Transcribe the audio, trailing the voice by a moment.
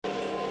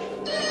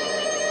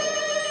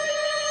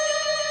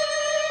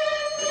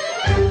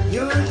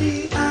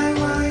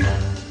DIY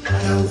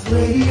Health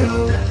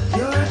Radio.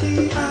 Your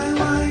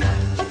DIY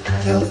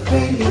Health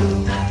Radio.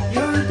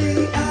 Your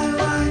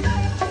DIY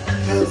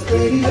Health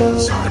Radio.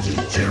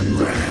 Sergeant Jim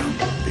Ram,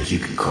 but you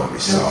can call me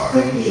Sarge.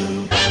 Health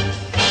Radio.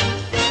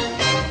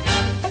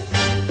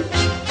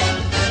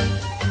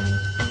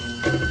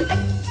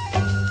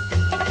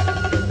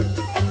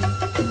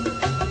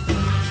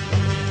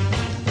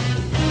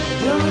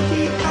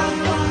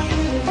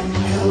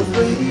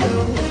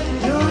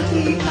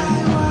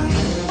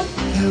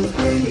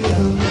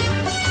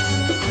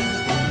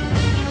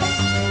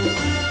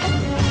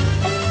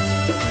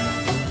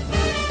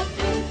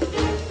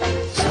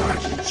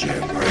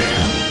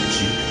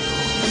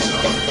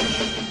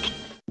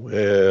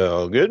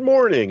 Good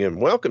morning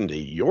and welcome to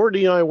Your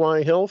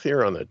DIY Health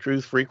here on the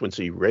Truth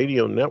Frequency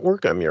Radio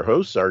Network. I'm your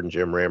host, Sergeant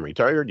Jim Ram,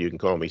 retired. You can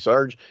call me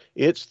Sarge.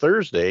 It's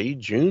Thursday,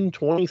 June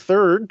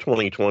 23rd,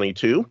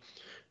 2022,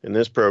 and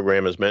this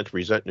program is meant to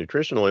present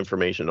nutritional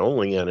information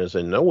only and is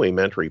in no way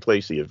meant to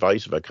replace the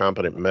advice of a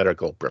competent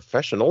medical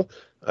professional,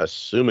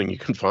 assuming you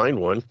can find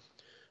one.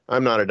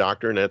 I'm not a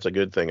doctor, and that's a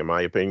good thing in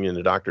my opinion.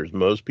 The doctors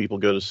most people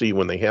go to see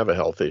when they have a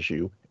health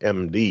issue,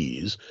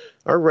 MDs,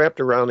 are wrapped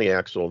around the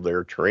axle of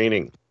their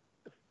training.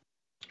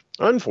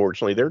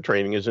 Unfortunately, their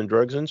training is in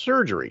drugs and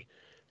surgery,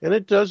 and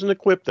it doesn't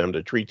equip them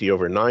to treat the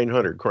over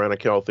 900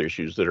 chronic health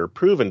issues that are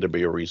proven to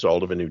be a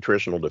result of a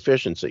nutritional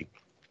deficiency.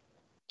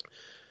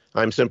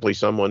 I'm simply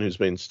someone who's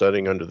been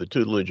studying under the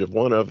tutelage of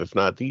one of, if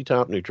not the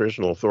top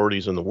nutritional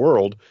authorities in the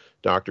world,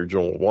 Dr.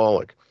 Joel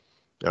Wallach.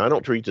 Now, I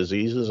don't treat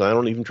diseases. I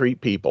don't even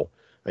treat people.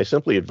 I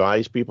simply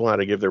advise people how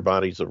to give their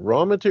bodies the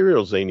raw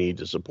materials they need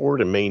to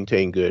support and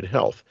maintain good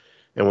health.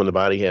 And when the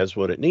body has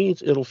what it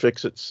needs, it'll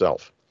fix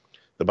itself.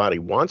 The body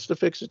wants to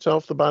fix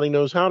itself. The body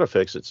knows how to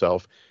fix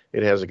itself.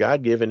 It has a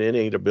God-given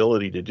innate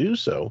ability to do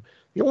so.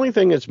 The only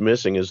thing that's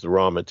missing is the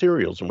raw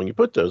materials. And when you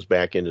put those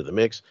back into the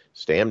mix,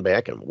 stand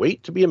back and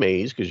wait to be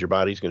amazed because your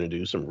body's going to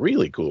do some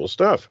really cool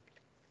stuff.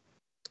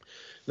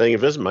 Now you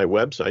can visit my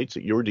websites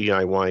at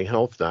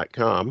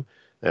yourdiyhealth.com.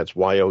 That's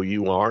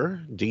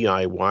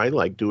Y-O-U-R-D-I-Y,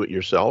 like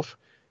do-it-yourself,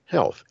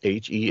 health,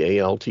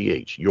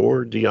 H-E-A-L-T-H,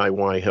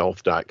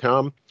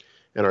 yourdiyhealth.com.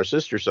 And our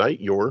sister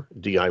site,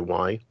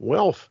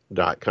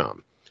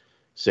 yourdiywealth.com.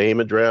 Same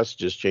address,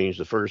 just change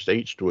the first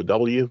H to a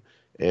W,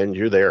 and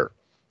you're there.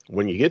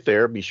 When you get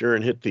there, be sure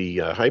and hit the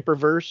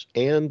Hyperverse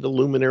and the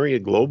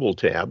Luminaria Global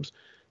tabs.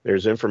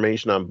 There's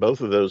information on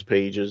both of those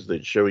pages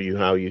that show you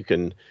how you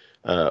can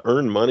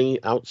earn money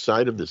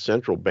outside of the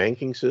central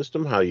banking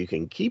system, how you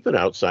can keep it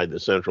outside the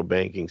central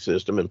banking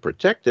system and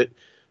protect it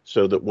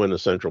so that when the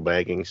central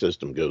banking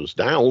system goes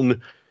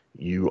down,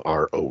 you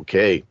are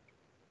okay.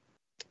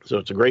 So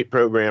it's a great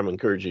program. I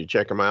encourage you to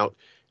check them out.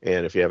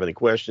 And if you have any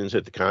questions,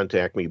 hit the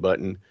contact me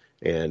button,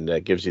 and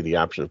that gives you the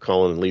option of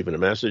calling and leaving a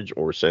message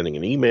or sending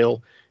an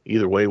email.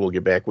 Either way, we'll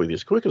get back with you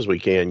as quick as we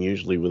can,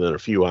 usually within a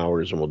few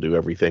hours, and we'll do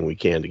everything we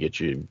can to get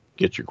your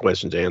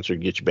questions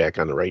answered, get you back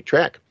on the right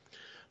track.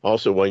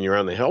 Also, when you're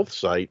on the health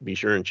site, be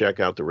sure and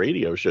check out the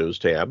radio shows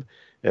tab.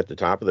 At the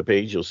top of the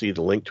page, you'll see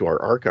the link to our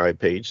archive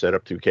page set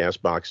up through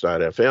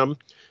castbox.fm.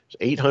 There's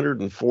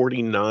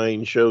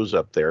 849 shows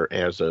up there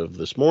as of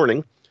this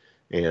morning.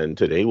 And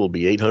today will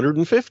be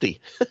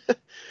 850.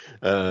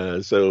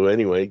 So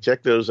anyway,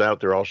 check those out.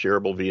 They're all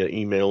shareable via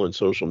email and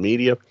social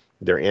media.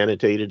 They're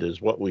annotated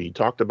as what we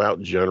talked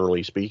about,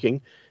 generally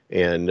speaking,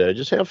 and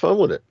just have fun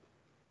with it.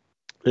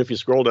 If you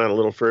scroll down a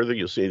little further,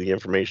 you'll see the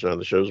information on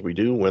the shows we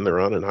do, when they're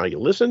on, and how you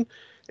listen.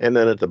 And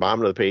then at the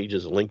bottom of the page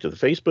is a link to the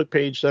Facebook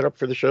page set up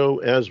for the show,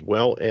 as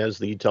well as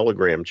the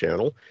Telegram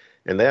channel.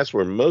 And that's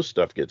where most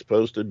stuff gets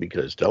posted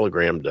because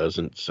Telegram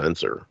doesn't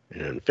censor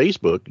and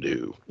Facebook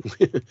do.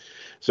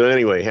 So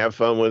anyway, have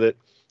fun with it.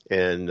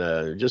 And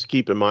just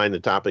keep in mind the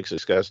topics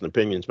discussed and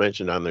opinions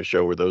mentioned on the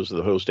show are those of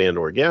the host and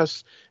or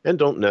guests and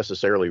don't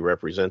necessarily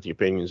represent the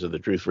opinions of the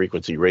Truth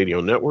Frequency Radio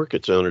Network,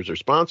 its owners or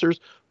sponsors,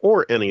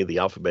 or any of the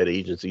alphabet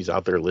agencies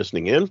out there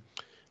listening in.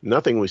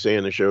 Nothing we say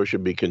in the show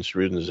should be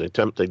construed as an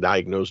attempt to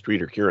diagnose,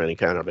 treat, or cure any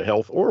kind of a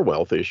health or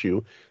wealth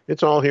issue.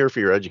 It's all here for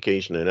your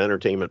education and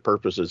entertainment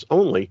purposes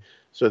only,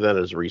 so that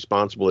as a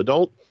responsible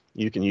adult,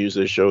 you can use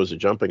this show as a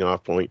jumping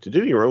off point to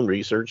do your own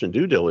research and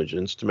due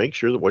diligence to make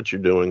sure that what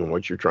you're doing and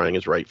what you're trying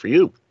is right for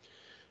you.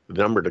 The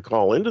number to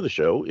call into the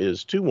show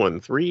is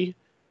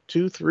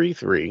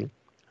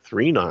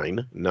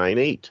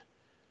 213-233-3998.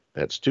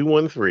 That's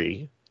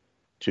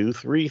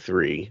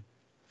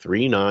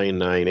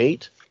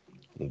 213-233-3998.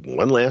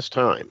 One last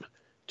time,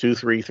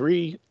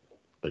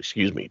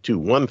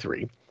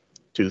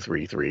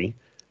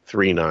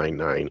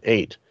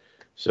 213-233-3998.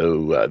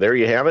 So there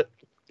you have it.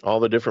 All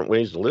the different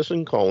ways to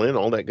listen, call in,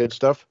 all that good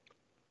stuff.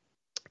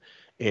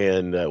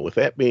 And with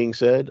that being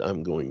said,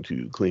 I'm going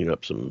to clean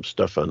up some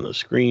stuff on the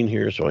screen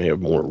here so I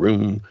have more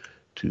room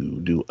to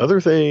do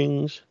other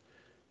things.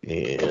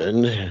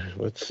 And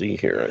let's see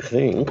here, I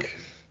think.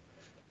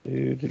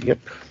 Yep.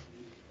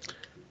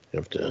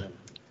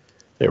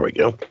 There we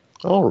go.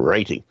 All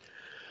righty.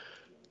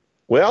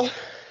 Well,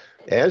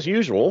 as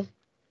usual,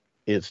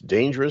 it's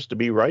dangerous to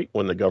be right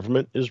when the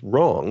government is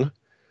wrong.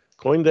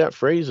 coined that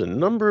phrase a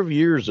number of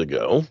years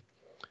ago,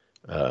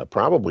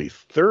 probably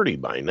 30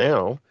 by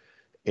now,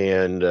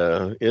 and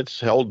it's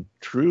held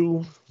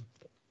true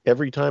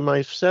every time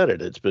I've said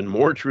it. It's been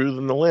more true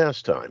than the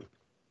last time.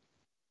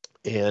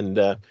 And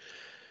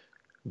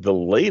the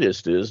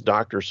latest is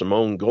Dr.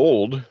 Simone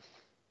Gold,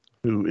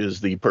 who is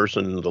the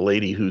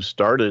lady who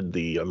started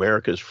the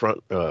America's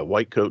Front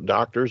White Coat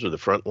Doctors, or the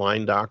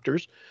Frontline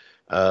Doctors,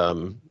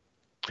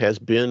 has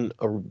been,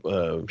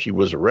 she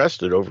was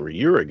arrested over a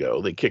year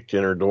ago. They kicked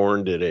in her door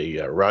and did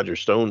a Roger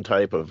Stone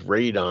type of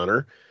raid on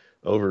her.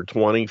 Over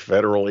 20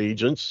 federal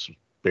agents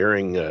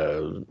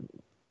bearing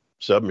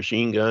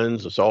submachine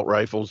guns, assault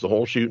rifles, the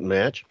whole shooting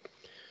match.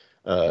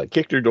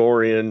 Kicked her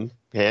door in,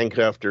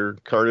 handcuffed her,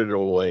 carted her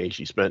away.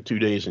 She spent 2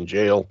 days in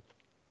jail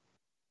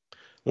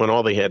when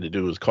all they had to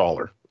do was call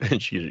her,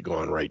 and she had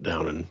gone right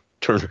down and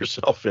turned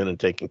herself in and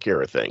taken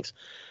care of things.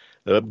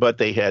 But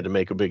they had to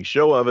make a big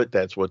show of it.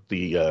 That's what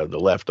the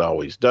left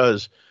always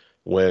does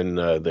when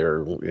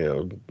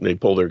they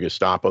pull their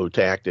Gestapo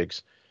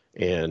tactics,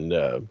 and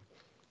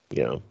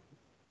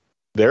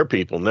their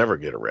people never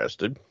get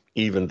arrested,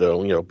 even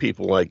though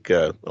people like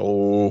Hunter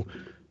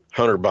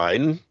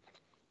Biden,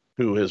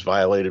 who has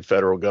violated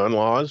federal gun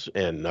laws,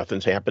 and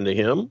nothing's happened to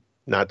him.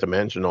 Not to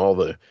mention all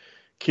the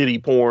kiddie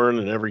porn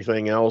and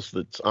everything else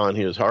that's on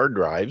his hard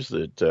drives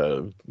that,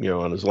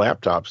 on his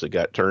laptops that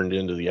got turned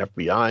into the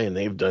FBI, and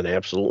they've done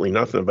absolutely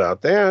nothing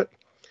about that.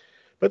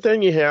 But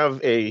then you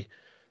have a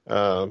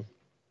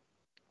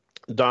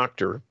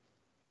doctor,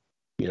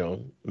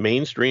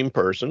 mainstream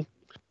person,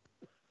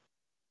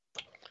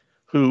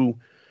 who,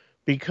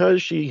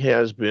 because she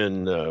has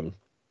been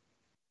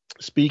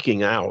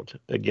speaking out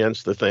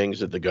against the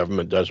things that the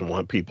government doesn't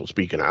want people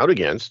speaking out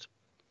against,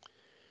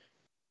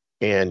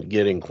 and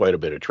getting quite a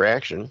bit of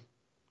traction.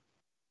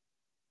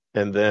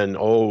 And then,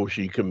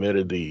 she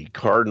committed the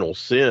cardinal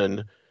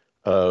sin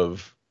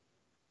of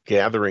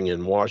gathering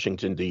in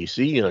Washington,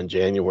 D.C. on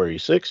January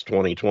 6,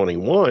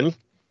 2021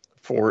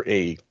 for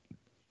a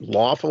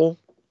lawful,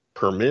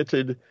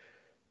 permitted,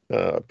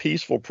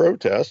 peaceful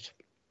protest.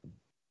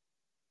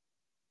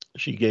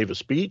 She gave a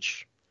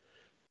speech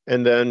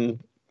and then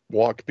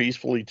walked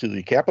peacefully to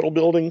the Capitol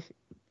building,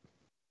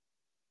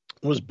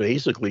 was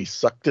basically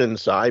sucked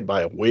inside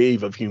by a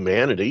wave of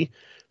humanity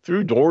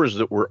through doors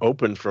that were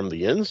open from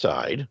the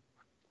inside.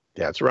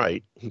 That's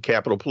right.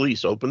 Capitol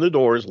Police opened the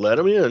doors, let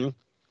them in,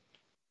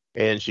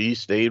 and she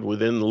stayed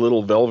within the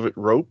little velvet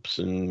ropes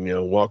and,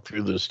 walked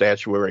through the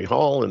statuary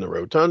hall in the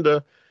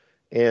rotunda,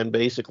 and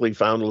basically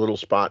found a little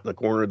spot in the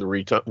corner of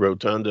the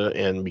rotunda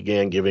and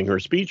began giving her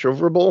speech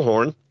over a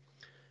bullhorn,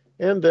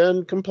 and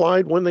then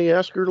complied when they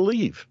asked her to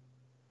leave.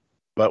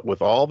 But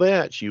with all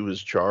that, she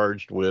was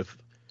charged with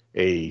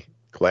a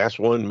Class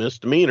 1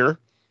 misdemeanor,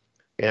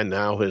 and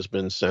now has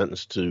been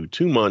sentenced to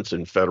 2 months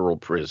in federal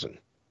prison.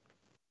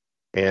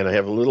 And I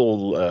have a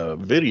little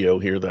video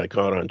here that I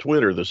caught on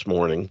Twitter this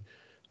morning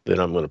that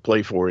I'm going to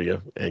play for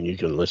you, and you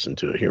can listen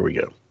to it. Here we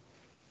go.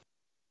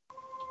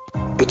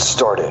 It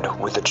started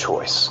with a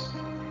choice: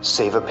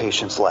 save a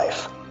patient's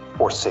life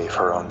or save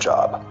her own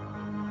job.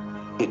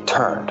 It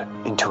turned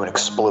into an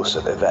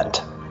explosive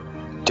event,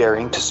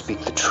 daring to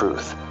speak the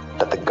truth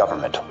that the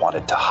government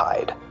wanted to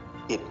hide.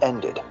 It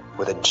ended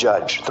with a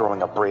judge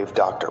throwing a brave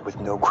doctor with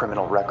no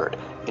criminal record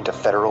into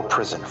federal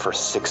prison for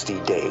 60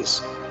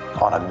 days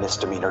on a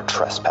misdemeanor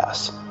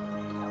trespass.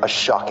 A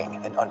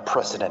shocking and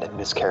unprecedented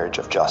miscarriage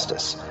of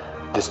justice.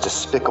 This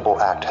despicable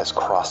act has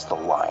crossed the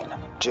line.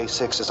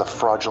 J6 is a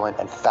fraudulent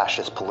and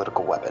fascist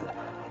political weapon,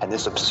 and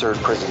this absurd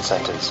prison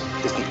sentence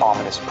is the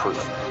ominous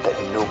proof that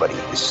nobody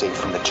is safe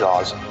from the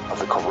jaws of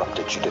the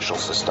corrupted judicial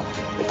system.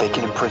 If they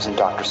can imprison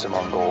Dr.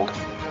 Simone Gold,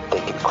 they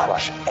can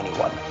crush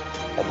anyone,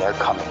 and they're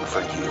coming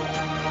for you.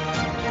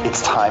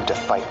 It's time to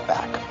fight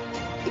back.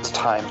 It's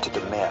time to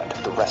demand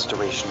the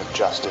restoration of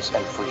justice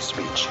and free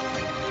speech.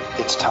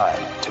 It's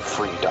time to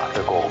free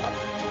Dr. Gold.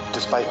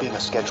 Despite being a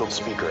scheduled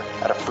speaker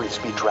at a free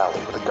speech rally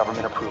with a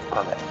government-approved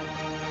permit,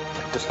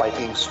 despite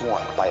being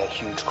swarmed by a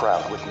huge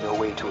crowd with no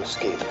way to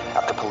escape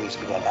after police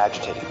began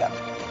agitating them,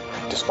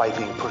 despite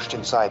being pushed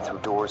inside through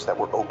doors that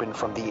were open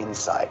from the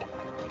inside,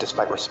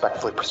 despite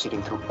respectfully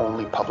proceeding through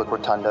only public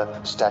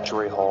rotunda,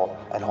 statuary hall,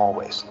 and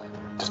hallways,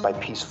 despite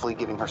peacefully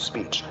giving her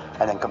speech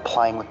and then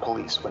complying with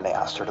police when they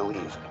asked her to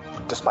leave.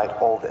 Despite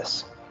all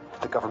this,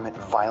 the government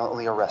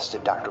violently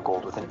arrested Dr.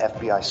 Gold with an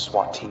FBI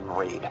SWAT team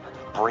raid,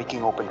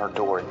 breaking open her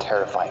door and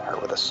terrifying her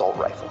with assault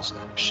rifles,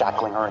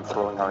 shackling her and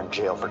throwing her in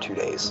jail for 2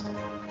 days.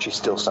 She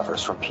still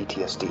suffers from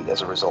PTSD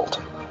as a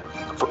result.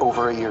 For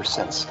over a year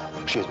since,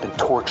 she has been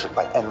tortured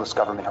by endless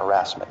government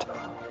harassment,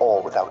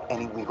 all without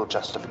any legal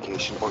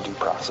justification or due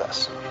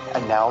process.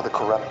 And now the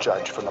corrupt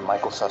judge from the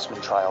Michael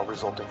Sussman trial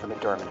resulting from the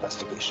Durham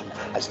investigation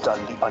has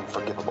done the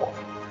unforgivable.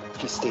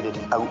 He stated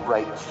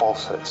outright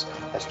falsehoods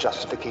as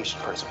justification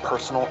for his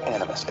personal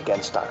animus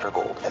against Dr.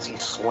 Gold as he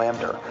slammed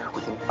her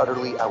with an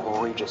utterly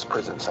outrageous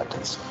prison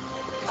sentence.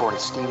 For an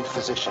esteemed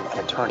physician and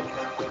attorney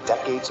with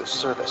decades of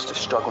service to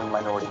struggling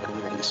minority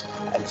communities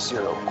and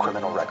zero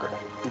criminal record,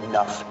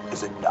 enough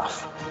is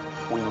enough.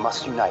 We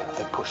must unite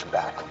and push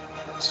back.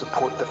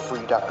 Support the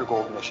Free Dr.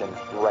 Gold mission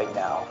right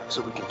now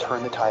so we can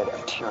turn the tide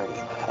of tyranny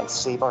and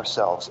save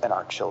ourselves and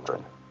our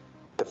children.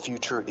 The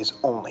future is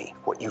only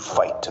what you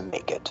fight to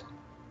make it.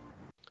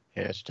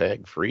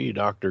 Hashtag Free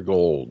Dr.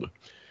 Gold.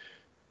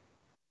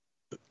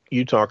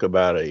 You talk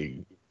about a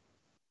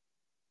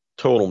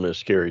total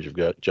miscarriage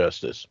of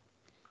justice.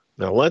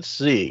 Now let's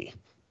see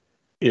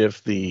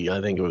if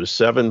I think it was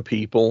 7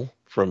 people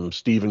from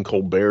Stephen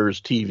Colbert's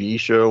TV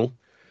show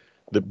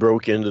that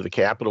broke into the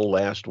Capitol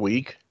last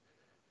week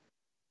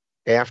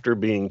after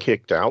being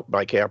kicked out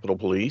by Capitol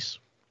Police.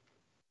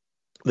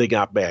 They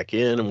got back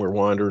in and were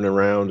wandering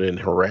around and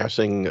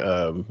harassing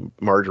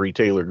Marjorie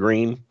Taylor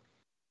Greene.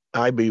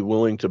 I'd be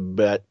willing to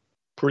bet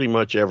pretty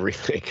much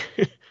everything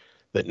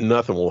that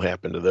nothing will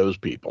happen to those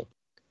people.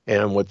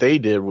 And what they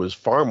did was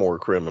far more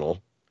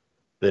criminal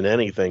than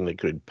anything that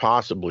could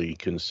possibly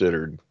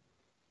considered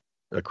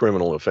a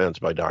criminal offense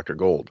by Dr.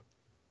 Gold.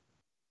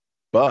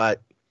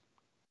 But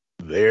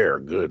they're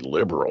good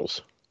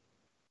liberals,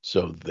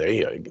 so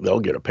they'll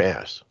get a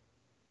pass.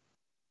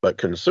 But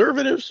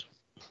conservatives,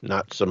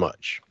 not so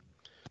much.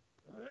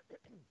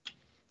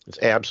 It's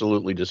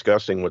absolutely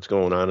disgusting what's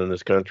going on in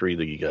this country.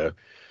 The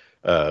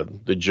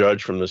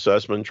judge from the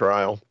Sussman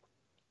trial,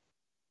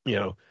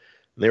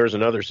 there's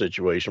another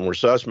situation where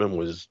Sussman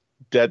was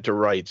dead to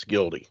rights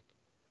guilty.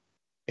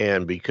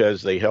 And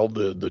because they held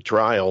the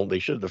trial,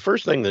 the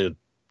first thing the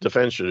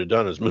defense should have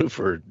done is move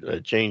for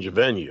a change of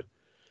venue.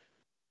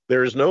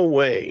 There is no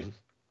way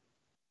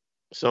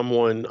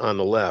someone on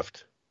the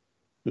left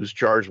who's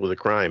charged with a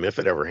crime, if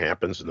it ever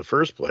happens in the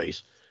first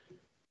place,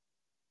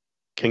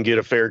 can get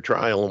a fair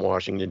trial in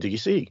Washington,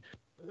 D.C.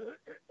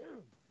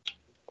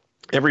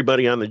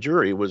 Everybody on the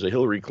jury was a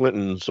Hillary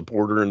Clinton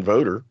supporter and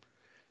voter,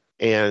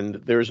 and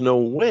there's no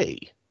way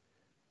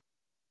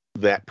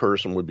that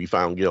person would be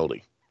found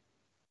guilty.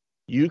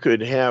 You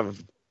could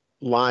have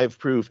live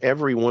proof.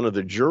 Every one of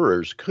the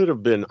jurors could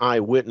have been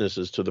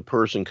eyewitnesses to the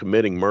person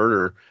committing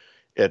murder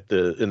in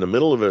the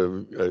middle of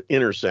an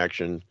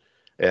intersection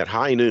at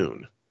high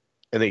noon,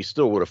 and they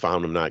still would have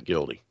found him not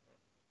guilty,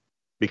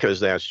 because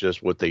that's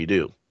just what they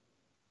do.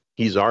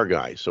 He's our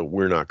guy, so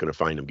we're not going to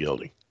find him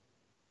guilty.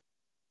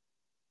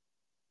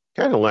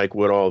 Kind of like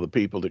what all the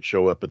people that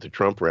show up at the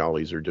Trump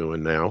rallies are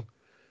doing now.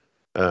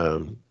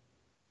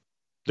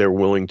 They're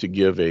willing to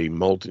give a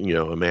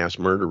mass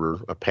murderer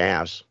a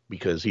pass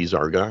because he's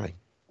our guy.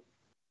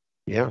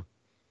 Yeah.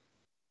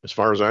 As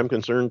far as I'm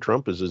concerned,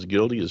 Trump is as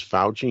guilty as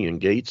Fauci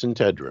and Gates and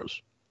Tedros.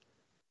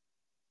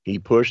 He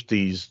pushed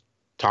these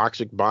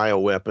toxic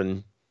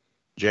bioweapon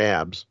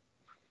jabs,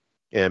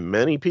 and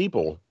many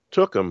people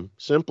took them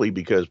simply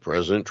because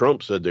President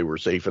Trump said they were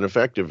safe and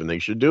effective and they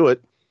should do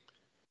it.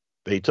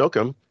 They took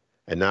them,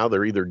 and now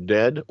they're either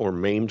dead or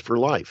maimed for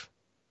life.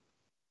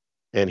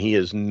 And he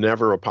has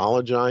never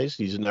apologized.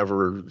 He's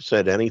never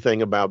said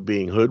anything about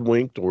being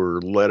hoodwinked or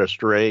led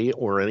astray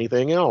or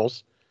anything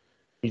else.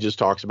 He just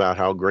talks about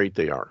how great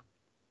they are.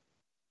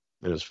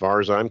 And as far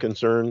as I'm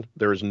concerned,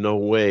 there's no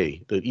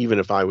way that even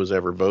if I was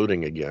ever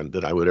voting again,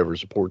 that I would ever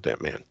support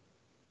that man.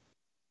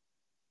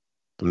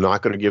 I'm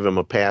not going to give him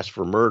a pass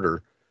for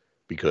murder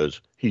because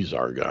he's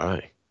our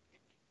guy.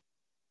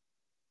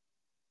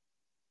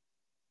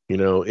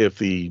 If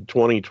the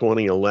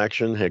 2020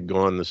 election had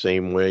gone the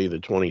same way the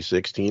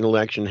 2016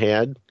 election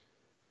had,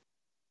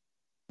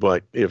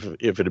 but if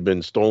it had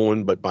been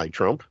stolen but by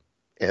Trump,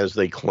 as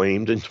they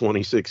claimed in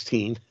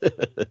 2016,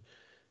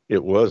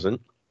 it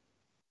wasn't.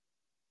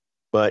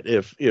 But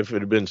if it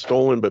had been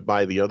stolen but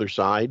by the other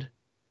side,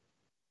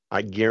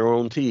 I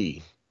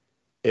guarantee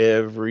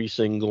every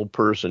single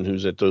person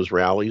who's at those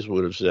rallies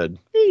would have said,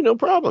 hey, no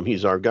problem,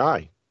 he's our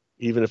guy.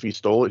 Even if he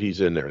stole it,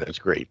 he's in there. That's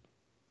great.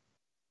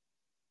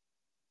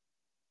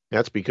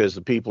 That's because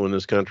the people in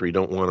this country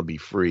don't want to be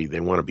free. They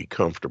want to be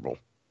comfortable.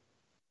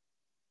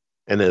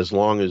 And as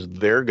long as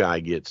their guy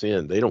gets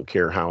in, they don't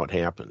care how it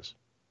happens.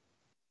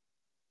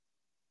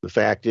 The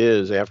fact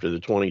is, after the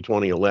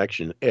 2020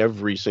 election,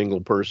 every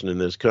single person in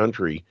this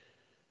country,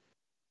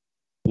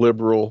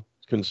 liberal,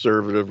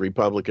 conservative,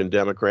 Republican,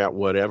 Democrat,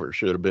 whatever,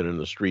 should have been in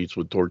the streets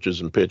with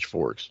torches and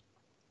pitchforks.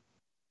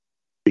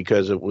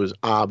 Because it was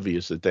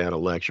obvious that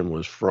election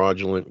was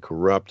fraudulent,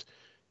 corrupt,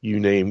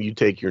 you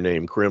take your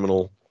name,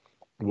 criminal,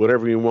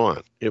 whatever you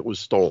want. It was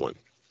stolen.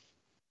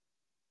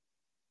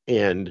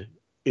 And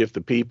if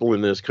the people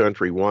in this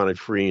country wanted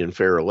free and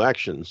fair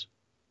elections,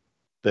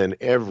 then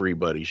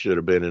everybody should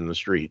have been in the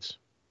streets.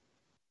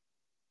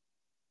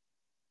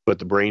 But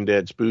the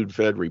brain-dead,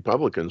 spoon-fed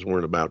Republicans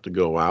weren't about to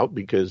go out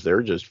because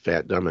they're just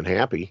fat, dumb, and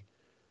happy.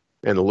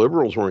 And the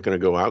liberals weren't going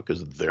to go out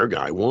because their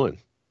guy won.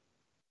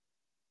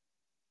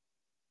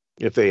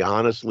 If they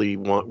honestly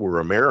were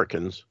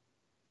Americans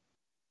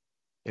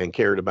and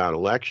cared about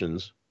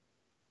elections,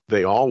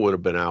 they all would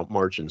have been out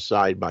marching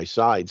side by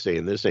side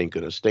saying, this ain't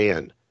going to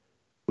stand.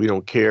 We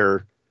don't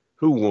care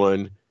who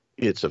won.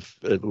 It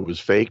was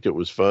faked. It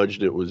was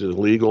fudged. It was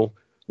illegal.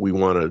 We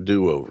want a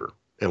do-over,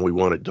 and we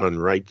want it done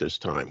right this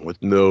time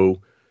with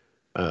no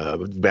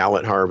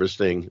ballot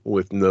harvesting,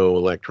 with no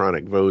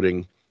electronic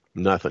voting,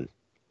 nothing.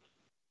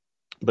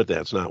 But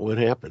that's not what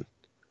happened.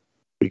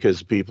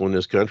 because people in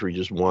this country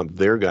just want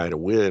their guy to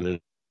win.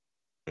 And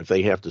if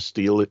they have to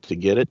steal it to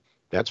get it,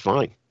 that's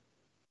fine.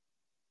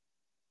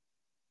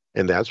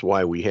 And that's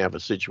why we have a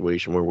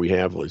situation where we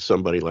have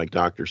somebody like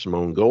Dr.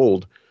 Simone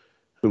Gold,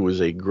 who was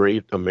a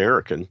great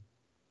American,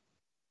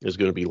 is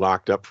going to be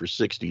locked up for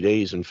 60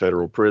 days in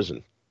federal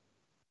prison.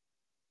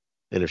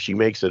 And if she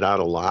makes it out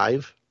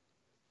alive,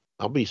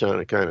 I'll be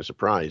kind of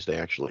surprised,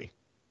 actually.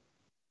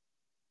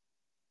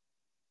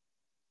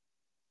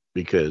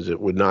 Because it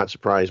would not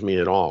surprise me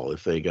at all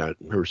if they got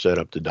her set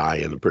up to die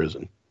in the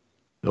prison.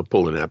 They'll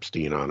pull an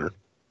Epstein on her.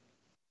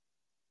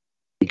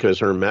 Because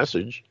her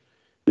message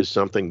is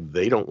something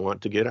they don't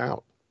want to get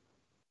out.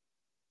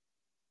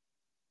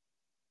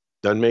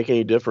 Doesn't make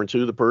any difference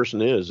who the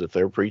person is. If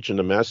they're preaching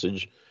a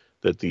message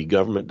that the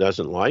government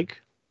doesn't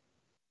like,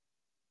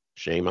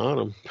 shame on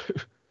them.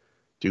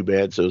 Too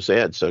bad, so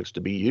sad, sucks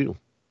to be you.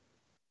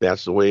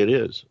 That's the way it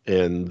is.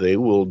 And they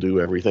will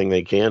do everything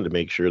they can to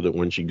make sure that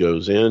when she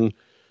goes in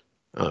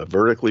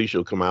vertically,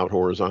 she'll come out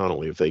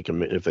horizontally if they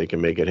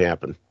can make it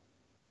happen.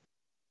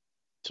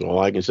 So all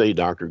I can say,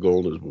 Dr.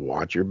 Gold, is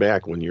watch your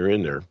back when you're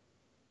in there.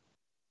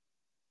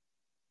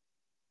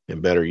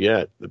 And better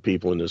yet, the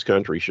people in this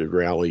country should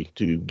rally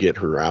to get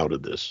her out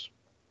of this.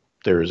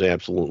 There is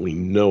absolutely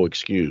no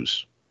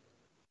excuse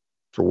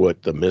for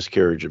what the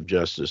miscarriage of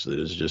justice that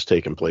has just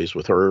taken place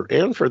with her,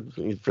 and for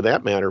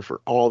that matter,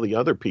 for all the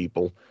other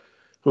people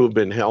who have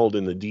been held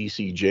in the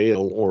D.C.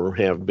 jail or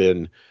have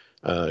been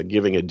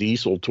giving a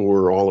diesel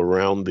tour all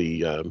around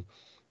the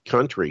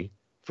country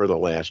for the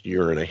last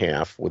year and a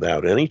half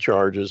without any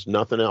charges,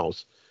 nothing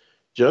else,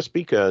 just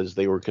because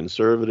they were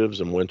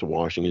conservatives and went to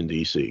Washington,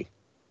 D.C.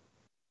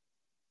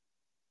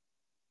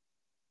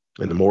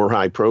 And the more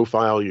high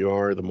profile you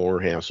are, the more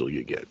hassle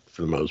you get,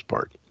 for the most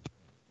part.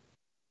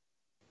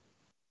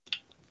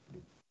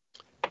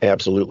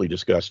 Absolutely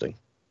disgusting.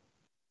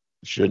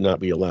 Should not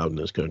be allowed in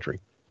this country.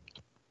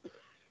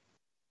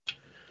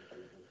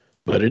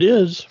 But it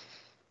is.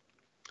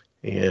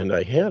 And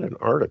I had an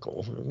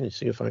article. Let me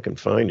see if I can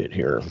find it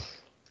here.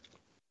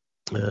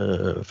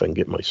 If I can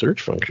get my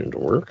search function to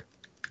work.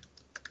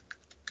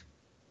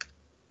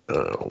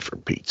 Oh, for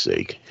Pete's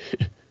sake.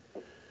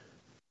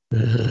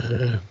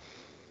 If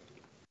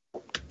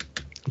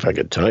I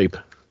could type.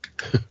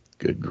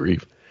 Good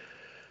grief.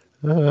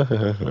 You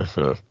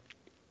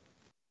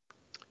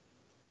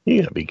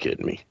gotta be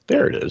kidding me.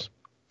 There it is.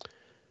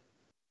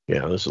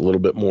 Yeah, this is a little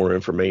bit more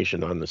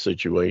information on the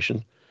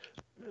situation.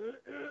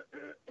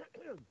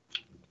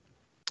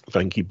 If I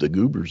can keep the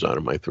goobers out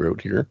of my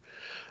throat here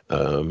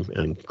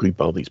and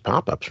keep all these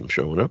pop-ups from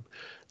showing up.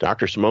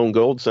 Dr. Simone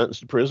Gold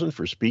sentenced to prison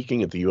for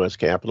speaking at the U.S.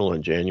 Capitol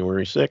on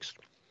January 6th.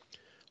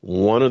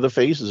 One of the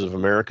faces of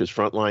America's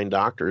frontline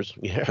doctors,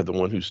 the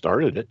one who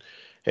started it,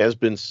 has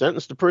been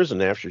sentenced to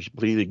prison after she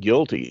pleaded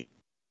guilty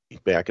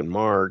back in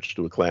March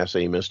to a Class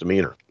A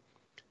misdemeanor.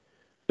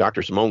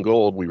 Dr. Simone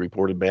Gold, we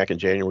reported back in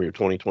January of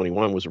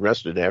 2021, was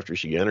arrested after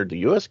she entered the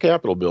U.S.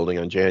 Capitol building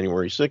on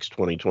January 6,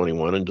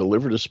 2021, and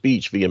delivered a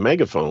speech via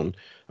megaphone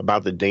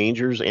about the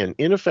dangers and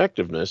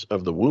ineffectiveness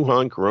of the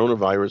Wuhan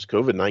coronavirus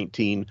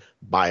COVID-19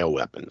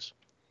 bioweapons.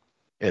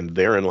 And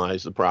therein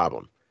lies the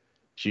problem.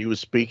 She was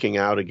speaking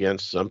out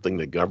against something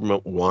the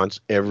government wants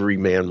every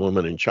man,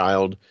 woman, and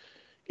child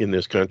in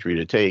this country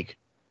to take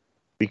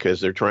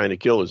because they're trying to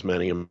kill as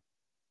many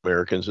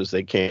Americans as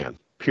they can,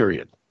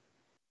 period.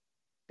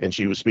 And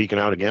she was speaking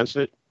out against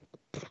it.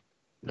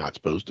 Not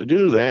supposed to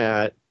do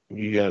that.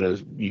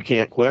 You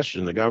can't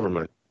question the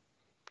government.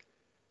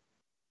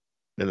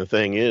 And the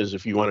thing is,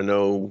 if you want to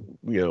know,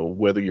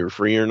 whether you're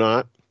free or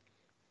not,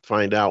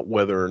 find out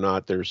whether or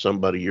not there's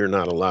somebody you're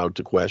not allowed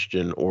to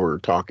question or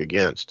talk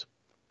against.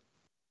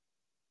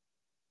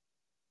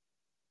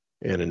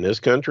 And in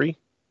this country,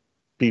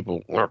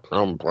 people,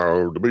 I'm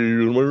proud to be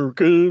an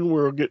American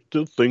where I get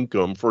to think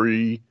I'm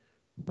free.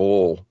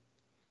 Bull.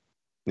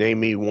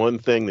 Name me one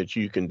thing that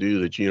you can do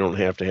that you don't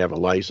have to have a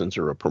license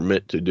or a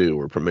permit to do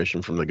or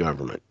permission from the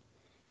government.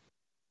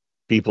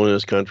 People in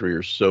this country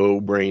are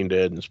so brain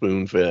dead and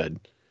spoon fed.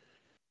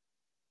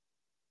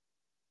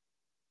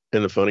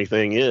 And the funny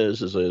thing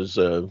is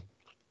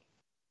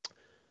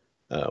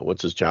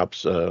what's his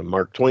chops?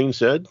 Mark Twain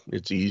said,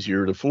 it's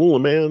easier to fool a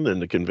man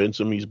than to convince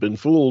him he's been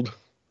fooled.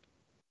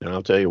 And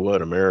I'll tell you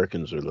what,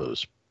 Americans are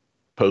those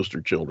poster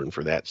children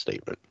for that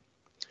statement.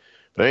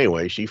 But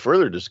anyway, she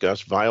further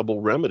discussed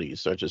viable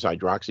remedies such as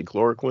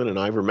hydroxychloroquine and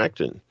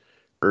ivermectin,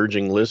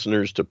 urging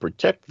listeners to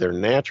protect their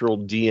natural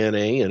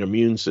DNA and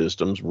immune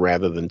systems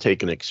rather than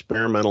take an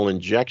experimental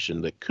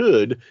injection that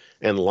could,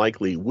 and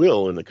likely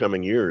will in the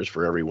coming years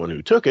for everyone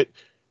who took it,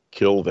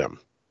 kill them.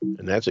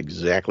 And that's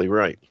exactly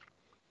right.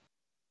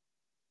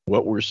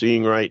 What we're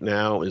seeing right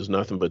now is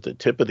nothing but the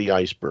tip of the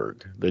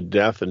iceberg. The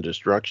death and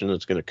destruction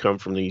that's going to come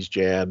from these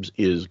jabs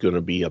is going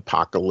to be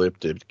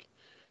apocalyptic.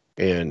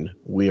 And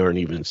we aren't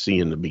even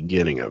seeing the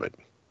beginning of it.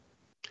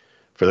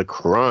 For the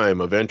crime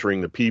of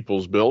entering the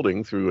people's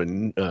building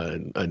through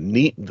the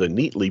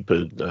neatly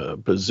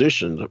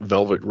positioned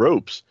velvet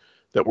ropes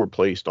that were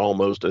placed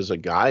almost as a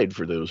guide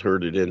for those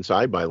herded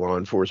inside by law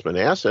enforcement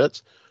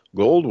assets,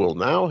 Gold will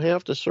now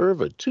have to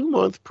serve a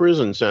 2-month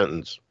prison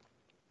sentence.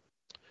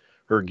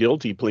 Her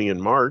guilty plea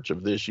in March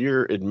of this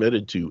year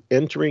admitted to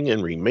entering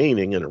and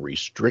remaining in a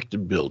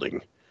restricted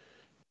building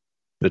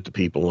that the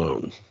people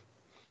own.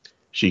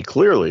 She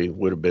clearly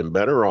would have been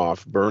better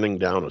off burning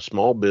down a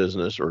small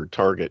business or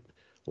target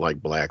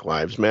like Black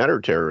Lives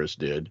Matter terrorists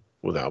did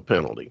without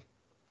penalty.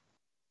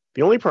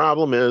 The only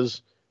problem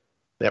is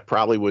that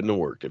probably wouldn't have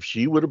worked. If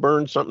she would have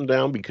burned something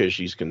down because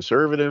she's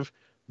conservative,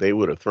 they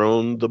would have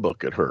thrown the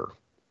book at her.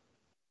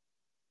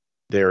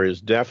 There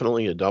is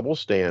definitely a double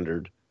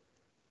standard.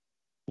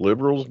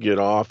 Liberals get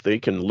off. They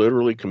can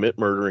literally commit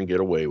murder and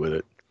get away with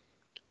it.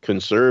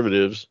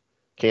 Conservatives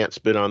can't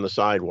spit on the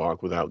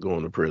sidewalk without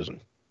going to prison.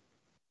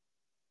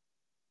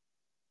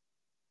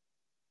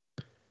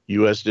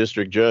 U.S.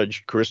 District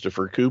Judge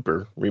Christopher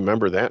Cooper,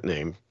 remember that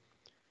name,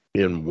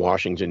 in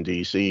Washington,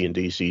 D.C., and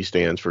D.C.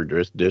 stands for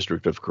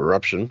District of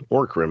Corruption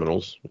or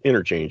Criminals,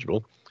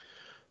 interchangeable,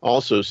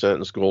 also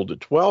sentenced Gold to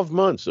 12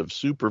 months of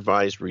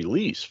supervised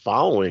release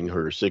following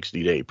her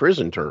 60-day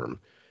prison term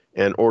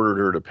and ordered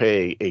her to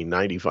pay a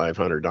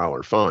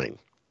 $9,500 fine.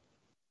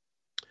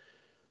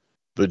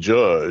 The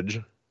judge,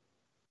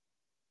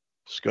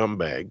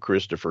 scumbag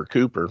Christopher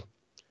Cooper,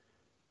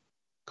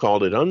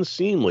 called it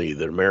unseemly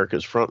that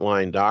America's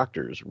frontline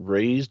doctors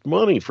raised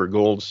money for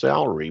Gold's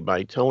salary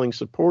by telling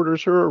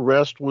supporters her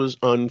arrest was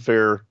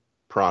unfair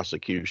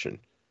prosecution.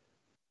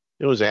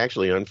 It was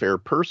actually unfair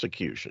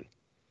persecution.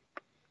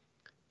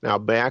 Now,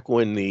 back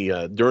when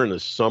during the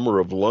Summer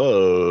of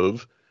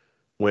Love,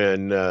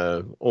 when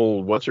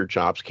old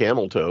what's-her-chops,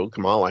 Camel Toe,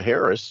 Kamala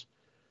Harris,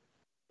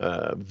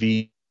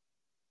 running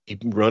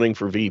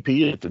for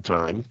VP at the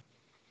time,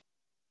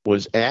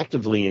 was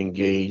actively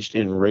engaged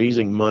in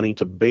raising money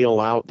to bail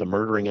out the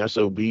murdering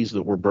SOBs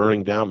that were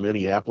burning down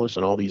Minneapolis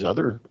and all these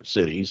other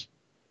cities.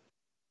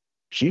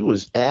 She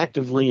was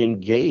actively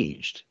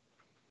engaged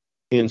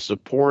in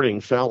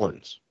supporting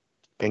felons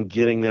and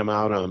getting them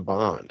out on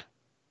bond.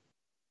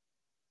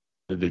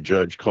 Did the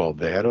judge call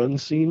that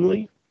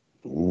unseemly?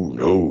 Ooh,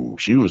 no,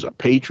 she was a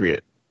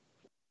patriot.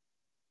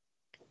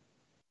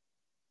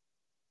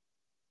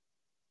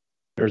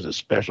 There's a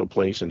special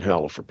place in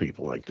hell for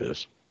people like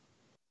this.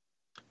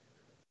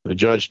 The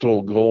judge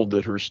told Gold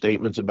that her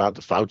statements about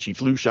the Fauci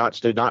flu shots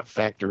did not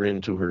factor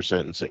into her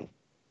sentencing.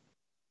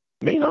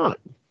 May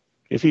not.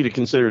 If he'd have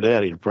considered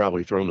that, he'd have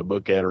probably thrown the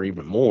book at her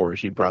even more.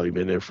 She'd probably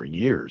been there for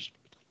years.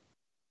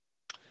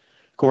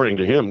 According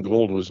to him,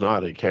 Gold was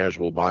not a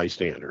casual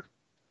bystander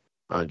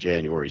on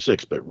January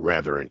 6th, but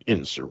rather an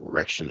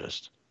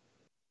insurrectionist.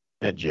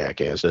 That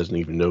jackass doesn't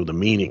even know the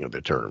meaning of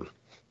the term.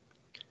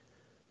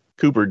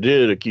 Cooper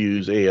did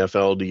accuse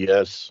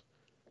AFLDS,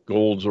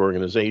 Gold's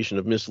organization,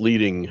 of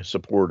misleading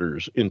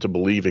supporters into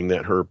believing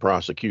that her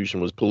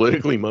prosecution was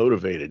politically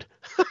motivated.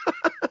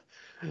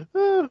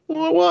 Well,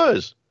 it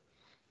was.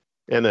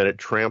 And that it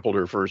trampled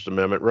her First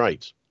Amendment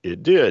rights.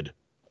 It did.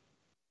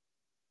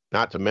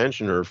 Not to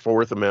mention her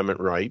Fourth Amendment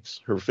rights,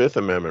 her Fifth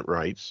Amendment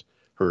rights,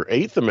 her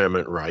Eighth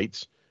Amendment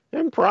rights,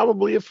 and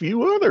probably a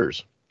few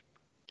others.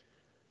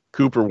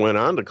 Cooper went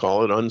on to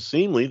call it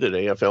unseemly that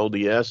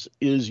AFLDS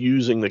is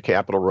using the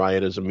Capitol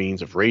riot as a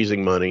means of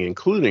raising money,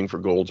 including for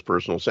Gold's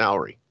personal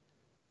salary.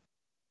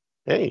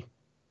 Hey,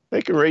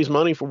 they can raise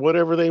money for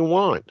whatever they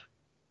want.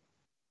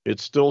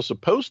 It's still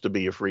supposed to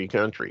be a free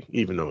country,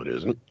 even though it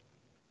isn't.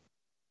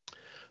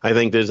 I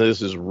think this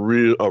is a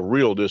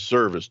real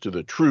disservice to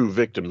the true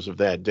victims of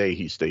that day,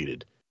 he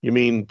stated. You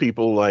mean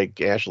people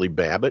like Ashley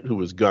Babbitt, who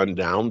was gunned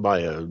down by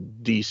a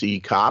D.C.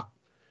 cop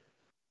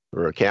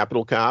or a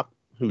Capitol cop,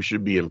 who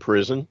should be in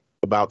prison,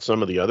 about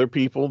some of the other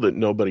people that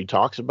nobody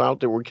talks about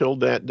that were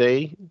killed that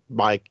day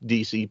by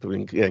D.C.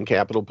 and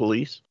Capitol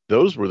Police?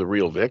 Those were the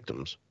real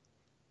victims.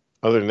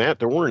 Other than that,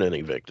 there weren't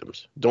any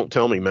victims. Don't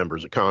tell me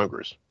members of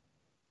Congress.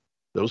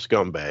 Those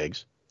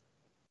scumbags.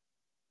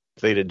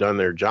 If they'd have done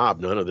their job,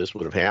 none of this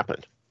would have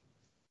happened.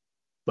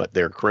 But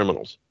they're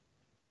criminals.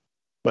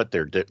 But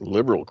they're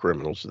liberal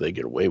criminals, so they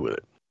get away with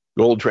it.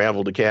 Gold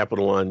traveled to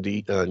Capitol on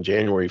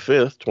January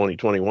 5th,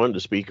 2021, to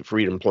speak at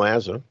Freedom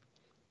Plaza.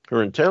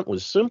 Her intent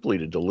was simply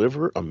to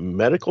deliver a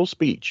medical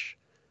speech.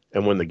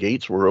 And when the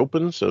gates were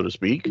open, so to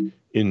speak,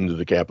 into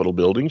the Capitol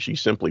building, she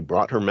simply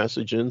brought her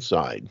message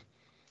inside.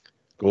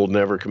 Gold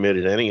never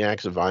committed any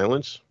acts of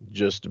violence,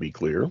 just to be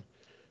clear.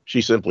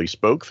 She simply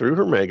spoke through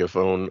her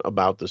megaphone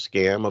about the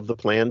scam of the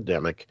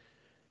plandemic.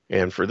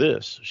 And for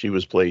this, she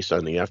was placed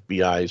on the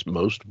FBI's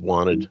most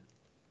wanted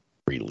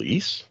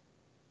release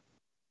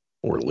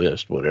or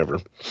list, whatever.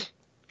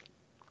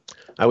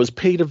 I was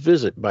paid a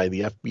visit by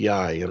the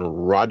FBI in a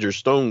Roger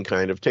Stone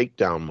kind of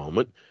takedown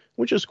moment,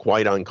 which is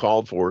quite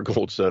uncalled for,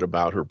 Gold said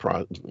about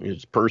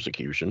his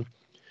persecution.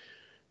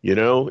 You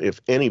know,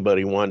 if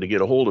anybody wanted to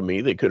get a hold of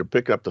me, they could have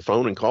picked up the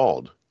phone and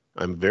called.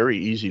 I'm very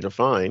easy to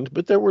find,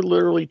 but there were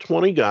literally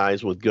 20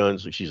 guys with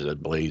guns, she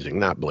said blazing,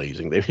 not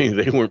blazing.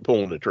 They weren't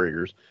pulling the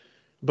triggers,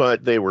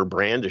 but they were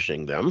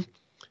brandishing them.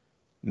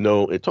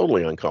 No, it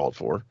totally uncalled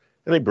for.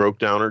 And they broke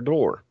down her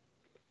door.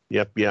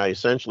 The FBI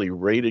essentially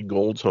raided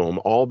Gold's home,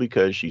 all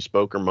because she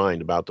spoke her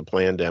mind about the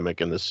pandemic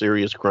and the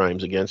serious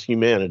crimes against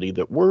humanity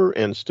that were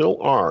and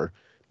still are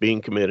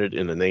being committed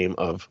in the name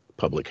of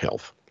public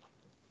health.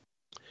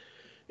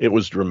 It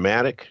was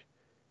dramatic,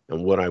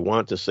 and what I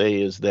want to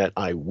say is that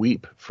I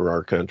weep for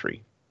our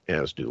country,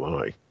 as do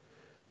I.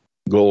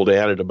 Gold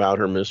added about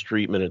her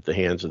mistreatment at the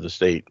hands of the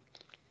state.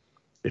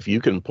 If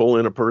you can pull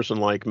in a person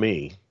like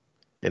me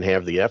and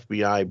have the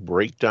FBI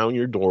break down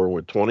your door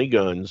with 20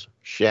 guns,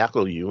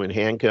 shackle you in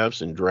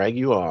handcuffs, and drag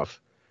you off,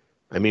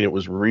 I mean, it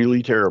was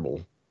really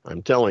terrible.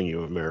 I'm telling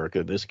you,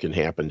 America, this can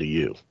happen to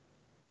you.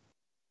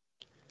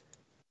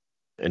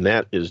 And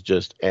that is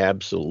just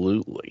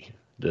absolutely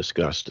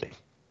disgusting.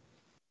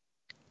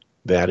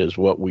 That is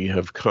what we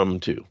have come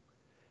to.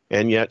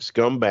 And yet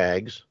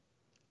scumbags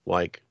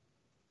like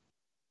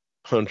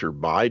Hunter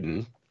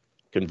Biden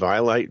can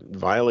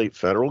violate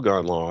federal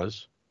gun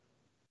laws,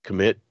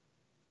 commit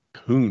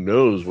who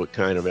knows what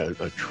kind of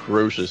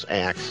atrocious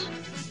acts,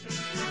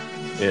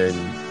 and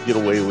get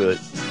away with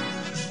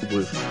it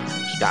with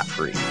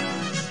scot-free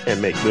and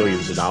make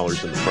millions of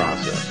dollars in the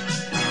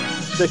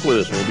process. Stick with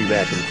us. We'll be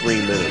back in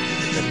 3 minutes.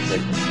 Next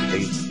segment,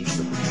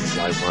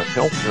 Live on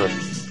Health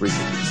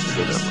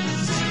Frequency Network.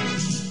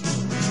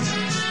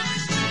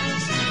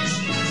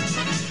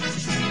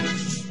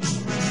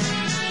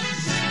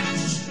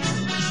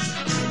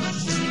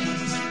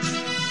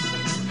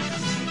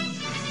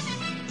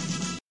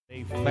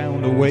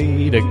 Found a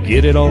way to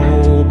get it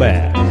all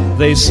back.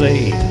 They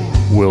say,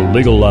 we'll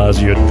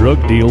legalize your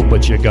drug deal,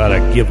 but you gotta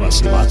give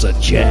us lots of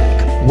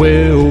jack.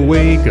 Well,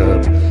 wake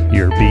up,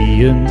 you're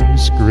being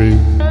screwed.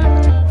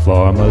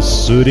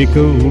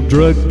 Pharmaceutical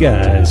drug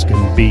guys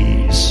can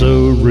be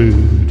so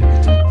rude.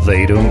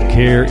 They don't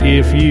care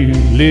if you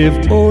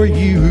live or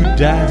you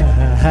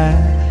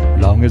die,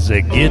 long as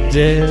they get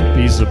that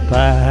piece of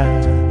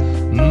pie.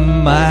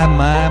 My,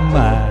 my,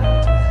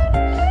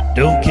 my.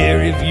 Don't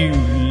care if you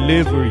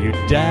live or you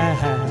die,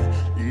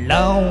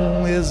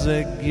 long as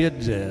I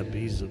get that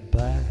piece of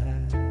pie.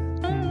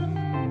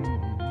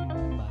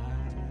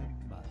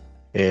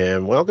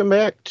 And welcome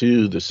back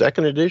to the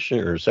second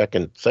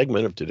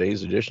segment of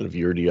today's edition of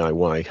Your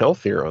DIY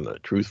Health here on the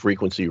Truth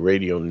Frequency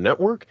Radio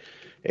Network.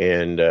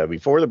 And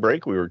before the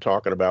break, we were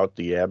talking about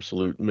the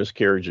absolute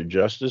miscarriage of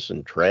justice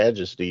and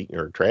travesty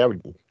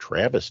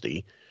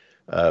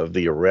of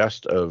the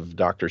arrest of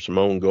Dr.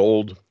 Simone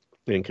Gold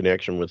in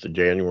connection with the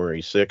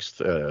January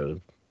 6th,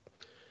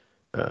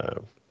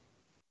 I'm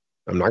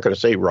not going to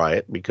say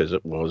riot because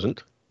it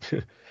wasn't.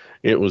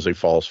 It was a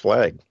false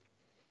flag.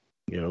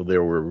 You know,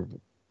 there were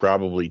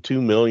probably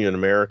 2 million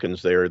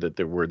Americans there that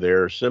were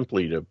there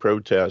simply to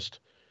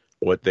protest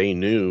what they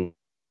knew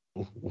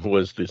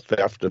was the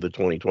theft of the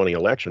 2020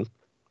 election,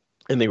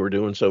 and they were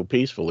doing so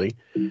peacefully.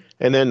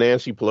 And then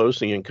Nancy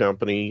Pelosi and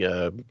company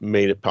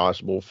made it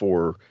possible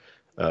for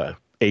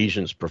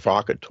agents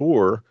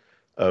provocateur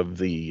of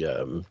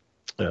the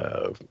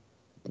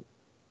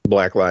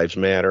Black Lives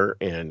Matter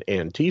and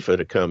Antifa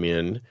to come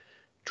in,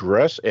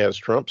 dress as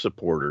Trump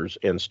supporters,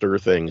 and stir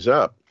things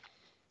up.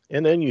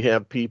 And then you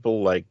have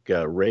people like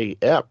Ray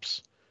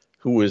Epps,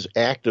 who was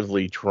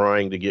actively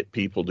trying to get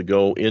people to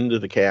go into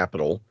the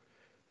Capitol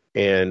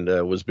and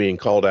was being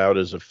called out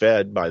as a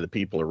Fed by the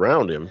people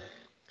around him.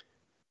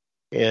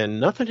 And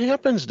nothing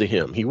happens to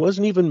him. He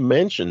wasn't even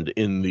mentioned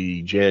in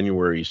the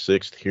January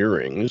 6th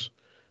hearings,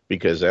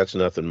 because that's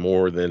nothing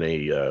more than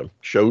a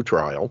show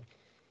trial.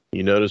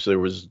 You notice there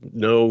was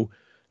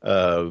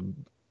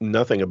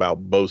nothing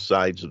about both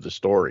sides of the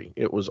story.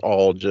 It was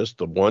all just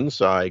the one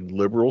side,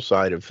 liberal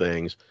side of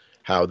things,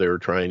 how they were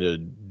trying to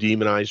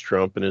demonize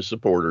Trump and his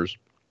supporters,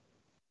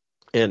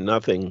 and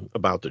nothing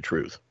about the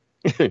truth.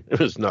 It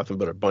was nothing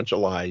but a bunch of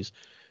lies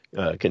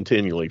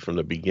continually from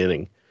the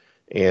beginning.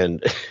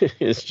 And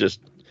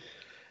it's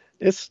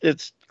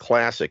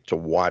classic to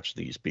watch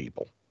these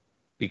people,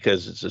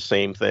 because it's the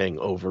same thing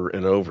over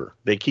and over.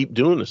 They keep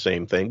doing the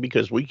same thing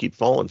because we keep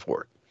falling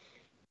for it.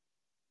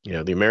 You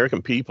know, the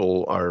American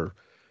people are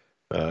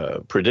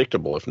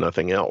predictable, if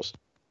nothing else.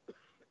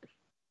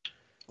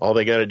 All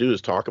they got to do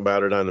is talk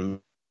about it on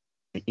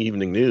the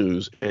evening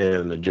news,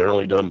 and the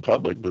generally dumb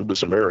public,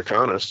 Bubis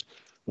Americanus,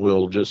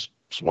 will just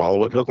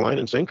swallow it hook, line,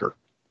 and sinker.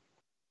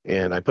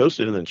 And I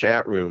posted in the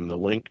chat room the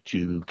link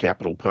to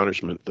Capital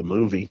Punishment, the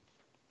movie.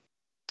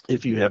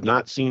 If you have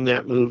not seen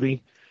that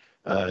movie,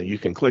 you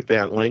can click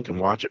that link and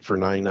watch it for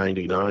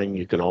 $9.99.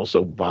 You can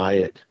also buy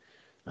it,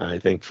 I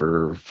think,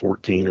 for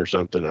 $14 or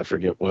something. I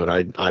forget what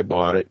I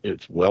bought it.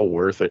 It's well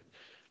worth it.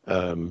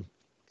 And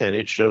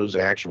it shows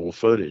actual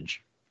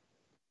footage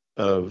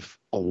of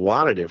a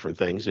lot of different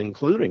things,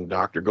 including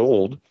Dr.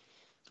 Gold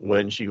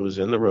when she was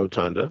in the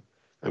rotunda.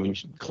 I mean,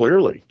 she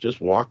clearly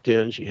just walked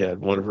in. She had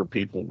one of her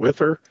people with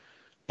her,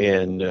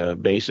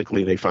 and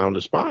basically they found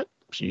a spot.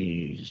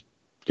 She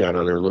got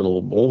on her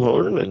little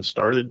bullhorn and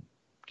started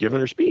giving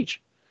her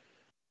speech,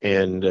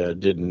 and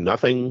did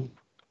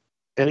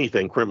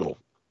anything criminal.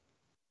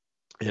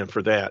 And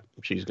for that,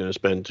 she's going to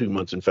spend 2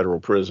 months in federal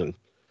prison,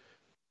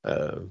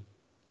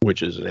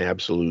 which is an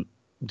absolute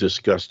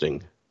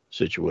disgusting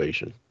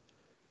situation.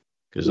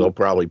 because they'll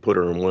probably put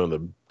her in one of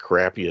the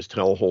crappiest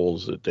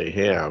hellholes that they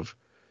have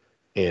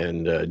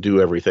and do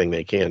everything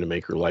they can to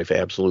make her life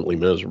absolutely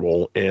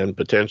miserable and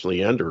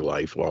potentially end her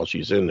life while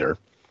she's in there.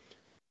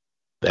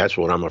 That's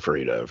what I'm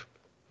afraid of.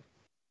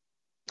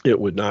 It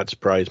would not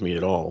surprise me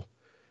at all.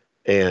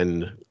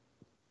 And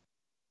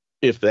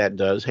if that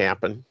does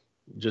happen,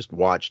 just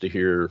watch to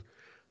hear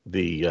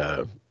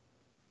the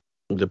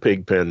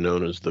pig pen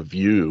known as The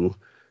View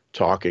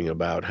talking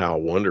about how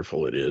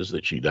wonderful it is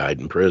that she died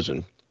in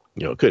prison.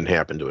 You know, it couldn't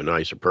happen to a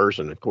nicer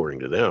person, according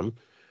to them,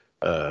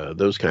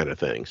 those kind of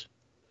things.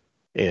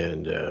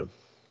 And, you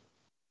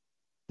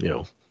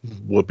know,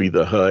 Whoopi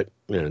the Hutt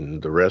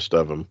and the rest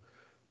of them,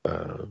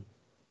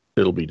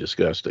 it'll be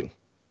disgusting.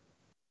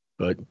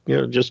 But, you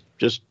know, just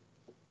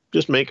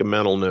make a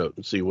mental note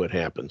and see what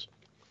happens.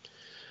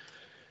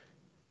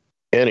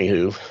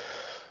 Anywho,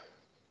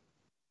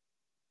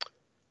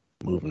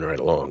 moving right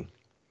along.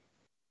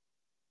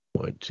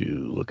 Want to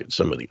look at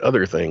some of the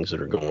other things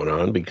that are going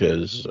on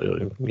because,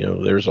 you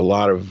know, there's a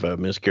lot of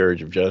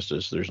miscarriage of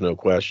justice. There's no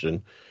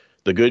question.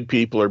 The good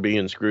people are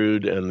being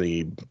screwed and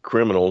the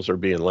criminals are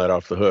being let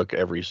off the hook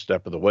every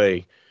step of the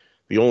way.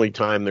 The only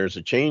time there's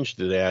a change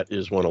to that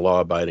is when a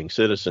law-abiding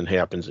citizen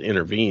happens to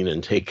intervene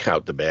and take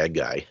out the bad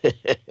guy,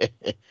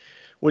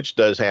 which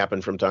does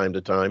happen from time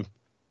to time.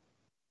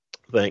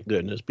 Thank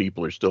goodness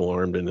people are still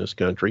armed in this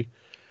country.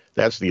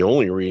 That's the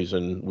only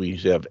reason we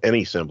have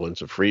any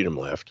semblance of freedom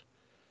left.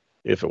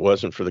 If it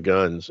wasn't for the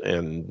guns,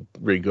 and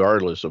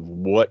regardless of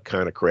what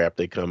kind of crap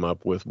they come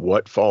up with,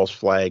 what false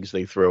flags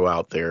they throw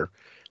out there,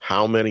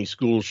 how many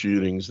school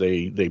shootings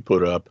they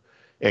put up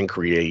and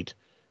create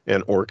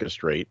and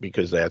orchestrate,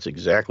 because that's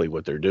exactly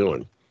what they're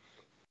doing.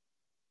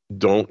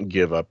 Don't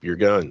give up your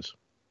guns.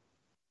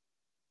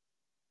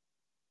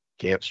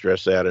 Can't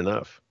stress that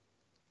enough.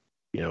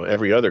 You know,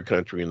 every other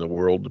country in the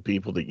world, the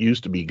people that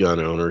used to be gun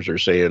owners are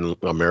saying,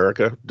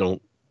 America,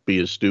 don't be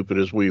as stupid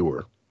as we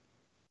were.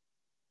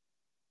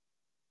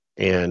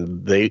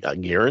 And they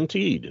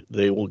guaranteed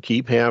they will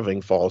keep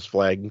having false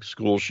flag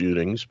school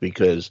shootings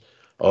because,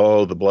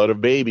 oh, the blood of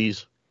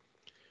babies.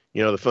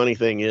 You know, the funny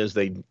thing is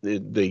they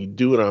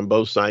do it on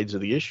both sides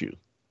of the issue.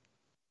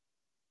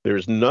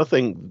 There's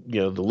nothing, you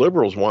know, the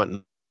liberals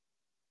want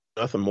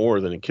nothing more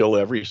than to kill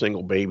every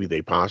single baby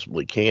they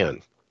possibly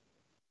can.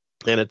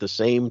 And at the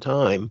same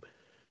time,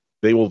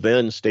 they will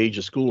then stage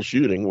a school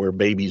shooting where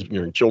babies,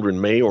 you know,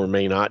 children may or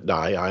may not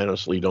die. I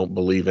honestly don't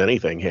believe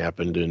anything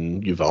happened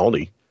in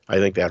Uvalde. I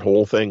think that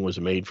whole thing was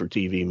a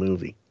made-for-TV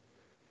movie.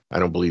 I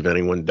don't believe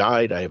anyone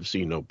died. I have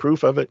seen no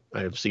proof of it.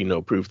 I have seen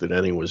no proof that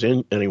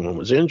anyone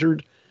was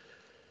injured.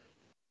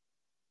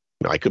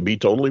 I could be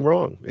totally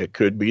wrong. It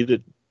could be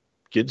that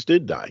kids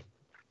did die,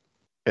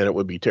 and it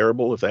would be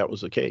terrible if that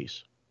was the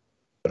case.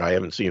 But I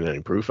haven't seen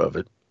any proof of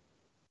it.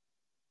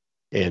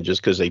 And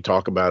just because they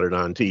talk about it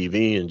on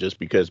TV and just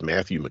because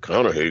Matthew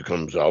McConaughey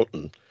comes out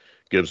and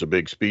gives a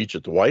big speech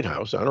at the White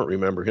House, I don't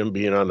remember him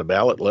being on the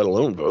ballot, let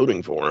alone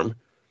voting for him.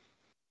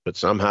 But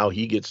somehow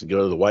he gets to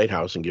go to the White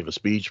House and give a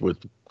speech with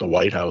the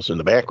White House in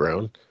the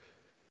background.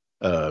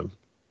 That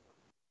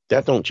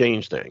don't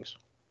change things.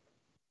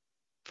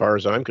 As far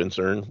as I'm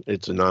concerned,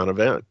 it's a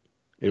non-event.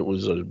 It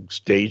was a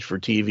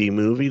stage-for-TV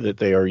movie that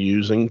they are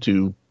using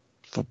to,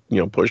 you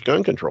know, push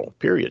gun control,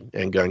 period,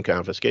 and gun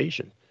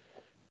confiscation.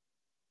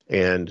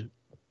 And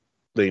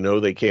they know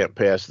they can't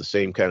pass the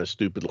same kind of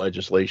stupid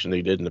legislation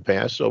they did in the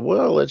past. So,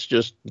 well, let's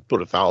just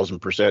put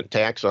 1,000%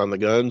 tax on the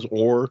guns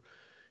or,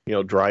 you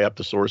know, dry up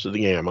the source of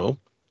the ammo.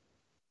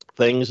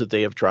 Things that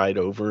they have tried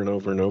over and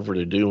over and over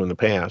to do in the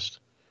past.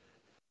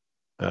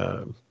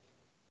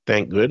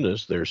 Thank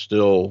goodness they're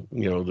still,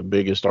 you know, the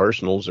biggest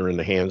arsenals are in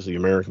the hands of the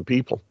American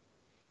people.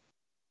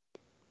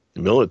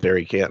 The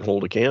military can't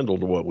hold a candle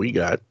to what we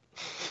got.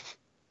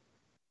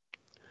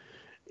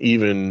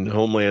 Even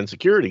Homeland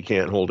Security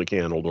can't hold a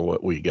candle to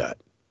what we got.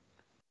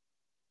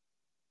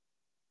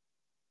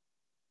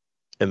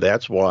 And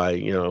that's why,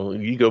 you know,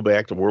 you go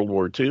back to World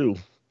War II,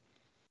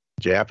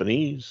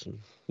 Japanese,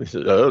 they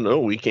said, oh, no,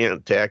 we can't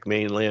attack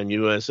mainland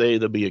USA.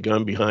 There'll be a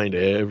gun behind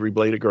every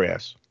blade of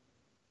grass.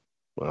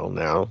 Well,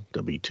 now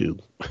there'll be 2.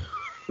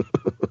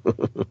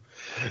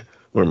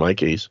 Or in my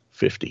case,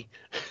 50.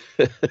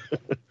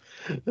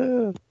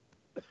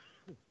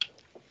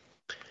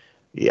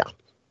 Yeah.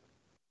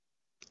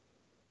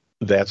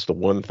 That's the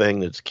one thing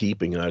that's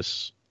keeping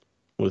us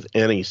with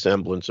any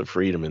semblance of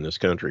freedom in this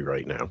country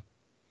right now.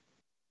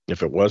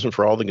 If it wasn't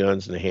for all the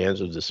guns in the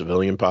hands of the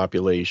civilian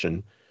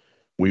population,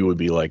 we would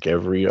be like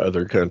every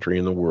other country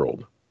in the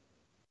world,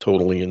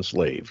 totally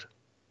enslaved.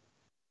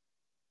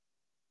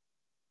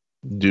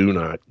 Do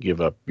not give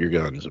up your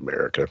guns,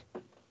 America.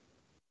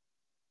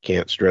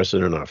 Can't stress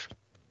it enough.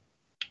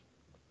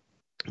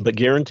 But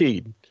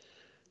guaranteed,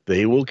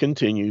 they will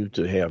continue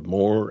to have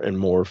more and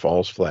more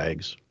false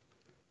flags,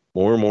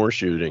 more and more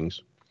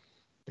shootings.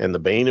 And the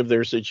bane of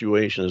their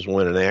situation is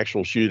when an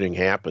actual shooting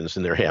happens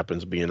and there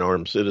happens to be an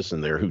armed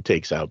citizen there who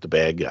takes out the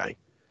bad guy.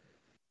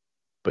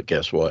 But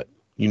guess what?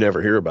 You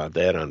never hear about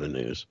that on the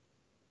news.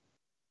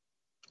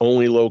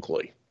 Only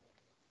locally.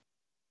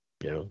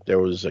 There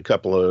was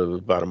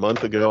about a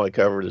month ago, I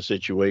covered a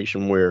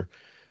situation where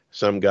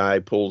some guy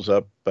pulls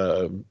up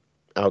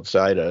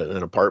outside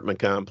an apartment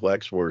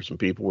complex where some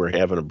people were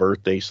having a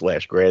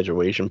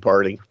birthday/graduation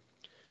party.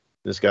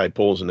 This guy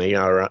pulls an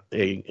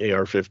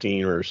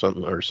AR-15 or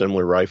something or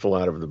similar rifle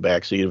out of the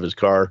backseat of his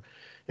car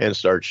and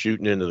starts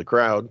shooting into the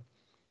crowd.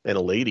 And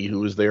a lady who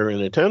was there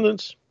in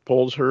attendance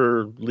pulls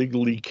her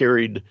legally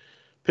carried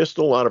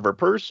pistol out of her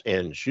purse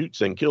and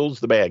shoots and kills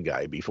the bad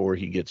guy before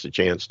he gets a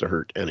chance to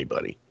hurt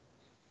anybody.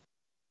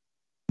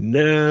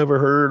 Never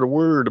heard a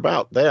word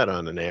about that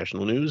on the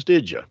national news,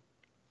 did you?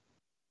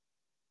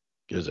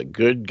 Because a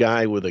good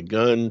guy with a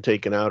gun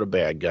taking out a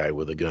bad guy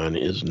with a gun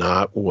is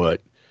not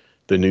what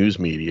the news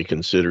media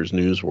considers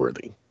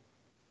newsworthy.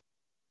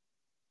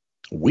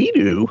 We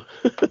do,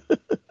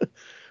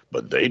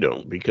 but they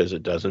don't because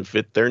it doesn't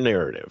fit their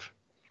narrative.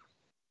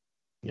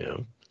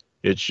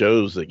 It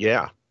shows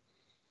that,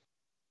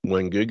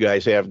 when good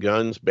guys have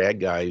guns, bad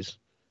guys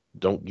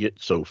don't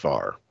get so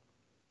far.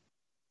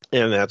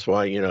 And that's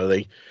why,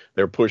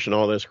 they're pushing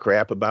all this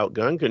crap about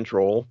gun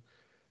control.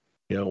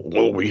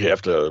 We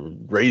have to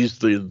raise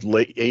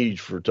the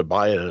age to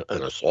buy an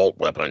assault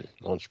weapon.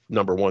 Well,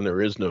 number one,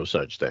 there is no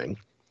such thing.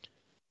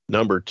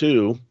 Number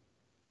two,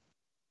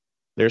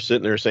 they're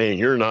sitting there saying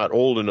you're not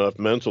old enough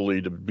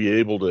mentally to be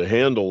able to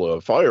handle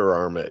a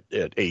firearm at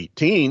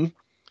 18.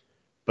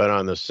 But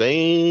on the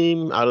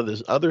same, out of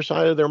this other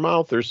side of their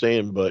mouth, they're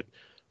saying, but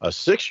a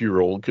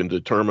 6-year-old can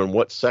determine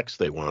what sex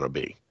they want to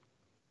be.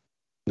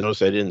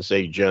 Notice I didn't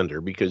say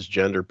gender because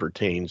gender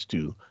pertains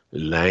to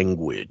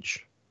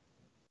language.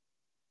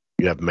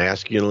 You have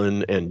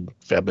masculine and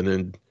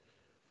feminine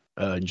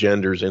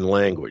genders in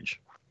language.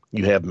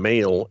 You have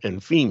male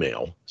and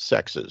female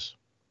sexes,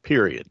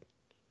 period.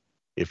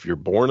 If you're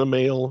born a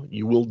male,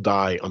 you will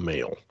die a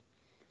male.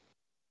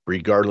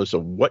 Regardless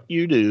of what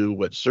you do,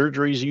 what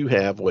surgeries you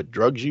have, what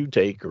drugs you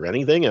take, or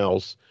anything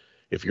else,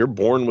 if you're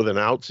born with an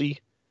outsy,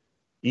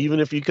 even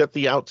if you cut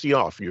the outsy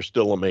off, you're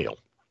still a male.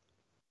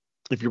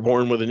 If you're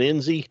born with an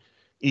insy,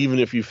 even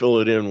if you fill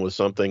it in with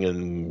something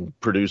and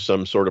produce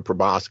some sort of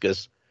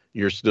proboscis,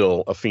 you're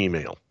still a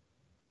female.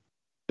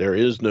 There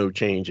is no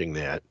changing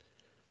that.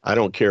 I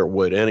don't care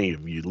what any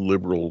of you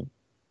liberal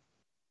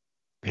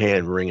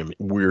hand-wringing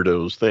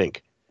weirdos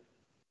think.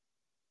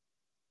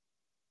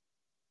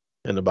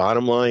 And the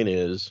bottom line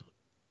is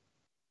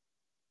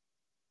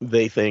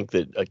they think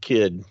that a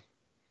kid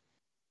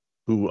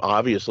who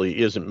obviously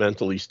isn't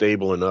mentally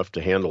stable enough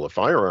to handle a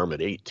firearm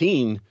at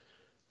 18,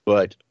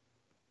 but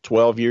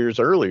 12 years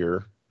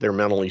earlier, they're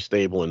mentally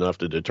stable enough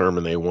to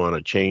determine they want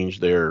to change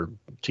their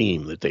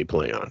team that they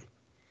play on.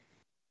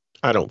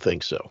 I don't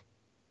think so.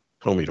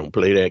 Homie, don't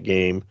play that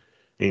game.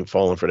 Ain't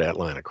falling for that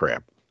line of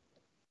crap.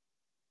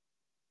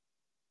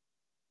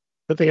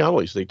 But they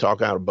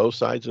talk out of both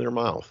sides of their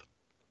mouth.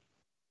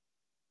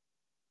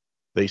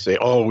 They say,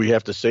 we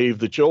have to save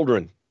the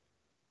children.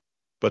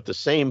 But the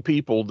same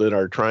people that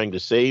are trying to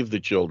save the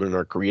children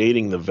are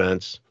creating the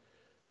events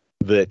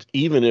that,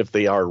 even if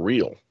they are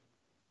real,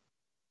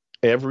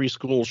 every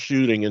school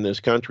shooting in this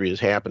country has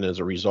happened as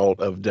a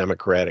result of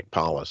Democratic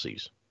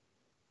policies.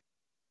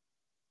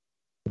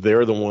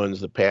 They're the ones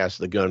that passed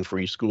the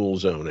Gun-Free School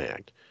Zone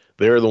Act.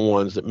 They're the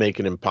ones that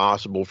make it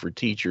impossible for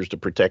teachers to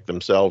protect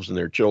themselves and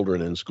their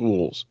children in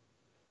schools.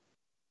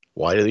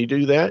 Why do they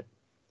do that?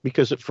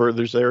 Because it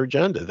furthers their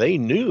agenda. They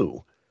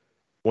knew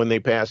when they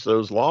passed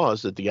those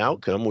laws that the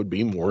outcome would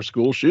be more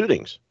school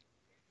shootings.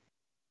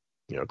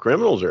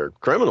 Criminals are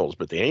criminals,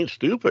 but they ain't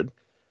stupid.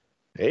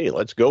 Hey,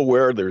 let's go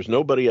where there's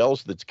nobody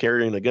else that's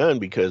carrying a gun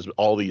because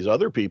all these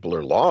other people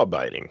are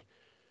law-abiding.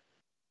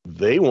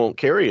 They won't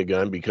carry a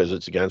gun because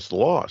it's against the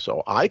law.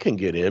 So I can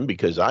get in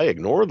because I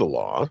ignore the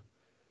law.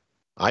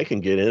 I can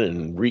get in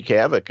and wreak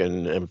havoc.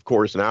 And of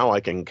course, now I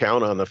can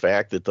count on the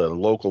fact that the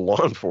local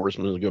law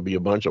enforcement is going to be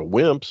a bunch of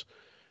wimps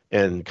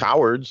and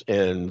cowards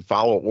and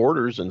follow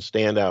orders and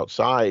stand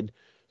outside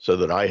so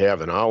that I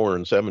have an hour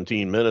and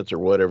 17 minutes or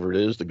whatever it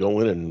is to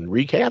go in and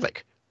wreak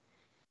havoc.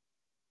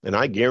 And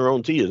I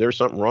guarantee you there's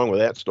something wrong with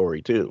that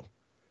story too.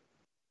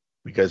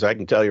 Because I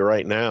can tell you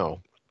right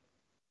now,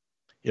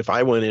 if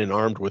I went in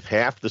armed with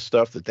half the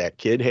stuff that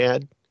kid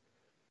had,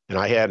 and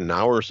I had an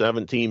hour,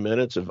 17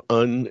 minutes of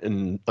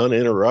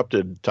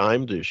uninterrupted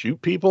time to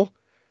shoot people,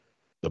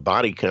 the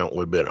body count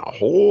would have been a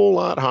whole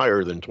lot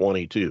higher than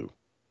 22.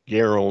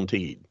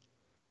 Guaranteed.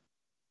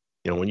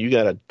 When you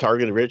got a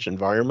target-rich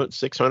environment,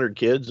 600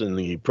 kids in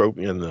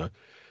the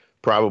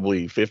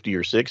probably 50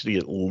 or 60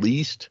 at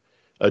least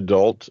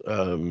adult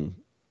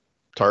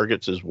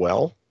targets as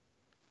well,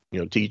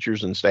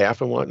 teachers and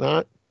staff and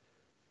whatnot,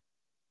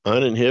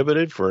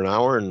 uninhibited for an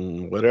hour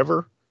and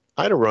whatever,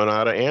 I'd have run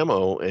out of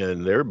ammo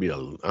and there'd be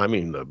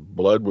the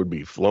blood would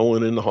be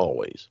flowing in the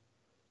hallways.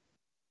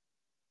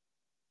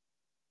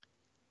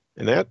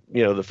 And that,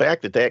 the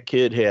fact that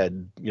kid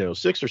had,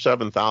 $6,000 or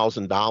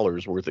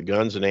 $7,000 worth of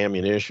guns and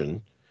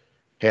ammunition,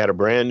 had a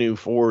brand new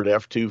Ford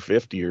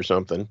F-250 or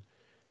something,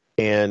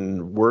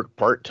 and worked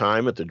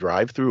part-time at the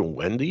drive-thru in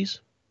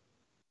Wendy's.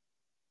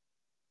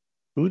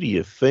 Who do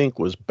you think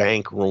was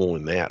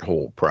bankrolling that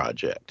whole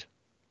project?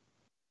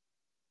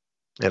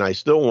 And I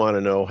still want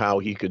to know how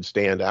he could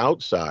stand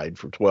outside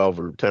for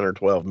 10 or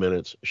 12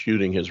 minutes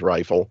shooting his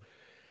rifle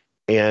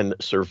and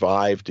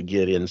survive to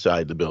get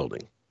inside the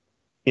building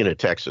in a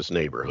Texas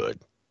neighborhood.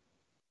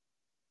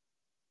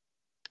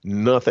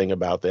 Nothing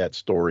about that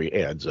story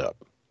adds up.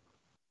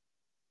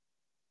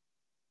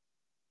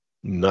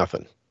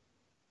 Nothing.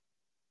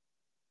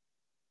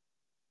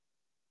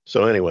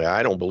 So anyway,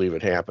 I don't believe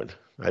it happened.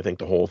 I think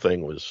the whole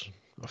thing was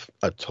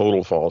a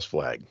total false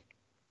flag.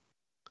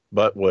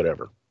 But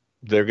whatever.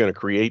 They're going to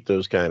create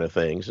those kind of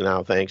things.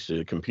 Now, thanks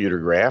to computer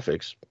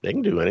graphics, they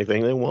can do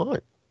anything they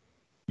want.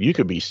 You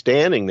could be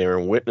standing there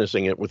and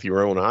witnessing it with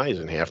your own eyes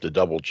and have to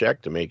double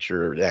check to make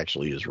sure it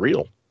actually is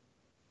real.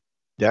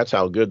 That's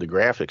how good the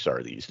graphics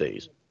are these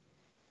days.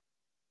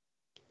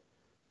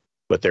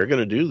 But they're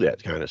going to do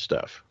that kind of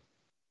stuff.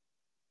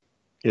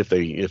 If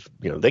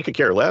they could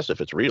care less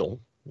if it's real.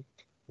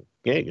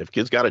 Yeah, if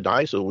kids got to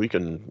die so we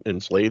can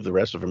enslave the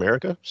rest of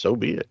America, so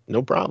be it.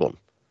 No problem.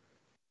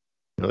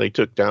 They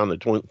took down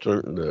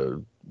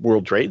the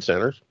World Trade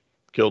Center,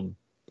 killed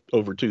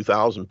over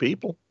 2,000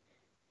 people.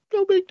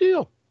 No big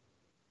deal.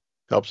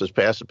 Helps us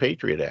pass the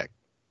Patriot Act.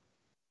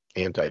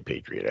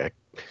 Anti-Patriot Act.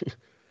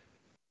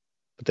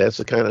 But that's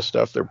the kind of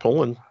stuff they're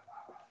pulling.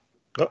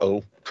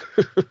 Uh-oh.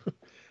 I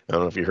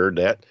don't know if you heard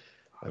that.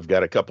 I've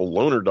got a couple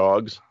loner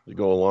dogs to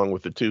go along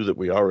with the two that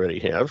we already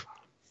have.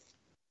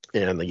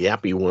 And the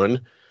yappy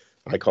one,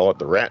 I call it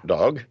the rat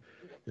dog,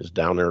 is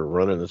down there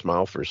running his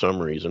mouth for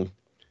some reason.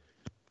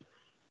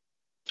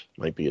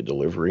 Might be a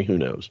delivery, who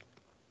knows?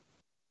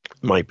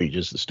 Might be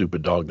just the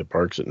stupid dog that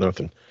barks at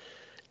nothing.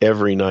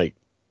 Every night,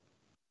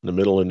 in the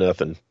middle of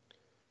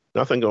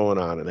nothing going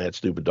on, and that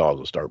stupid dog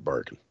will start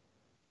barking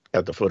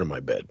at the foot of my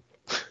bed.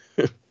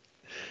 I'm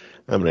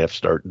going to have to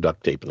start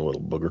duct taping a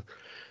little booger.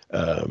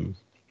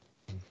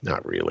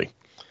 Not really.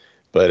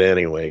 But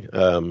anyway,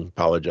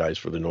 apologize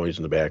for the noise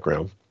in the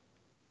background.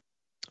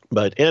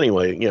 But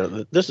anyway,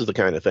 this is the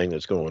kind of thing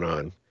that's going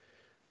on.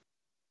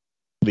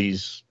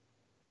 These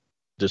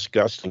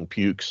disgusting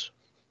pukes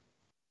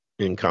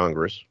in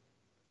Congress,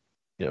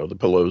 the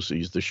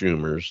Pelosi's, the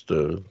Schumers,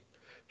 the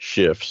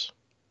Schiffs,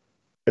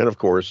 and of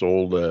course,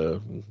 old,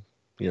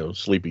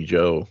 Sleepy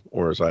Joe,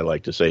 or as I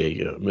like to say,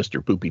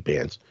 Mr. Poopy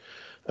Pants.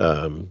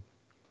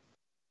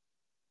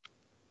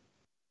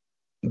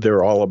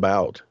 They're all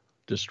about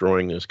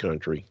destroying this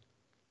country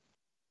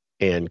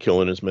and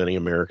killing as many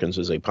Americans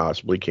as they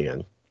possibly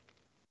can.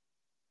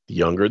 The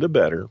younger, the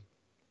better.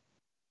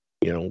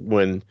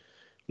 When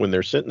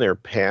they're sitting there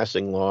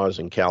passing laws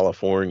in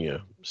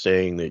California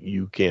saying that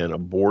you can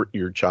abort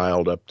your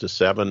child up to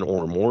 7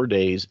 or more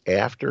days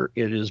after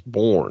it is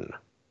born,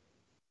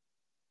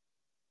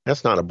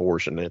 that's not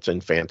abortion. That's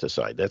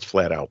infanticide. That's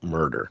flat out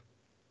murder.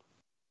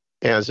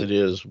 As it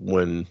is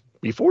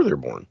before they're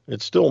born.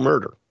 It's still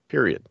murder,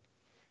 period.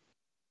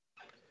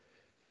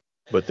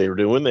 But they were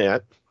doing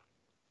that.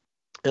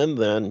 And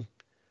then,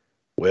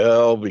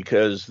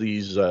 because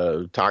these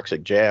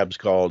toxic jabs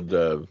called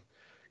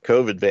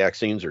COVID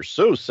vaccines are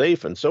so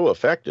safe and so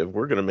effective,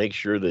 we're going to make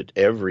sure that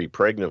every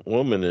pregnant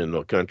woman in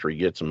the country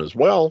gets them as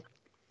well,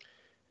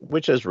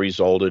 which has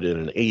resulted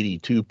in an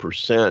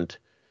 82%,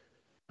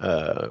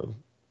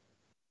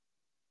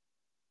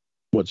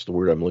 what's the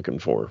word I'm looking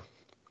for?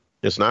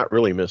 It's not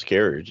really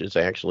miscarriage. It's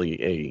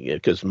actually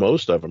because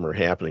most of them are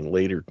happening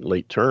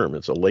late term.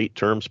 It's a late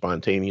term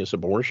spontaneous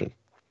abortion.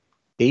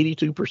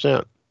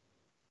 82%.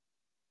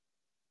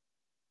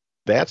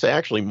 That's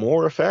actually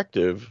more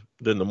effective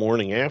than the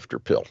morning after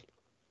pill.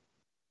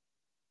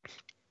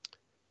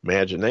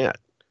 Imagine that.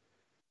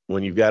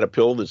 When you've got a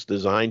pill that's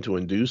designed to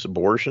induce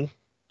abortion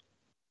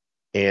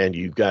and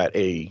you've got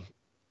a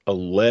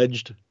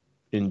alleged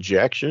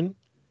injection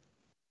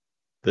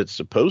that's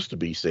supposed to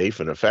be safe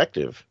and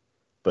effective,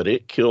 but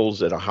it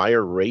kills at a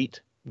higher rate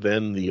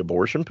than the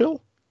abortion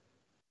pill,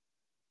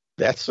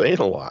 that's saying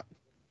a lot.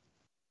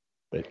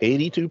 But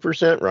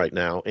 82% right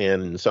now,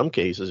 and in some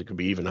cases it could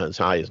be even as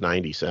high as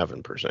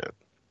 97%.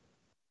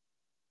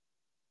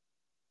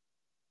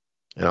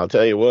 And I'll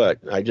tell you what,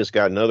 I just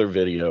got another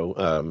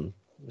video.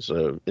 It's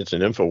an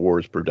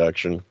InfoWars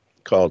production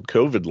called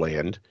COVID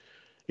Land.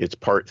 It's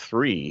part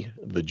 3,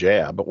 the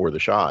jab or the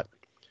shot.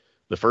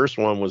 The first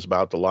one was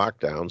about the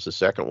lockdowns. The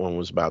second one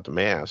was about the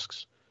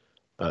masks.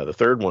 The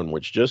third one,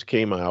 which just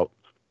came out,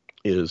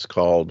 is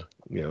called,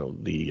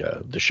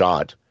 the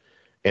shot.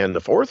 And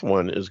the fourth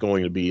one is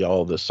going to be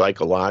all the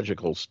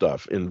psychological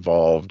stuff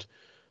involved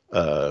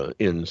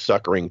in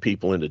suckering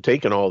people into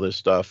taking all this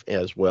stuff,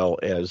 as well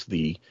as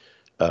the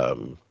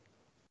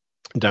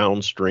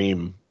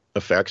downstream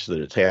effects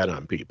that it's had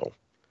on people.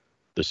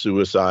 The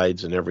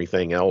suicides and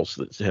everything else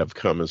that have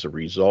come as a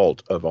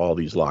result of all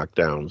these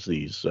lockdowns,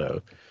 these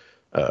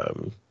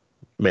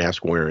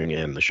mask wearing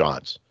and the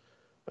shots.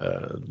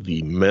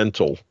 The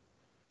mental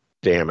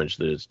damage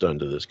that it's done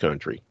to this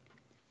country.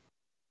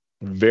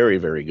 Very,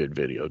 very good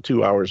video.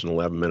 2 hours and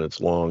 11 minutes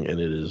long, and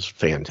it is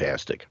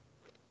fantastic.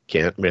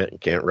 Can't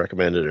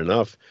recommend it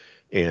enough.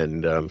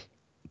 And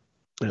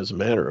as a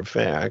matter of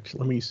fact,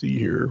 let me see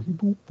here.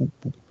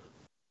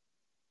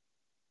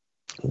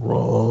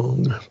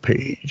 Wrong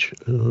page.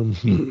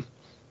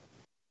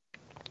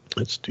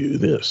 Let's do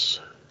this.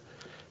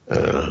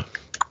 I'll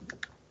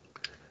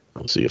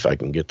see if I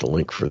can get the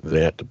link for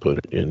that to put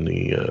it in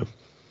the,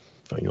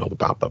 find all the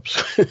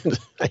pop-ups.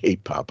 I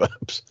hate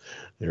pop-ups.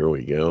 There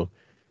we go.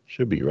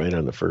 Should be right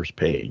on the first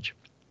page.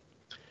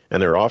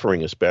 And they're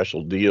offering a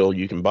special deal.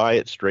 You can buy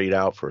it straight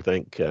out for, I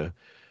think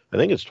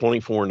it's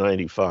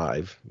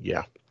 $24.95.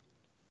 Yeah.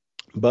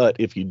 But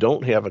if you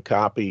don't have a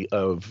copy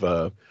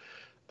of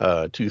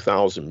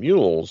 2000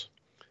 Mules,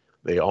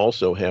 they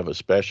also have a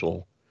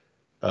special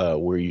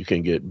where you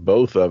can get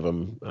both of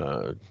them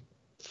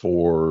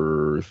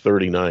for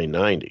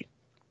 $39.90.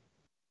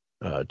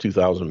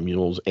 2000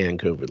 Mules and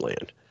COVID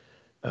Land.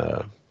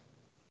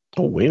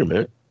 Oh, wait a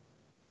minute.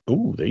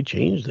 Ooh, they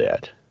changed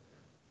that.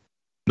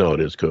 No,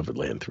 it is COVID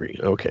Land 3.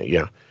 Okay,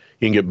 yeah.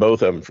 You can get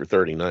both of them for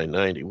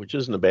 $39.90, which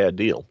isn't a bad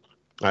deal.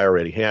 I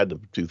already had the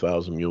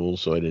 2000 Mules,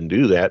 so I didn't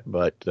do that,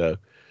 but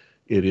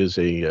it is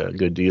a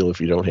good deal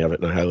if you don't have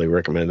it, and I highly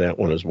recommend that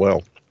one as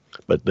well.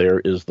 But there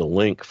is the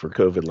link for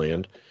COVID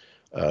Land.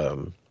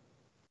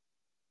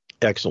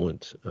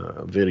 Excellent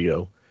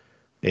video,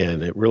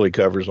 and it really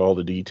covers all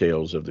the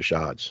details of the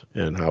shots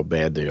and how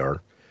bad they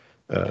are.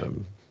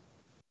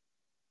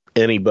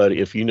 Anybody,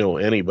 if you know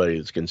anybody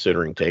that's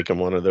considering taking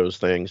one of those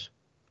things,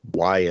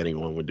 why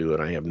anyone would do it,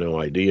 I have no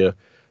idea,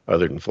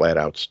 other than flat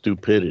out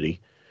stupidity.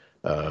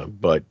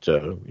 But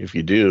if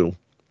you do,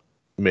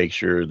 make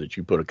sure that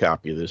you put a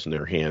copy of this in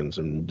their hands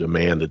and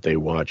demand that they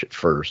watch it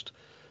first,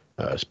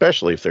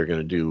 especially if they're going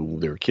to do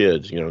their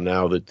kids. You know,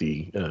 now that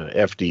the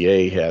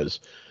FDA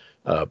has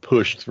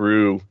pushed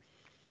through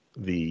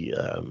the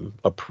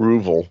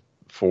approval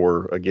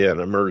for, again,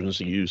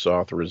 emergency use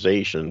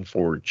authorization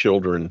for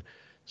children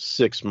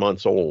 6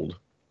 months old.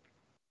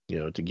 You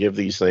know, to give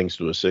these things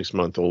to a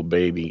 6-month-old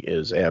baby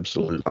is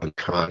absolutely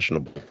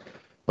unconscionable.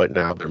 But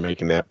now they're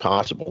making that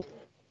possible.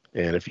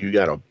 And if you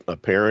got a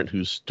parent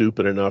who's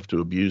stupid enough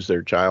to abuse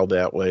their child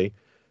that way,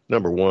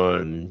 number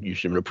one, you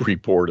should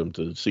report them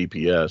to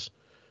CPS.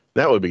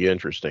 That would be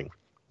interesting.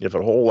 If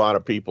a whole lot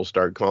of people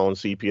start calling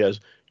CPS,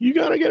 you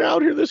got to get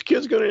out here. This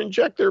kid's going to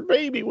inject their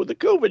baby with the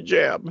COVID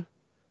jab.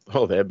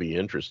 Oh, that'd be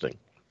interesting.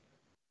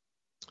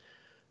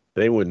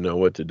 They wouldn't know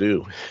what to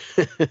do.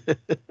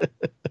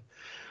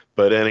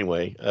 But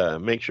anyway,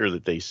 make sure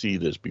that they see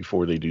this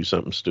before they do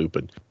something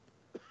stupid.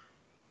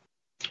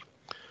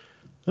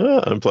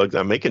 Unplugged.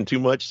 I'm making too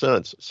much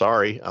sense.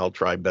 Sorry, I'll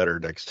try better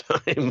next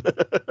time.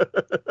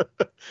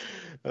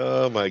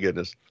 Oh my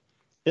goodness.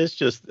 It's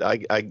just,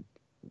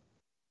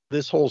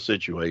 this whole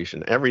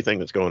situation, everything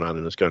that's going on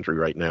in this country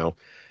right now,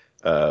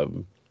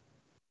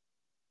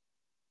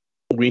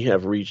 we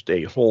have reached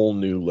a whole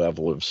new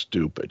level of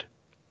stupid,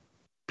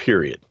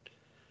 period.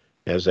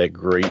 As that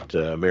great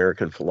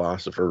American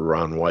philosopher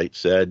Ron White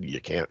said,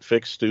 you can't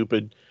fix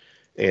stupid.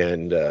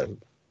 And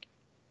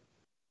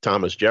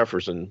Thomas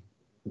Jefferson,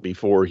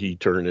 before he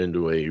turned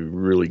into a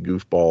really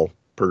goofball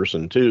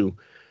person too,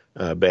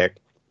 back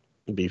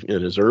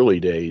in his early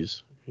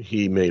days,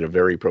 he made a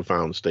very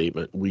profound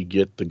statement. We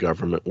get the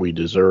government we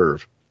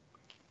deserve.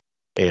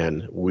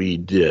 And we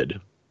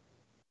did.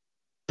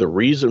 The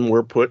reason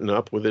we're putting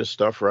up with this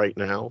stuff right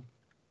now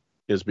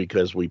is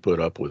because we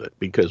put up with it,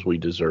 because we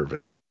deserve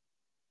it.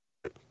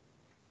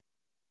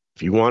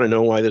 If you want to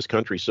know why this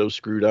country's so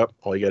screwed up,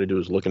 all you got to do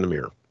is look in the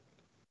mirror.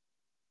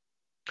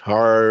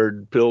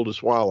 Hard pill to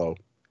swallow,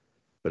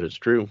 but it's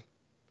true.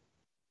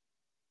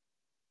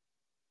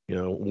 You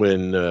know,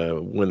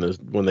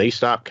 when they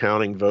stopped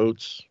counting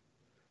votes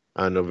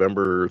on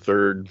November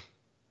 3rd,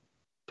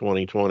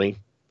 2020,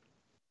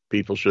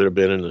 people should have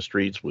been in the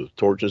streets with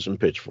torches and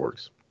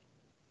pitchforks.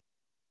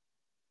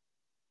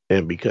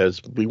 And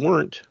because we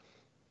weren't,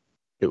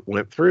 it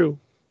went through.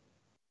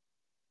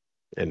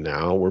 And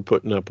now we're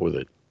putting up with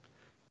it.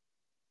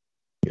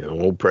 You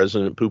know, old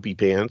President Poopy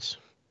Pants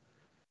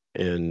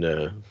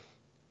and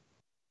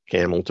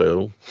Camel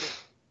Toe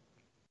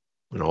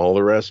and all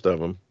the rest of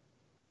them.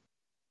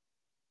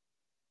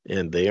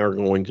 And they are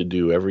going to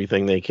do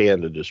everything they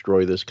can to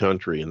destroy this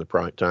country in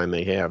the time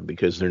they have,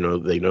 because they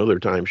know their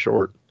time's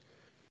short.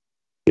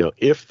 You know,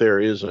 if there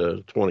is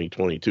a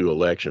 2022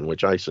 election,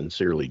 which I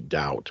sincerely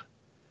doubt,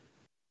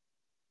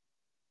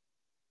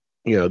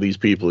 you know, these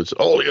people, it's,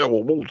 oh yeah,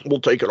 well,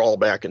 we'll take it all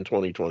back in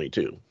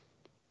 2022.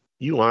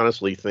 You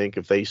honestly think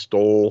if they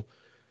stole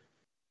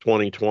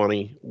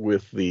 2020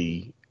 with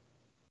the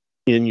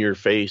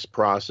in-your-face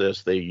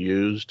process they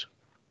used,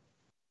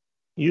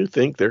 you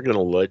think they're going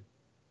to let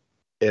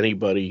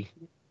anybody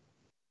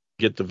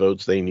get the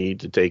votes they need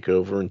to take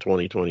over in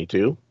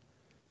 2022?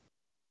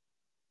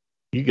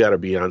 You got to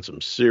be on some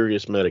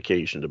serious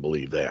medication to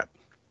believe that.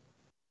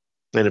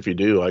 And if you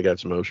do, I got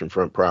some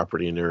oceanfront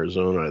property in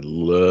Arizona I'd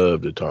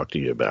love to talk to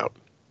you about.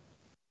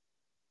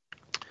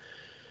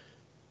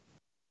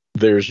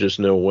 There's just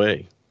no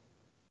way.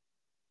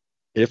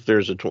 If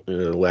there's an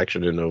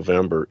election in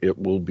November, it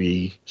will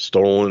be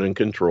stolen and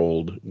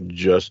controlled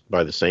just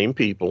by the same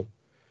people,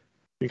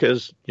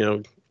 because, you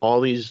know,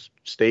 all these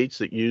states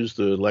that use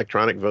the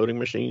electronic voting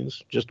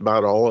machines, just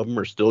about all of them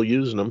are still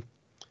using them.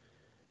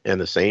 And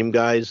the same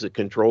guys that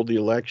controlled the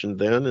election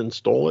then and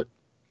stole it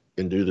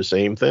can do the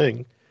same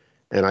thing.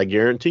 And I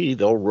guarantee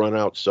they'll run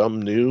out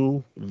some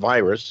new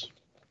virus,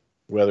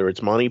 whether it's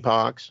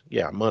monkeypox.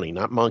 Yeah, money,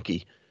 not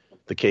monkey.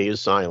 The K is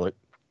silent.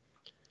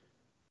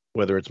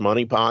 Whether it's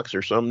monkeypox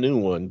or some new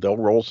one, they'll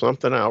roll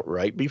something out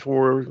right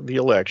before the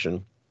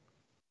election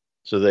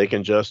so they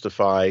can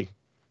justify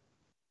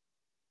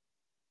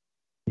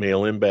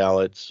mail-in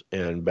ballots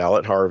and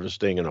ballot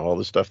harvesting and all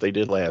the stuff they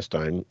did last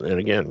time. And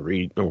again,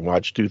 read or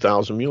watch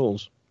 2,000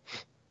 Mules.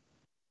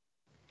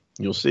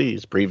 You'll see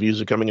it's previews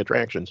of coming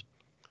attractions.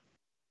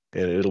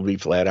 And it'll be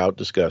flat out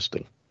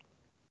disgusting.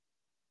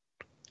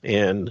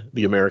 And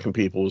the American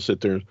people will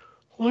sit there and,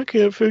 I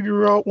can't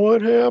figure out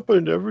what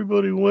happened.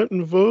 Everybody went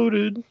and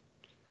voted.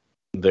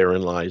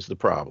 Therein lies the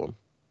problem.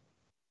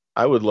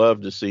 I would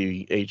love to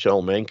see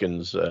H.L.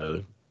 Mencken's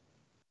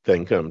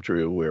thing come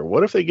true, where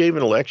what if they gave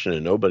an election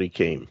and nobody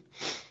came?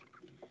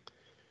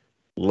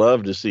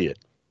 Love to see it.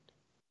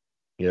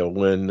 You know,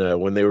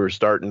 when they were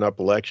starting up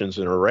elections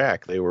in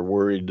Iraq, they were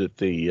worried that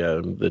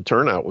the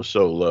turnout was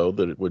so low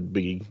that it would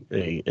be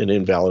an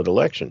invalid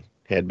election.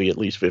 Had to be at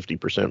least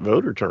 50%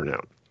 voter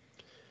turnout.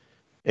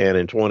 And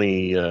in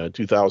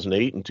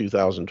 2008 and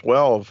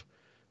 2012,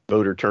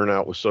 voter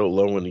turnout was so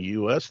low in the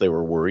U.S., they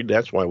were worried.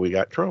 That's why we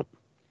got Trump.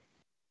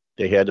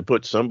 They had to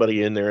put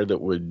somebody in there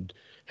that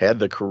had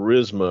the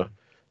charisma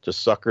to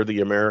sucker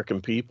the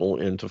American people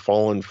into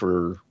falling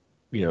for,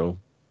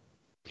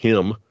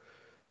 him.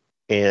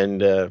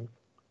 And, of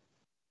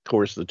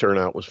course, the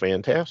turnout was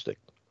fantastic.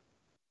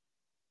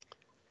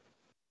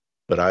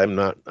 But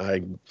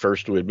I'm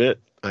first to admit,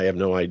 I have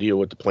no idea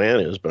what the plan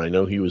is, but I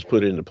know he was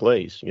put into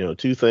place.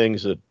 Two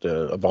things that,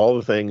 of all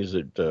the things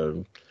that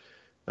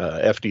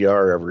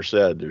FDR ever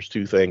said, there's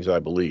two things I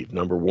believe.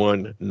 Number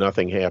one,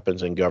 nothing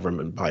happens in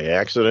government by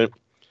accident,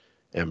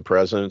 and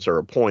presidents are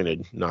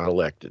appointed, not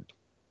elected.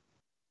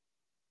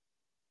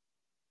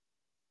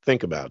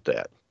 Think about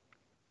that.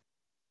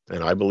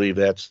 And I believe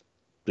that's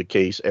the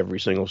case every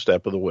single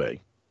step of the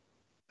way.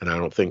 And I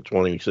don't think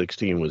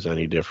 2016 was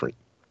any different.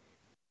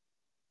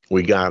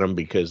 We got them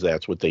because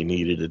that's what they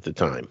needed at the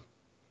time.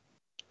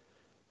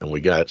 And we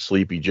got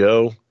Sleepy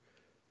Joe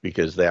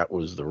because that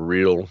was the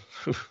real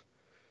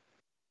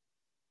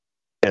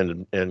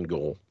end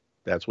goal.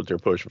 That's what they're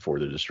pushing for,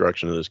 the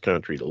destruction of this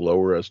country, to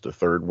lower us to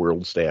third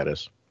world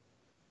status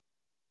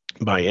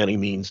by any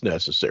means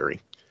necessary.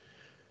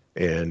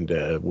 And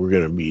we're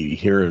going to be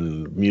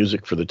hearing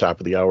music for the top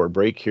of the hour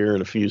break here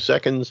in a few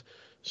seconds.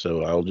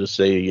 So I'll just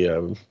say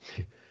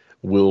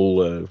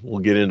we'll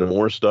get into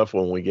more stuff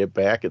when we get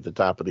back at the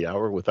top of the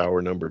hour with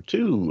hour number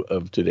 2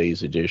 of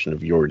today's edition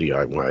of Your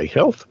DIY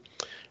Health.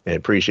 I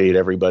appreciate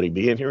everybody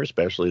being here,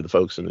 especially the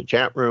folks in the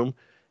chat room.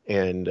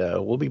 And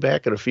we'll be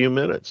back in a few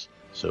minutes.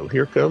 So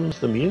here comes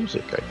the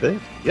music, I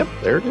think. Yep,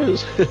 there it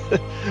is.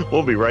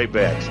 We'll be right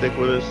back. Stick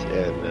with us,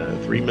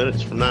 and 3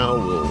 minutes from now,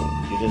 we'll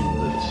get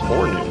into some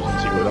more news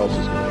and see what else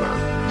is going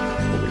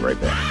on. We'll be right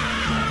back.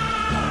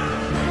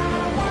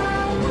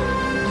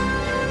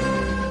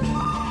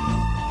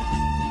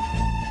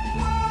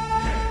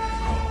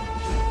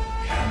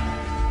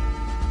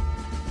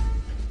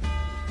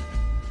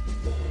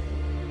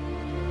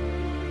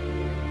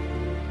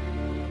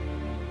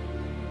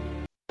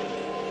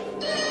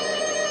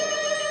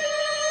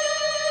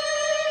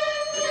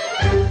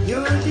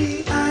 Your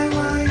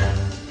DIY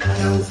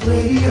Health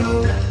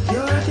Radio.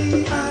 Your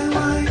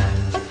DIY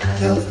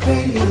Health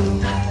Radio.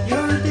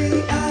 Your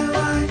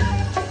DIY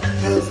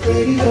Health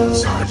Radio.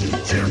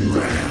 Sergeant Jim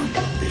Graham,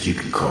 but you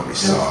can call me Health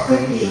Sarge.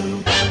 Radio.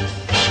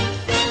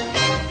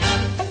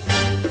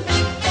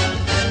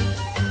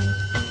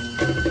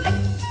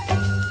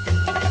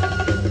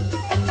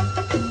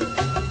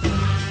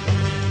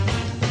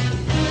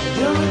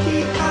 Your DIY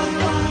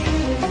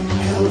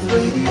Health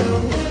Radio.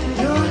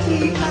 Your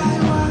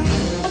DIY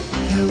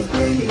Health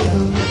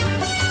Radio.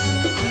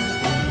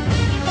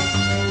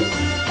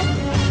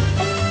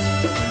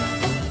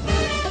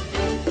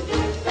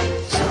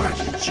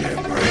 Sergeant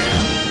Jim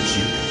Graham,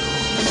 but you can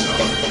call me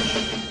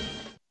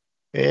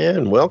Sarge.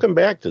 And welcome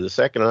back to the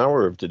second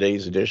hour of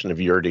today's edition of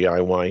Your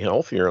DIY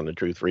Health here on the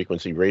Truth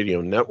Frequency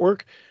Radio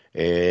Network.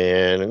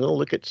 And I'm going to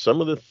look at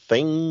some of the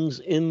things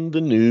in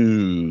the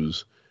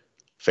news.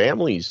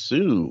 Families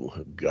sue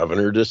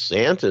Governor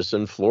DeSantis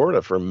in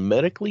Florida for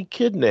medically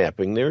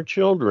kidnapping their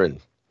children.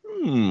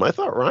 I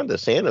thought Ron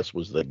DeSantis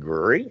was the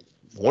great,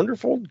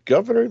 wonderful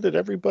governor that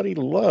everybody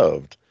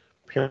loved.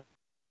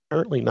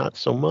 Apparently not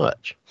so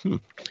much.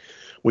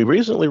 We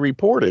recently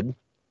reported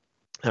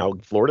how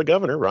Florida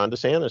Governor Ron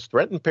DeSantis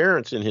threatened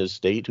parents in his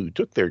state who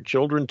took their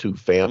children to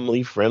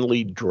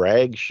family-friendly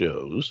drag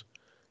shows,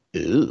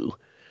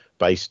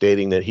 by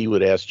stating that he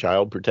would ask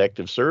Child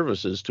Protective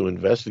Services to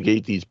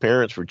investigate these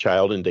parents for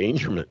child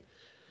endangerment.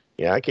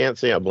 Yeah, I can't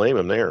say I blame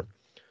him there.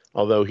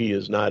 Although he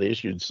has not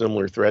issued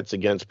similar threats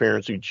against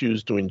parents who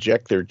choose to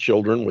inject their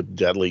children with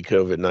deadly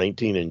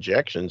COVID-19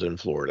 injections in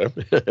Florida.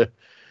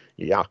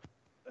 Yeah.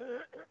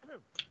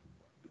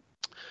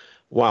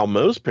 While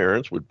most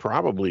parents would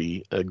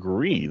probably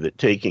agree that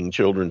taking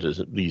children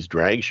to these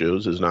drag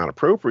shows is not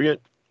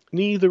appropriate,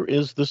 neither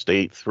is the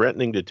state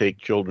threatening to take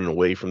children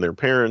away from their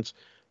parents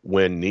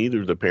when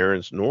neither the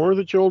parents nor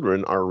the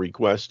children are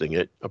requesting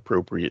it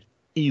appropriate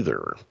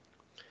either.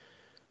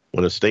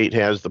 When a state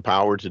has the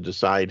power to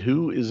decide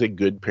who is a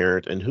good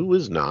parent and who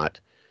is not,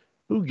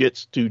 who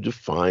gets to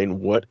define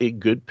what a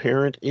good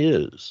parent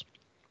is?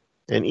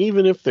 And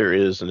even if there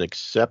is an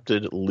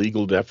accepted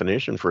legal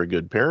definition for a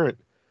good parent,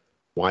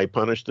 why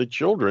punish the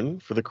children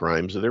for the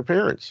crimes of their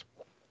parents?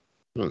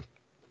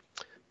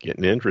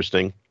 Getting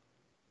interesting.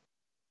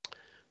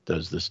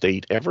 Does the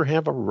state ever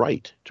have a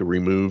right to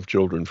remove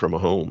children from a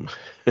home?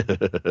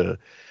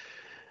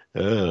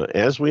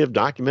 As we have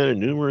documented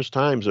numerous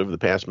times over the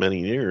past many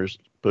years,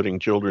 putting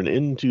children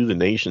into the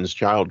nation's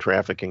child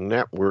trafficking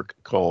network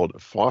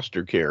called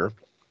foster care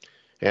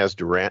has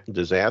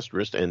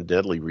disastrous and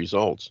deadly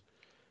results,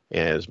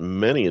 as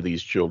many of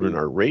these children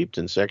are raped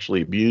and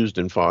sexually abused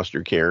in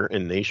foster care,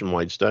 and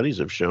nationwide studies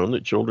have shown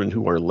that children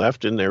who are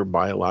left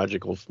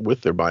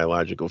with their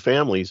biological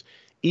families,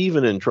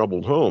 even in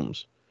troubled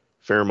homes,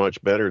 fare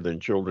much better than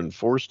children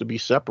forced to be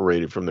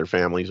separated from their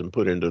families and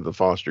put into the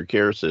foster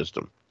care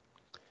system.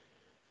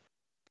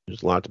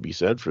 There's a lot to be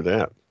said for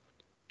that.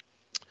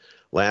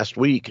 Last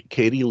week,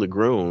 Katie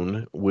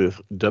Legrone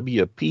with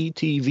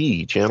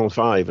WPTV Channel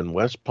 5 in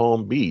West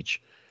Palm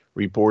Beach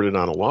reported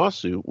on a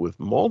lawsuit with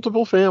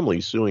multiple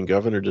families suing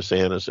Governor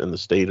DeSantis and the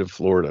state of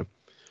Florida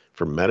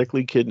for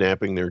medically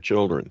kidnapping their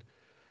children.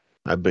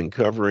 I've been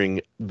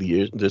covering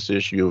this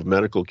issue of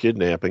medical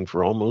kidnapping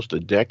for almost a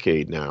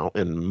decade now,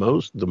 and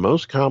the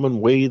most common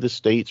way the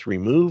states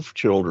remove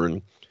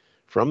children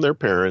from their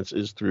parents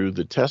is through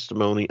the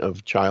testimony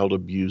of child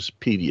abuse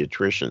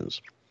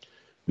pediatricians,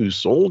 whose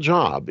sole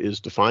job is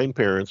to find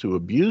parents who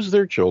abuse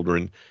their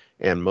children,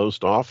 and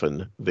most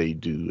often they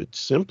do it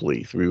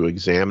simply through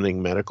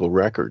examining medical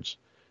records,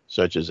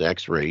 such as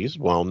x-rays,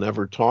 while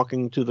never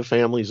talking to the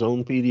family's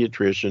own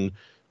pediatrician,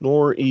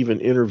 nor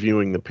even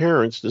interviewing the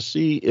parents to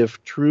see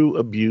if true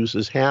abuse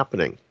is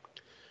happening.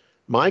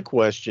 My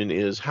question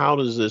is, how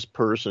does this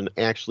person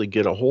actually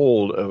get a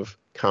hold of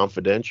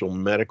confidential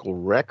medical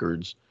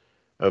records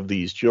of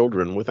these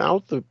children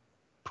without the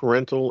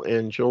parental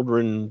and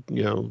children,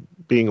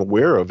 being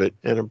aware of it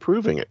and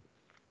approving it?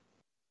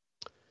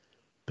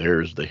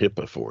 There's the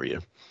HIPAA for you.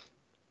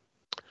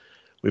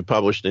 We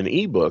published an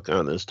ebook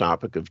on this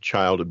topic of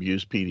child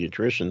abuse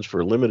pediatricians.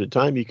 For a limited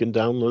time, you can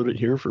download it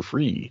here for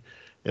free.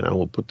 And I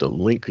will put the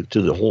link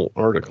to the whole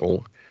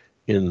article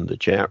in the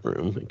chat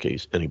room in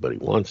case anybody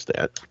wants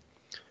that.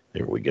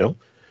 There we go.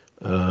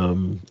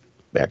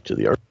 Back to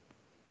the article.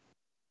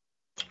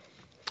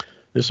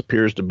 This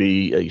appears to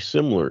be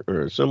similar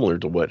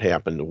to what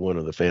happened to one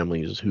of the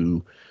families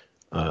who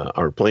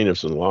are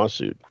plaintiffs in the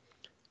lawsuit,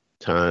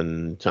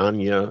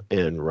 Tanya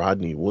and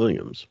Rodney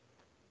Williams.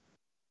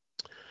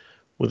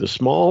 With a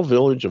small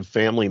village of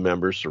family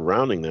members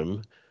surrounding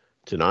them,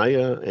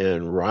 Tanya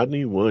and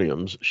Rodney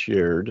Williams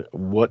shared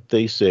what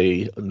they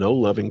say no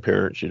loving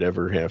parent should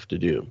ever have to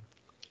do.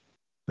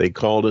 They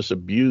called us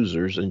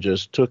abusers and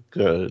just took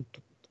us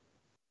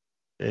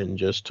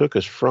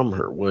from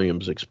her,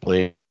 Williams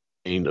explained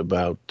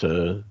about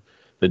the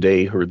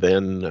day her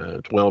then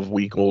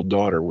 12-week-old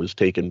daughter was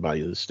taken by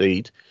the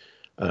state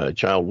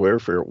child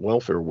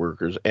welfare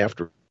workers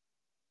after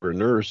a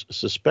nurse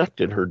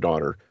suspected her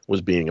daughter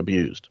was being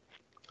abused.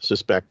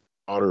 Suspect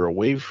daughter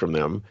away from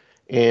them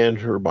and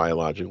her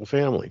biological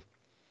family.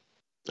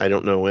 I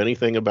don't know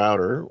anything about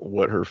her,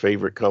 what her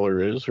favorite color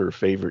is, her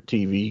favorite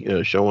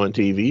TV show on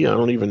TV. I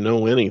don't even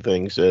know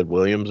anything, said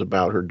Williams,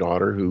 about her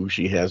daughter, who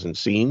she hasn't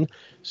seen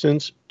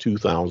since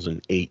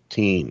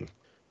 2018.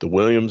 The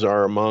Williams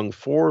are among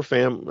four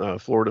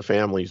Florida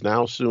families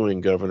now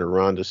suing Governor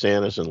Ron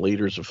DeSantis and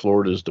leaders of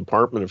Florida's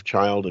Department of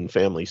Child and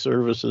Family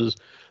Services,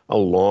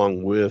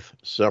 along with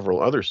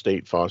several other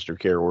state foster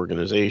care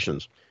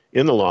organizations.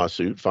 In the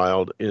lawsuit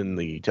filed in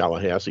the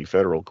Tallahassee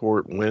federal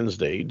court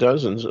Wednesday,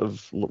 dozens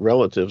of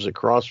relatives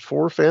across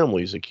four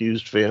families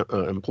accused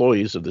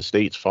employees of the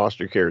state's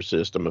foster care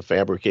system of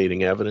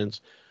fabricating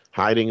evidence,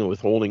 hiding and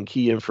withholding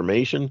key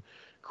information,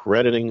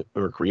 crediting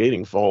or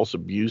creating false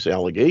abuse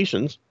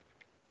allegations,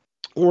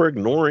 or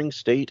ignoring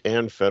state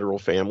and federal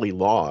family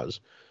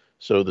laws,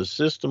 so the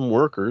system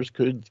workers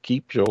could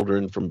keep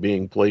children from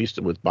being placed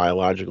with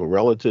biological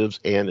relatives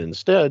and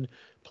instead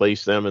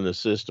place them in the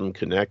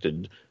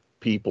system-connected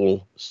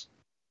people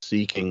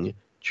seeking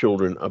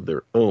children of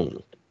their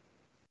own.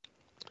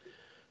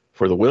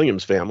 For the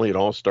Williams family, it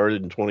all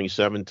started in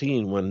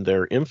 2017 when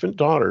their infant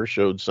daughter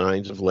showed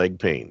signs of leg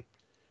pain.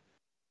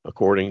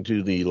 According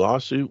to the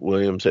lawsuit,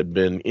 Williams had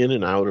been in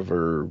and out of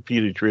her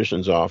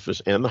pediatrician's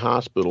office and the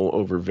hospital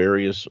over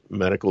various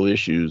medical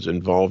issues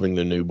involving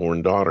the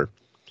newborn daughter.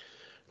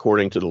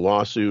 According to the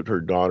lawsuit,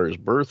 her daughter's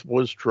birth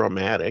was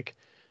traumatic.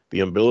 The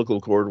umbilical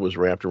cord was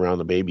wrapped around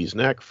the baby's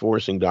neck,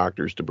 forcing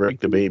doctors to break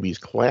the baby's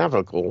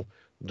clavicle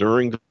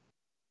during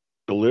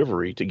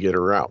delivery to get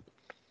her out,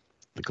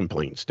 the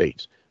complaint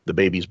states. The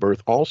baby's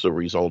birth also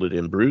resulted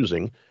in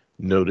bruising,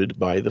 noted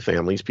by the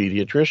family's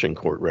pediatrician,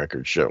 court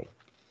records show.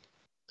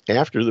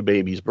 After the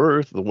baby's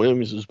birth, the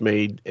Williamses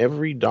made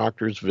every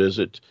doctor's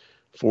visit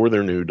for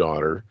their new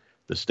daughter.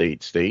 The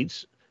state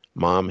states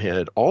mom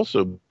had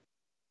also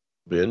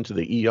been to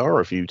the ER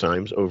a few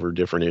times over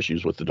different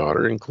issues with the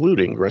daughter,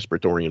 including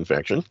respiratory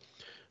infection.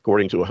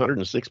 According to a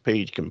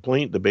 106-page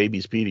complaint, the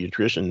baby's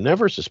pediatrician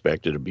never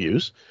suspected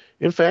abuse.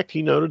 In fact,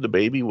 he noted the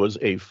baby had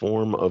a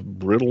form of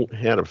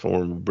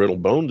brittle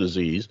bone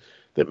disease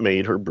that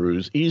made her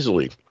bruise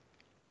easily.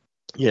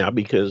 Yeah,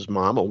 because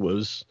mama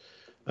was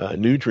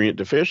nutrient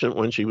deficient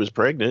when she was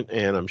pregnant,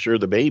 and I'm sure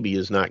the baby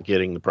is not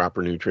getting the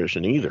proper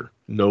nutrition either.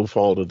 No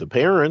fault of the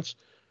parents,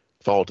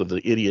 fault of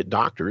the idiot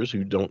doctors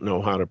who don't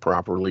know how to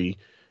properly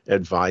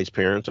advise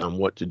parents on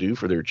what to do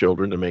for their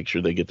children to make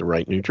sure they get the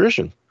right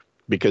nutrition,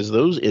 because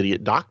those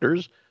idiot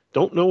doctors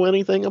don't know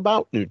anything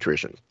about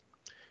nutrition.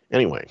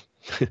 Anyway,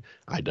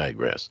 I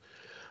digress.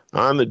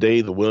 On the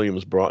day the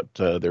Williams brought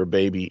their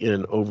baby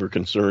in over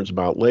concerns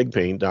about leg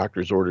pain,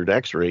 doctors ordered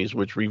x-rays,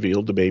 which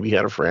revealed the baby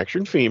had a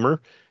fractured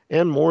femur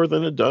and more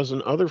than a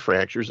dozen other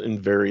fractures in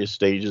various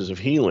stages of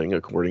healing,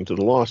 according to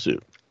the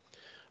lawsuit.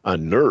 A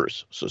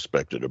nurse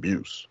suspected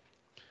abuse.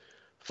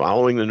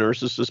 Following the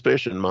nurse's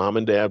suspicion, mom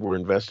and dad were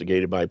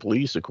investigated by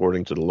police.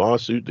 According to the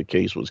lawsuit, the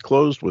case was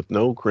closed with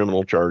no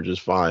criminal charges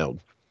filed.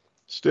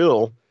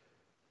 Still,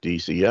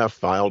 DCF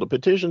filed a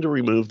petition to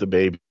remove the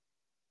baby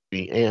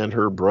and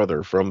her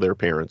brother from their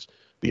parents.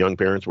 The young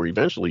parents were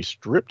eventually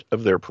stripped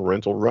of their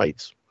parental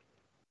rights.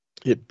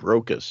 It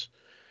broke us.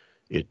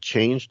 It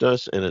changed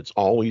us, and it's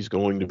always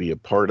going to be a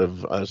part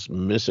of us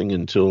missing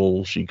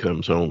until she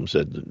comes home,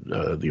 said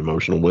the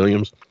emotional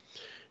Williams.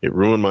 It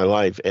ruined my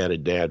life,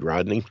 added Dad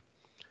Rodney.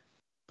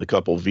 The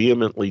couple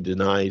vehemently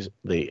denies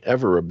they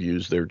ever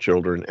abused their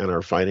children and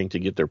are fighting to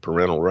get their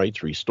parental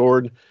rights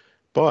restored,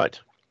 but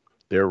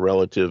their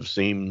relatives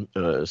said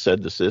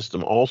the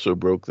system also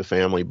broke the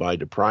family by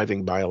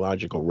depriving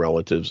biological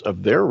relatives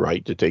of their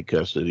right to take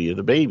custody of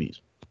the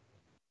babies.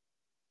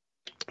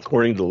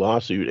 According to the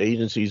lawsuit,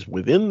 agencies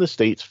within the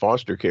state's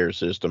foster care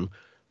system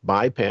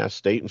bypass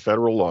state and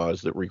federal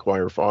laws that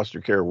require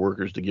foster care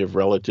workers to give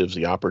relatives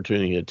the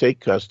opportunity to take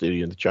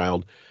custody of the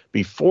child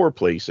before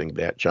placing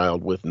that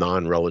child with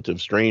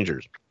non-relative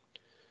strangers.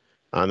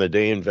 On the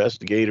day,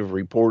 investigative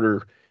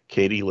reporter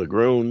Katie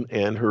LeGrone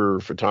and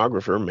her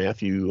photographer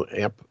Matthew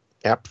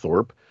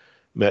Apthorpe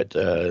met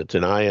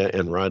Tanaya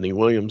and Rodney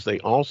Williams. They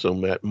also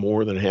met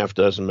more than a half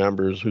dozen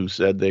members who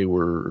said they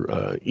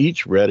were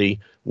each ready,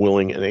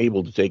 willing, and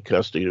able to take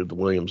custody of the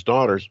Williams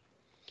daughter,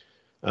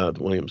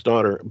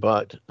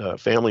 but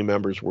family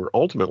members were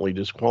ultimately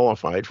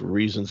disqualified for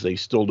reasons they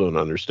still don't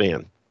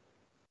understand.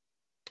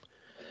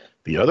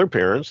 The other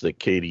parents that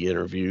Katie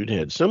interviewed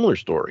had similar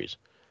stories.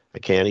 I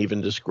can't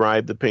even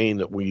describe the pain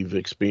that we've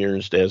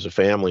experienced as a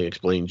family,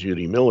 explained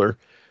Judy Miller,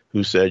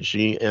 who said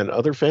she and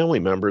other family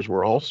members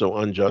were also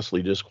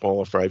unjustly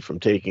disqualified from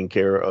taking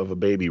care of a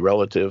baby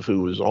relative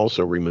who was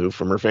also removed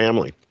from her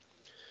family.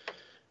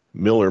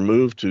 Miller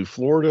moved to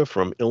Florida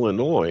from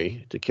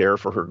Illinois to care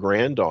for her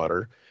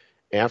granddaughter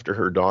after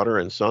her daughter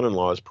and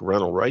son-in-law's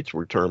parental rights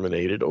were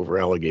terminated over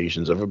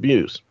allegations of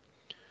abuse.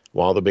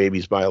 While the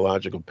baby's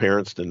biological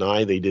parents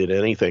deny they did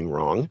anything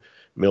wrong,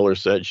 Miller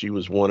said she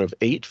was one of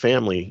 8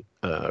 family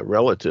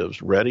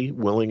relatives ready,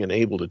 willing, and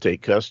able to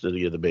take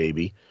custody of the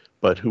baby,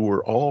 but who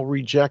were all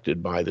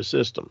rejected by the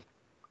system.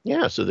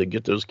 Yeah, so they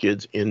get those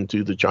kids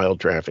into the child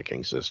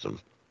trafficking system.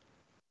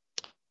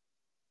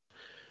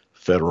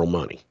 Federal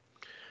money.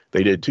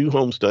 They did 2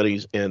 home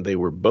studies, and they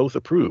were both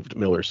approved,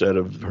 Miller said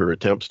of her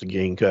attempts to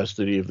gain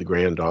custody of the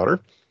granddaughter.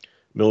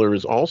 Miller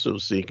is also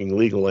seeking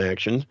legal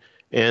action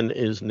and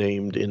is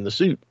named in the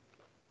suit.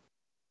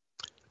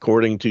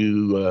 According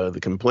to the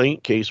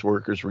complaint,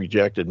 caseworkers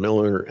rejected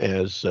Miller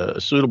as a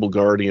suitable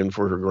guardian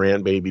for her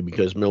grandbaby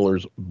because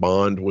Miller's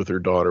bond with her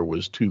daughter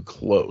was too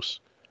close.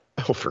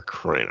 Oh, for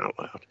crying out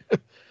loud.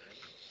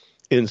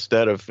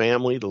 Instead of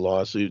family, the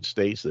lawsuit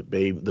states that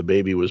the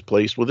baby was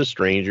placed with a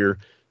stranger,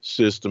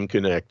 system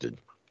connected.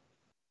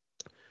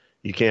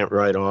 You can't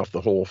write off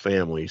the whole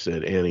family,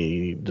 said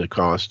Annie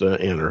DaCosta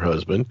and her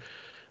husband.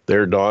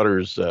 Their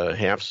daughter's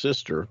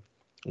half-sister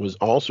was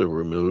also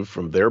removed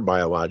from their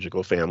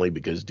biological family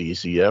because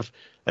DCF,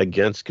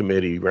 against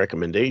committee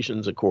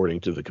recommendations,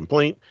 according to the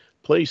complaint,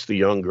 placed the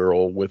young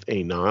girl with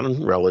a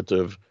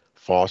non-relative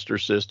foster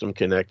system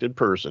connected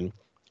person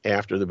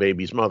after the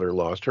baby's mother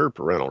lost her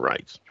parental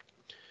rights.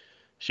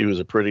 She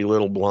was a pretty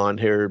little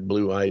blonde-haired,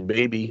 blue-eyed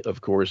baby.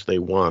 Of course, they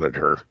wanted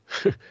her.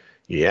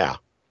 Yeah,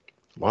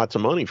 lots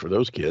of money for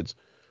those kids.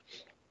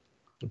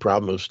 The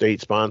problem of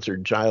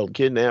state-sponsored child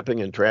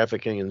kidnapping and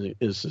trafficking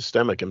is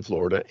systemic in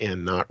Florida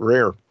and not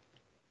rare.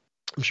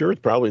 I'm sure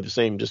it's probably the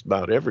same just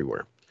about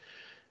everywhere.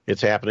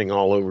 It's happening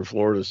all over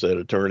Florida, said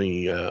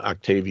attorney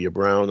Octavia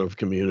Brown of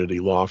Community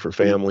Law for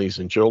Families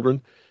and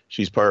Children.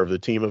 She's part of the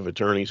team of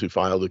attorneys who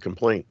filed the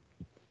complaint.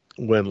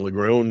 When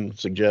LeGrone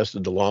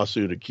suggested the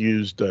lawsuit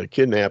accused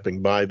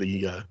kidnapping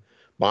and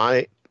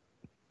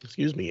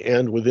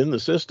within the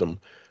system,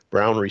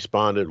 Brown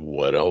responded,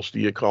 "What else do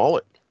you call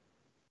it?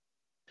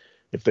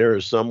 If there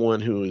is someone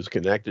who is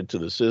connected to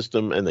the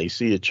system and they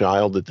see a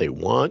child that they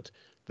want,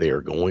 they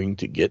are going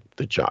to get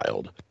the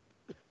child."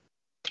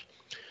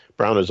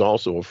 Brown is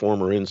also a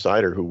former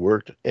insider who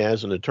worked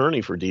as an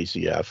attorney for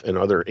DCF and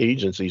other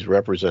agencies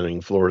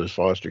representing Florida's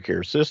foster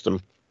care system.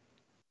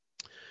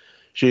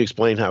 She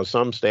explained how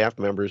some staff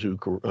members who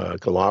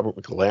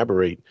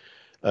collaborate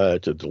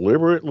to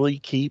deliberately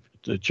keep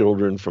the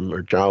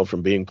child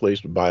from being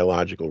placed with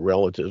biological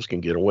relatives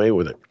can get away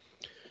with it.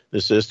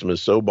 The system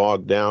is so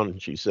bogged down,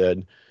 she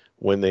said,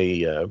 when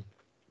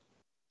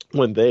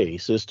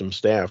system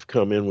staff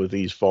come in with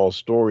these false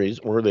stories,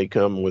 or they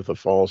come with the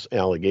false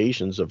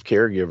allegations of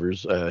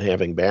caregivers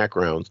having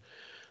backgrounds,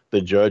 the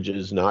judge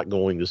is not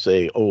going to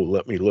say, oh,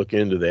 let me look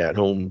into that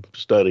home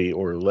study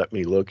or let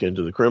me look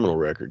into the criminal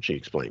record, she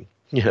explained.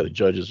 Yeah, the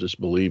judges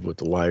just believe what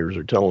the liars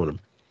are telling them.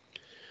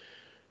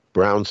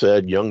 Brown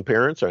said young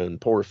parents and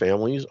poor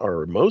families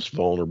are most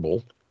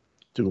vulnerable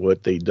to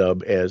what they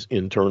dub as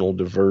internal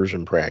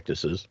diversion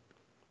practices,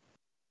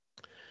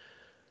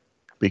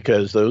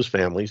 because those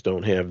families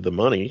don't have the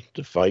money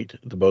to fight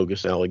the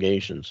bogus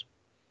allegations.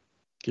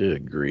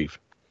 Good grief.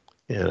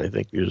 And I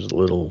think there's a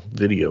little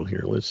video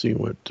here. Let's see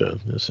what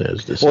this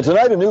has to say. Well,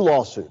 tonight a new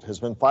lawsuit has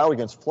been filed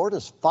against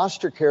Florida's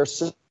foster care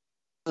system,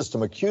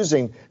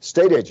 accusing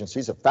state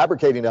agencies of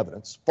fabricating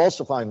evidence,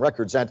 falsifying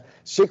records, and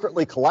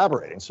secretly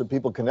collaborating so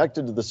people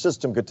connected to the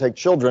system could take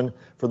children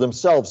for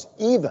themselves,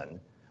 even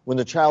when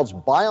the child's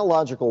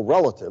biological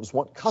relatives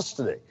want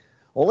custody.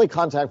 Only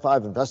Contact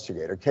 5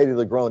 investigator Katie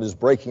LeGrone is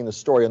breaking the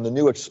story on the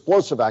new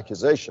explosive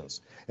accusations.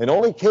 And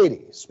only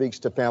Katie speaks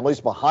to families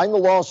behind the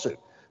lawsuit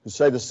who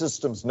say the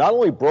system's not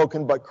only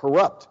broken but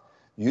corrupt,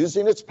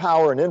 using its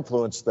power and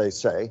influence, they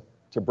say,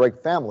 to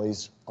break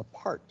families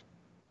apart.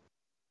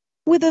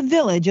 With a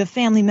village of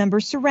family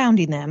members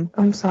surrounding them.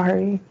 I'm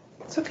sorry.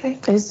 It's okay.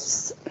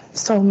 It's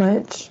so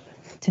much.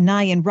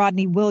 Tanai and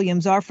Rodney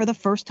Williams are for the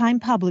first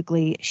time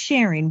publicly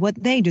sharing what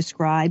they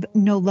describe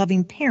no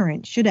loving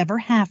parent should ever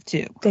have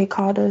to. They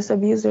called us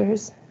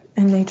abusers,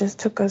 and they just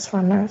took us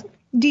from us.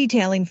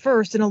 Detailing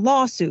first in a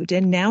lawsuit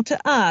and now to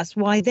us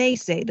why they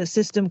say the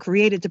system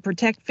created to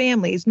protect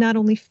families not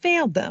only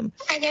failed them,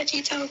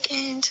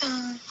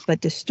 but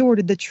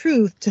distorted the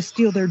truth to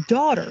steal their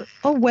daughter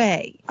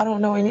away. I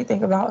don't know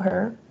anything about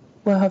her,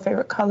 what her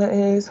favorite color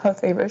is, her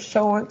favorite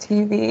show on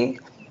TV.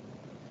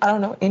 I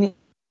don't know anything.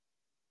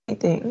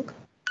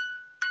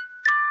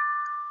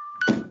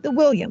 The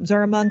Williams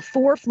are among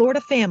 4 Florida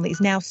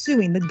families now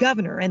suing the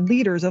governor and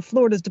leaders of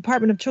Florida's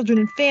Department of Children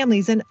and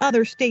Families and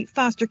other state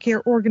foster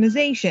care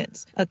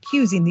organizations,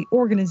 accusing the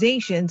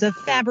organizations of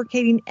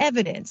fabricating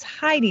evidence,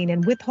 hiding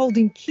and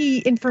withholding key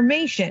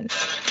information,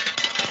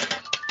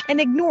 and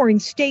ignoring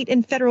state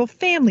and federal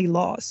family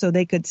laws so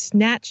they could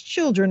snatch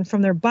children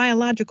from their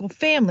biological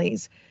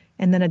families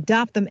and then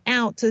adopt them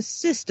out to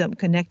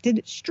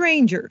system-connected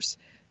strangers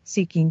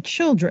seeking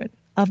children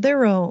of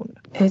their own.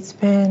 It's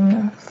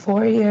been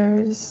 4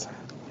 years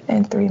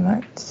and 3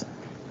 months.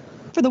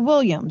 For the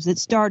Williams, it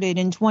started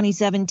in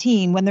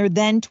 2017 when their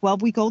then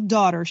 12-week-old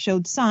daughter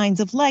showed signs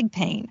of leg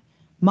pain.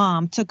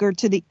 Mom took her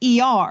to the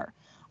ER.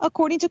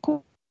 According to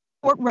court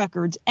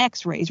records,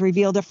 x-rays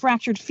revealed a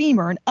fractured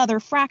femur and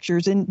other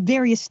fractures in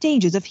various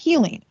stages of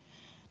healing.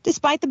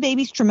 Despite the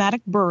baby's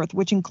traumatic birth,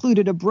 which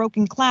included a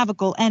broken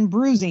clavicle and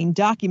bruising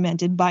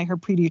documented by her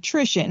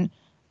pediatrician,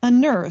 a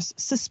nurse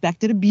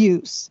suspected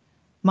abuse.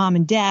 Mom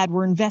and Dad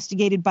were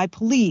investigated by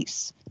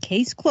police.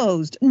 Case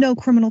closed. No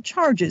criminal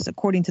charges,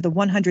 according to the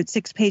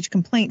 106-page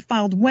complaint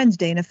filed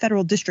Wednesday in a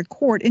federal district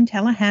court in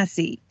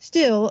Tallahassee.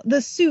 Still,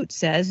 the suit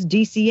says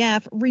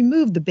DCF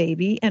removed the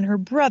baby and her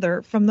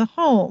brother from the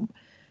home.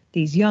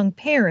 These young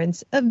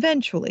parents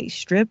eventually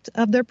stripped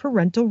of their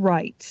parental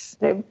rights.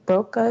 It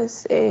broke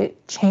us.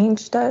 It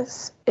changed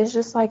us. It's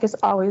just like it's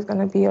always going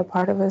to be a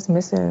part of us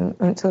missing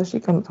until she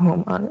comes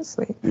home,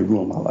 honestly. It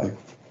ruined my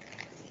life.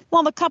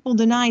 While the couple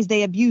denies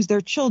they abuse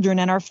their children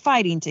and are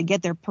fighting to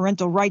get their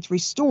parental rights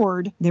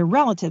restored, their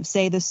relatives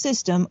say the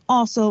system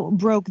also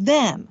broke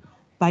them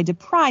by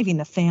depriving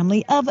the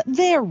family of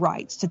their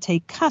rights to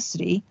take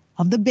custody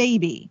of the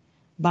baby,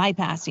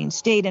 bypassing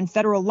state and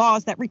federal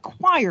laws that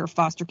require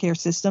foster care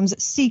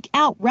systems seek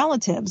out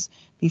relatives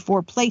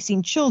before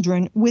placing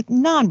children with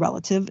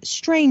non-relative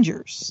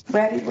strangers. We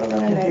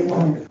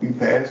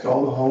passed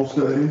all the home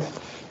studies.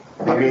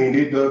 I mean,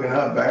 they dug in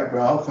our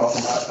background. I'm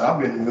talking about, I've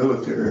been in the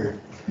military.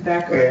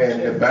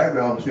 And the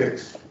background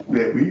checks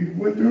that we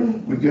went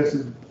through were just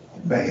as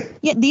bad.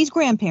 Yet these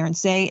grandparents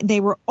say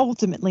they were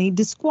ultimately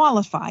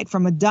disqualified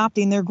from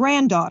adopting their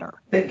granddaughter.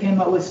 They came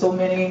up with so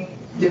many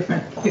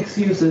different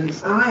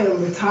excuses. I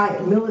am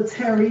retired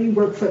military,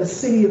 worked for the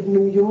city of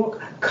New York,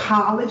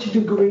 college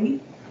degree.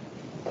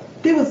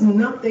 There was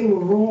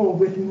nothing wrong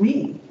with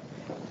me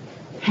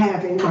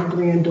having my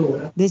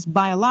granddaughter. This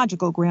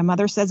biological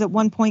grandmother says at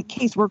one point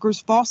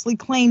caseworkers falsely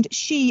claimed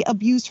she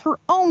abused her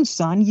own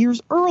son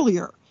years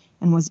earlier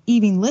and was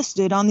even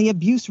listed on the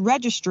abuse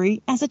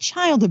registry as a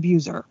child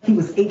abuser. He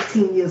was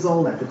 18 years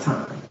old at the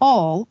time.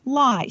 All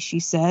lies, she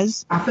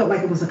says. I felt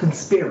like it was a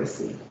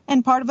conspiracy.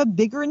 And part of a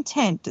bigger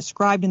intent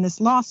described in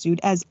this lawsuit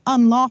as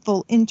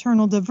unlawful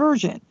internal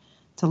diversion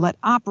to let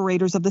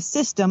operators of the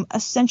system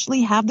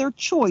essentially have their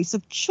choice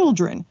of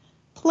children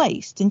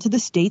placed into the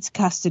state's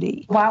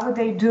custody. Why would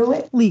they do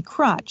it? Lee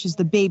Crutch is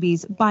the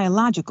baby's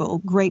biological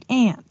great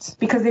aunt.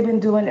 Because they've been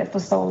doing it for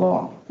so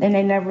long, and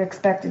they never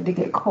expected to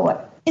get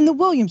caught. In the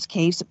Williams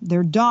case,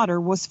 their daughter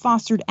was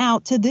fostered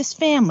out to this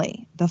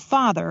family, the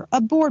father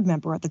a board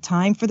member at the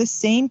time for the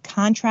same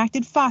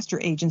contracted foster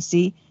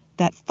agency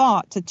that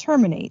fought to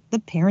terminate the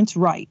parents'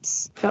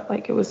 rights. Felt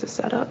like it was a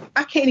setup.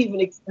 I can't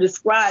even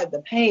describe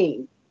the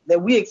pain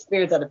that we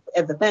experienced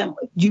as a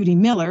family. Judy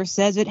Miller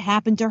says it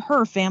happened to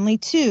her family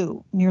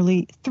too,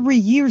 nearly 3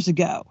 years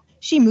ago.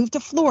 She moved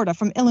to Florida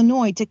from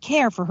Illinois to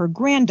care for her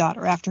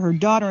granddaughter after her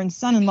daughter and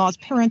son-in-law's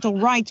parental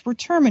rights were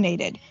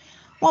terminated.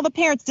 While the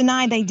parents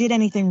deny they did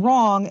anything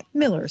wrong,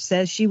 Miller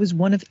says she was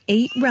one of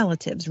 8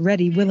 relatives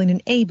ready, willing,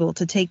 and able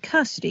to take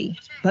custody,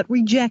 but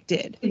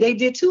rejected. They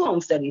did 2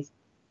 home studies,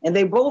 and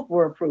they both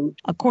were approved.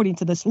 According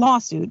to this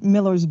lawsuit,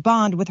 Miller's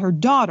bond with her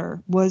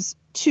daughter was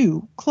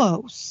too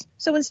close.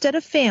 So instead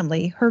of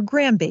family, her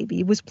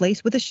grandbaby was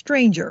placed with a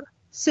stranger.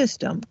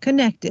 System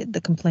connected,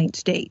 the complaint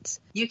states.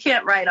 You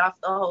can't write off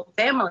the whole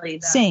family,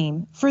 though.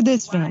 Same for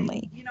this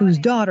family, whose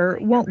daughter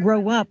won't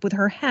grow up with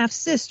her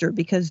half-sister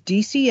because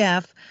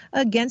DCF,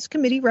 against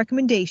committee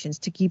recommendations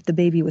to keep the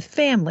baby with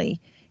family,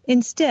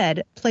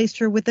 instead placed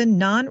her with a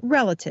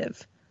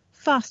non-relative.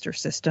 Foster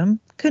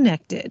system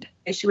connected.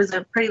 And she was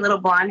a pretty little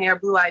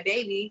blonde-haired, blue-eyed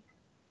baby.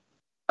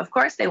 Of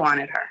course they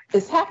wanted her.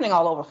 It's happening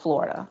all over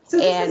Florida. So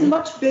this is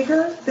much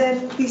bigger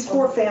than these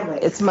 4 families?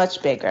 It's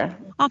much bigger.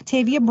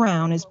 Octavia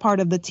Brown is part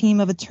of the team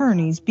of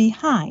attorneys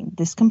behind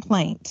this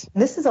complaint.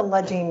 This is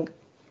alleging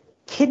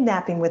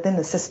kidnapping within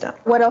the system.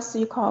 What else do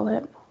you call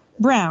it?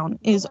 Brown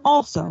is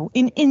also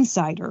an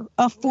insider,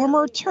 a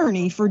former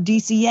attorney for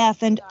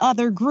DCF and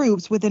other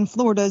groups within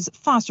Florida's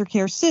foster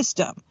care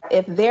system.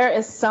 If there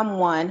is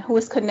someone who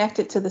is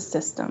connected to the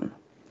system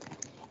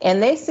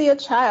and they see a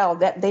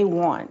child that they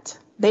want,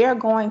 they are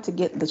going to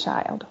get the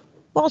child.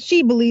 While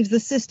she believes the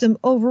system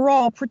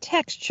overall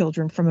protects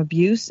children from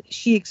abuse,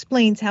 she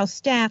explains how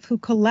staff who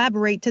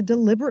collaborate to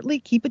deliberately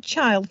keep a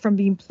child from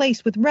being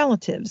placed with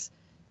relatives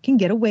can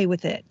get away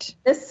with it.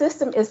 This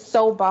system is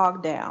so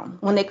bogged down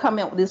when they come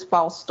in with these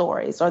false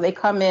stories or they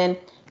come in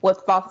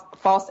with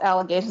false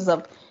allegations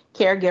of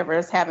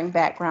caregivers having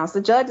backgrounds. The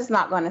judge is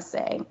not going to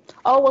say,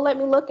 oh, well, let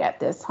me look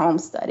at this home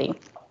study.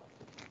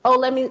 Oh,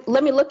 let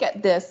me look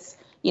at this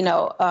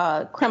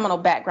criminal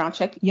background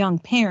check. Young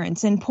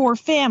parents and poor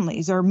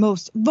families are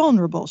most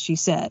vulnerable, she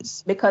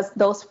says. Because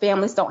those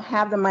families don't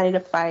have the money to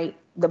fight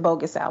the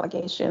bogus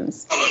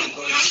allegations.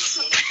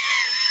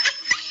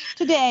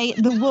 Today,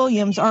 the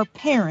Williams are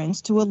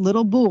parents to a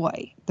little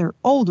boy, their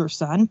older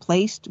son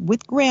placed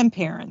with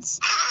grandparents,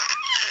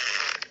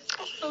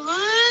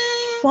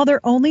 while their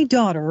only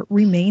daughter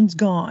remains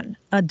gone,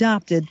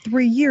 adopted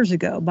 3 years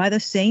ago by the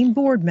same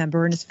board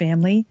member and his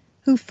family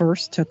who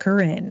first took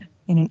her in.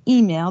 In an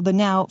email, the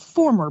now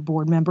former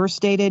board member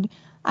stated,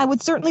 "I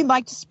would certainly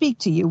like to speak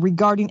to you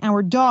regarding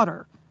our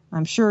daughter.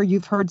 I'm sure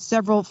you've heard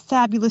several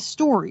fabulous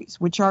stories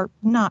which are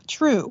not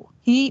true."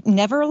 He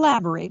never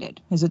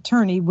elaborated. His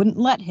attorney wouldn't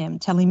let him,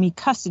 telling me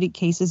custody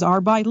cases are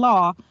by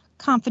law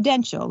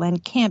confidential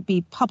and can't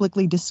be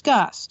publicly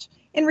discussed.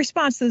 In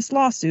response to this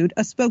lawsuit,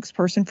 a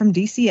spokesperson from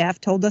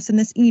DCF told us in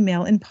this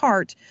email, in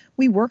part,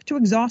 "We work to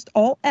exhaust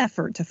all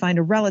effort to find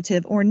a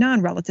relative or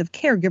non-relative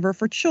caregiver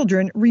for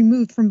children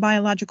removed from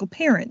biological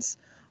parents.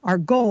 Our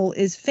goal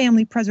is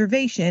family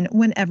preservation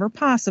whenever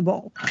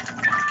possible."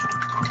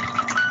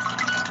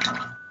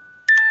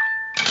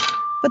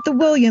 But the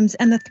Williams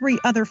and the 3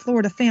 other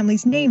Florida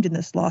families named in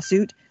this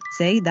lawsuit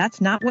say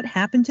that's not what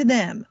happened to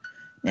them.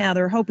 Now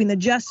they're hoping the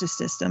justice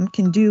system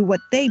can do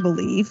what they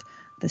believe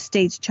the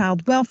state's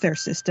child welfare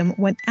system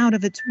went out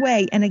of its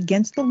way and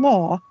against the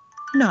law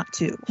not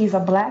to. He's a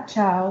black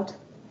child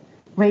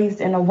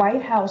raised in a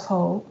white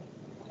household,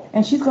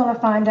 and she's going to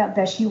find out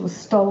that she was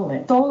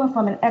stolen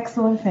from an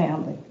excellent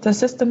family. The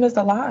system is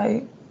a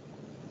lie.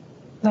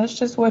 That's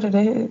just what it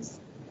is.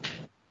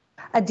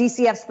 A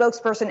DCF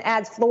spokesperson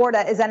adds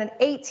Florida is at an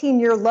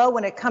 18-year low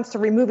when it comes to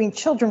removing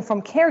children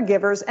from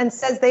caregivers and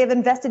says they have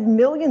invested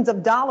millions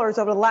of dollars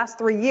over the last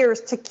 3 years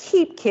to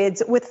keep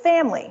kids with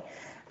family.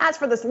 As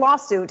for this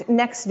lawsuit,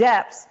 next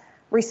steps,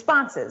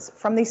 responses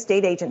from these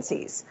state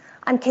agencies.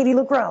 I'm Katie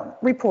LeGrone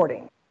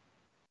reporting.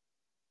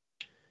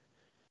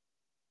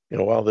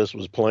 While this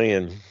was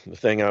playing, the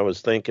thing I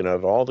was thinking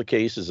of, all the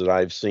cases that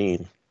I've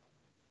seen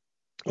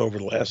over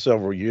the last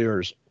several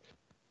years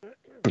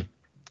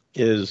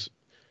is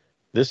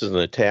this is an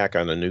attack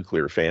on a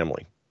nuclear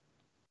family.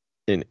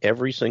 In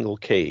every single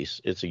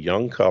case, it's a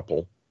young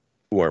couple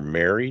who are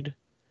married,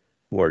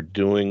 who are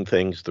doing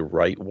things the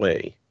right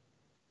way.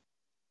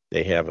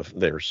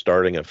 They're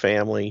starting a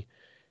family,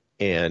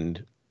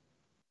 and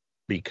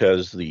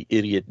because the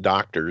idiot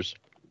doctors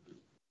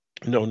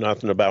know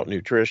nothing about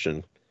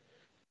nutrition,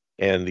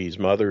 and these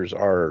mothers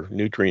are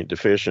nutrient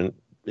deficient,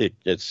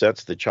 it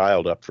sets the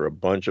child up for a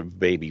bunch of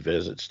baby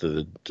visits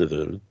to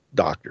the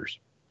doctors.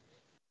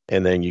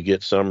 And then you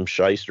get some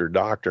shyster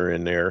doctor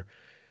in there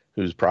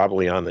who's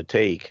probably on the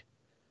take,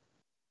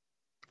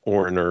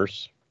 or a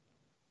nurse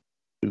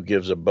who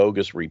gives a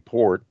bogus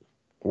report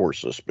or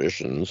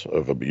suspicions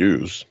of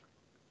abuse.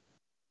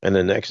 And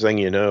the next thing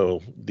you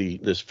know,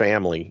 this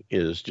family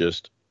is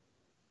just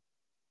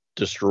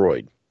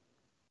destroyed.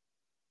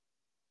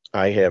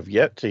 I have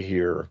yet to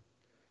hear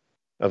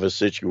of a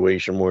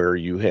situation where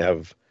you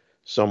have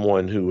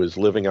someone who is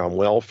living on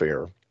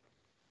welfare,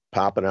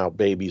 popping out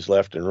babies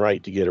left and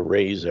right to get a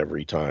raise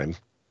every time,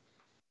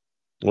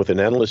 with an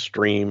endless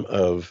stream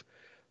of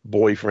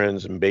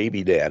boyfriends and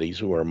baby daddies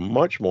who are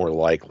much more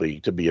likely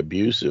to be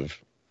abusive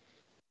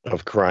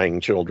of crying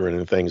children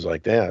and things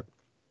like that.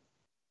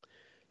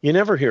 You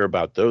never hear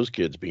about those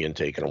kids being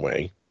taken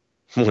away,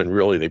 when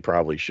really they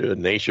probably should,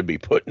 and they should be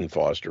put in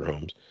foster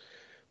homes.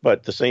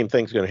 But the same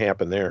thing's going to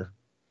happen there.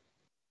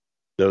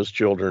 Those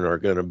children are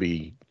going to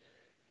be,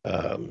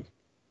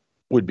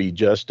 would be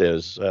just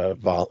as,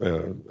 what's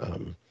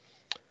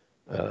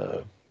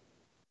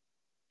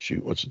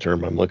the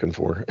term I'm looking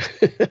for?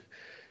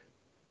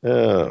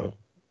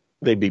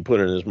 They'd be put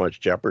in as much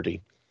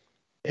jeopardy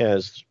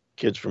as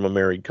kids from a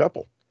married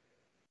couple.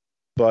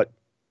 But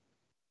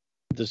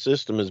the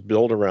system is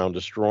built around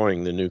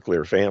destroying the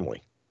nuclear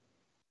family.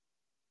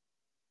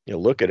 You know,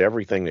 look at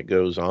everything that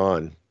goes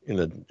on in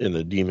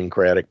the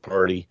Democratic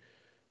Party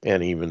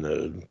and even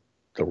the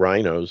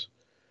rhinos,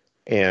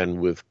 and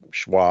with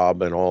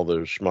Schwab and all the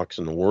schmucks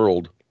in the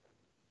world.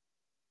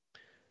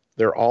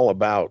 They're all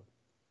about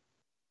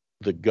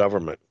the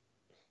government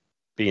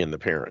being the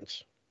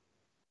parents,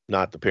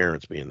 not the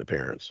parents being the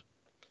parents.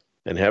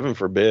 And heaven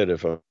forbid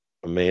if a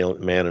man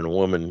and a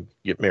woman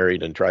get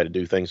married and try to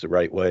do things the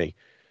right way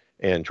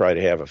and try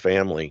to have a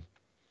family,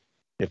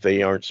 if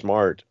they aren't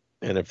smart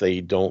and if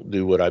they don't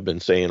do what I've been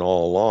saying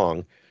all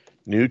along,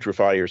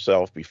 nutrify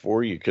yourself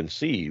before you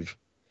conceive,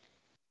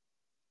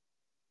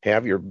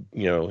 have your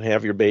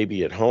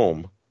baby at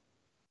home,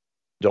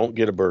 don't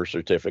get a birth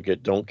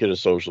certificate, don't get a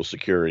social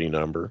security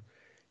number,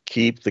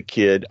 keep the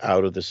kid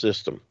out of the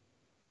system.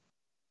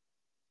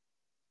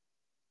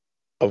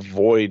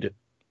 Avoid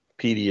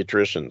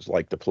pediatricians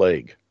like the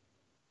plague.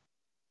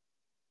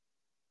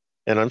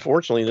 And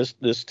unfortunately,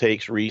 this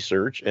takes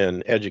research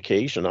and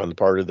education on the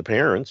part of the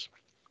parents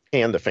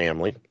and the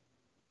family.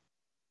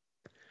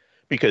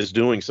 Because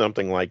doing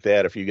something like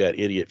that, if you got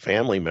idiot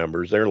family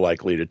members, they're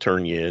likely to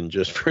turn you in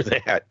just for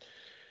that.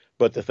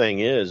 But the thing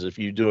is, if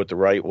you do it the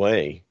right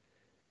way,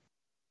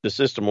 the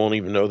system won't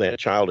even know that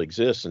child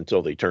exists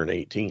until they turn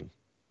 18.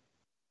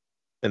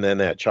 And then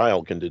that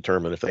child can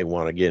determine if they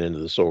want to get into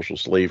the social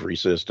slavery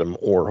system,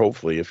 or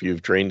hopefully, if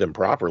you've trained them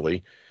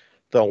properly,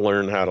 they'll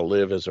learn how to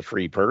live as a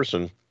free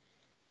person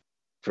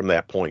from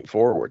that point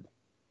forward.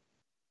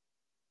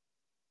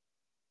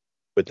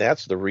 But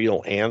that's the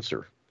real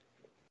answer.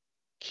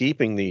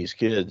 Keeping these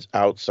kids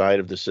outside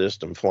of the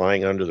system,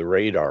 flying under the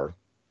radar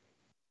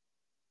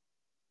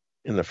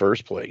in the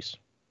first place.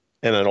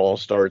 And it all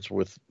starts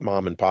with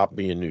mom and pop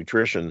being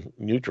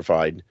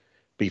nutrified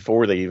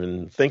before they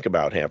even think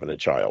about having a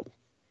child.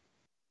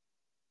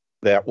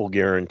 That will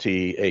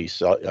guarantee a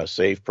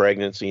safe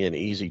pregnancy and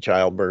easy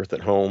childbirth at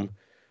home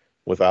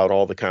without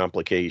all the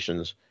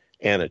complications,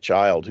 and a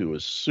child who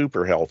is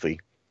super healthy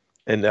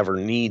and never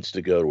needs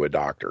to go to a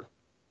doctor.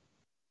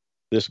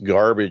 This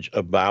garbage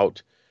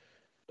about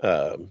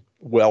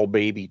well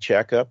baby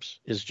checkups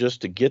is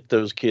just to get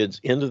those kids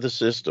into the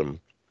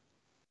system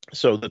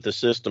so that the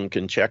system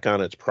can check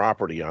on its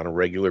property on a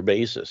regular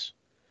basis.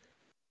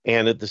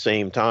 And at the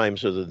same time,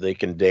 so that they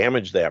can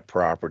damage that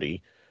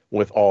property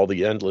with all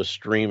the endless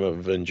stream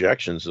of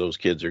injections those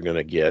kids are going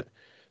to get,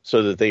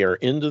 so that they are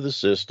into the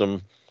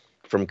system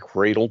from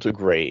cradle to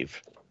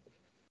grave.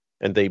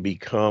 And they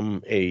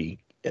become a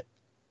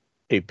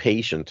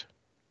patient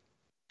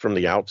from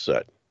the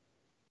outset.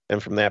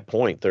 And from that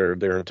point, their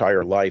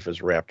entire life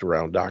is wrapped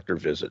around doctor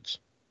visits,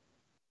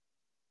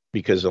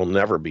 because they'll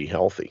never be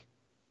healthy.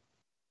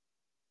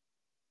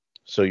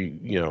 So,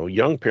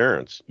 young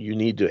parents, you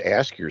need to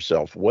ask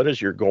yourself, what is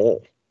your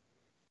goal?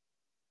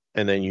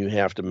 And then you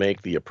have to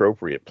make the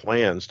appropriate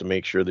plans to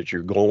make sure that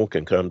your goal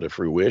can come to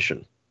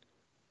fruition.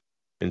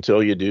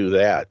 Until you do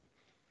that,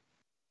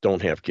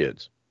 don't have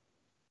kids,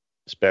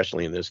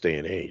 especially in this day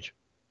and age.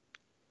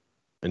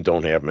 And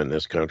don't have them in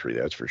this country,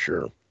 that's for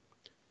sure.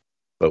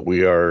 But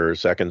we are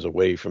seconds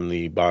away from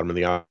the bottom of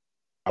the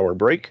hour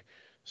break.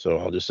 So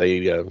I'll just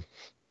say,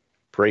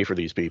 pray for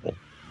these people.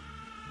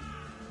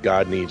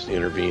 God needs to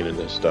intervene in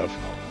this stuff.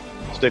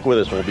 Stick with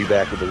us. We'll be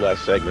back with the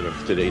last segment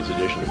of today's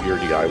edition of Your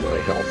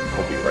DIY Health.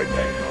 I'll be right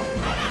back.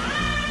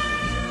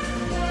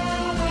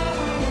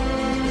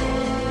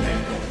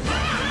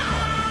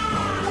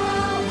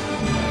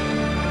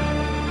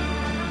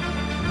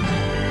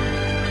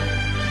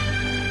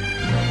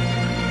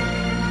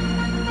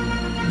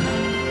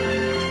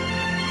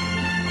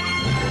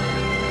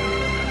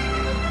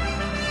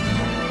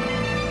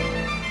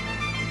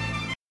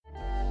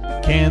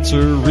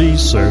 Cancer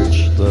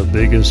research, the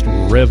biggest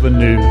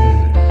revenue.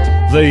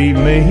 They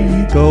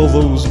make all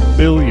those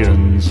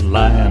billions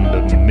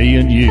lying to me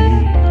and you.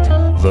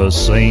 The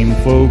same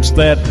folks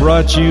that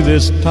brought you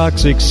this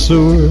toxic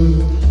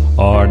sewer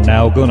are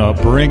now gonna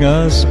bring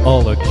us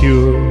all a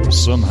cure.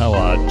 Somehow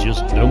I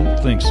just don't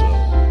think so.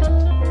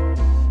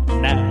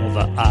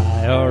 the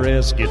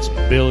IRS gets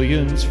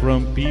billions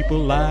from people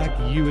like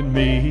you and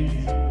me.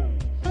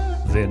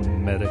 Then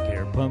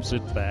Medicare pumps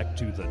it back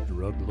to the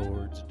drug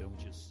lords, don't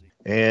you see?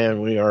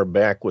 And we are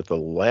back with the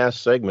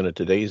last segment of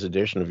today's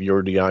edition of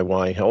Your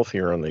DIY Health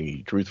here on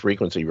the Truth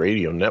Frequency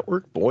Radio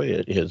Network. Boy,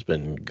 it has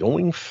been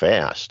going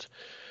fast.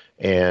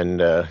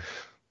 And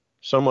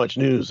so much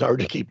news, hard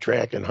to keep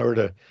track and hard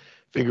to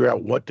figure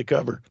out what to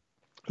cover.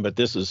 But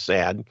this is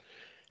sad.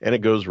 And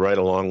it goes right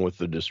along with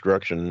the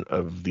destruction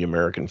of the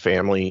American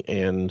family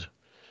and,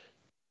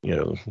 you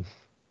know,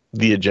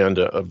 the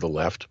agenda of the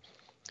left.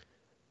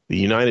 The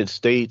United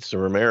States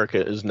or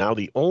America is now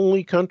the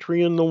only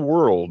country in the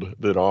world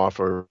that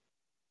authorizes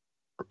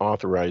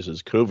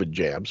COVID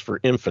jabs for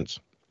infants.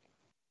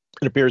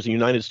 It appears the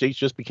United States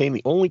just became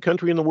the only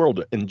country in the world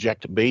to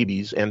inject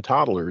babies and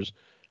toddlers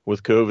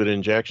with COVID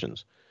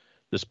injections.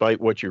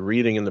 Despite what you're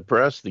reading in the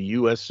press, the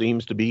U.S.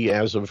 seems to be,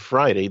 as of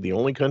Friday, the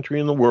only country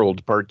in the world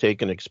to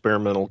partake in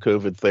experimental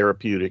COVID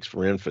therapeutics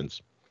for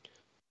infants.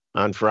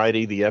 On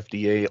Friday, the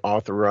FDA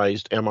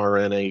authorized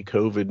mRNA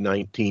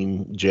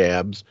COVID-19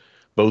 jabs,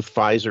 both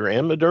Pfizer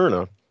and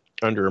Moderna,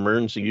 under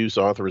emergency use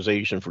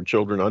authorization for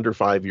children under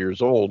 5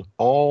 years old,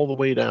 all the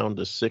way down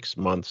to 6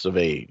 months of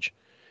age.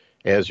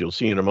 As you'll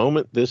see in a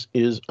moment, this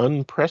is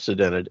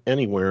unprecedented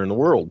anywhere in the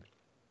world.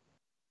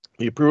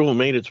 The approval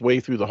made its way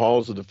through the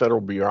halls of the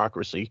federal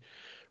bureaucracy,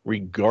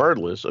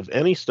 regardless of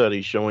any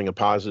studies showing a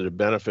positive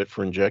benefit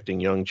for injecting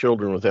young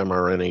children with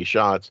mRNA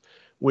shots,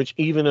 which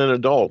even in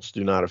adults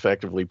do not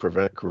effectively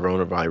prevent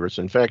coronavirus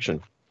infection.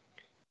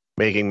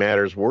 Making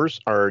matters worse,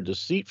 our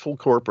deceitful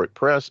corporate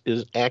press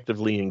is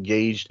actively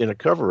engaged in a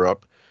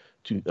cover-up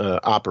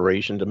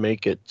operation to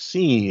make it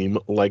seem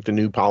like the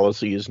new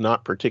policy is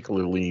not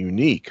particularly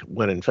unique,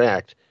 when in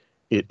fact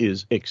it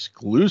is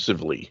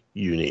exclusively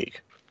unique.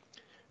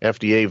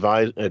 FDA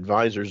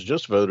advisors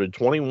just voted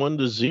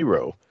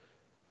 21-0,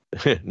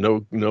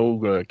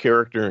 no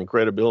character and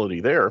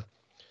credibility there,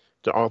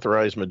 to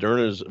authorize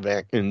Moderna's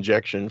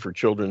injection for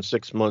children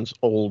 6 months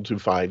old to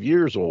 5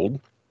 years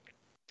old.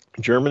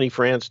 Germany,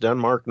 France,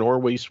 Denmark,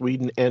 Norway,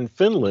 Sweden, and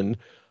Finland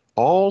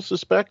all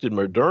suspected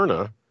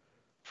Moderna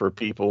for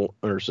people,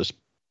 or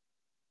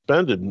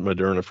suspended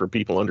Moderna for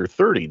people under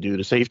 30 due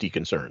to safety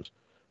concerns.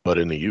 But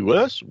in the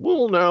U.S.,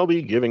 we'll now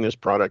be giving this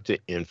product to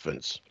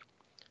infants.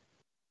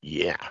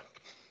 Yeah,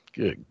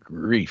 good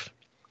grief.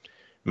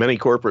 Many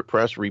corporate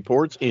press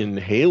reports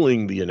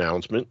inhaling the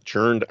announcement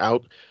churned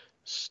out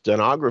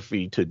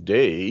stenography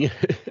today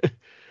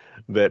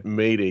that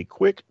made a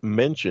quick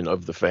mention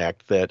of the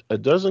fact that a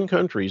dozen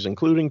countries,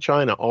 including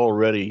China,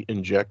 already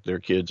inject their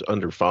kids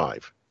under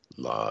 5.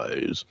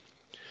 Lies.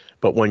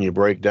 But when you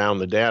break down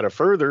the data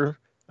further,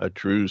 a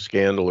true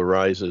scandal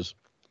arises.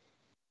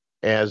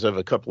 As of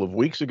a couple of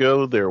weeks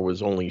ago, there were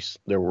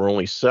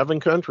only 7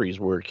 countries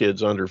where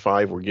kids under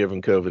 5 were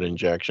given COVID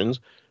injections,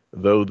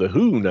 though the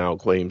WHO now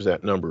claims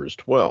that number is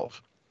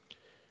 12.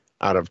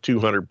 Out of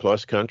 200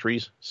 plus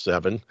countries,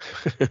 7.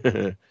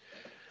 The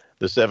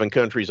 7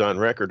 countries on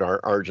record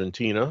are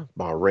Argentina,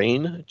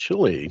 Bahrain,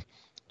 Chile,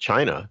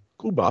 China,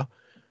 Cuba,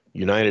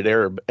 United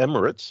Arab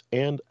Emirates,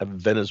 and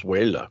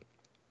Venezuela.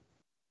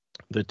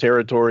 The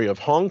territory of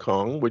Hong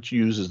Kong, which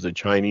uses the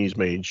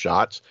Chinese-made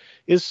shots,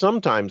 is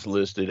sometimes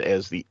listed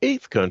as the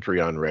 8th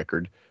country on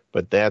record,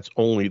 but that's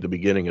only the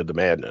beginning of the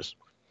madness.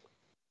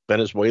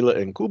 Venezuela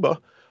and Cuba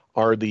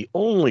are the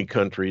only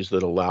countries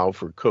that allow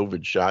for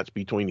COVID shots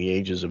between the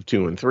ages of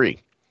 2 and 3.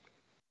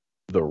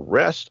 The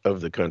rest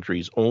of the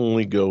countries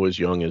only go as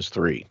young as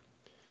 3.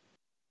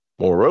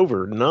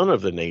 Moreover, none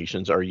of the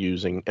nations are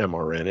using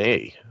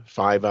mRNA.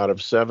 5 out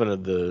of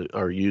 7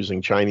 are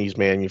using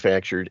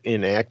Chinese-manufactured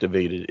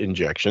inactivated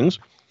injections.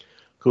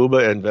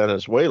 Cuba and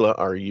Venezuela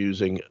are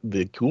using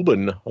the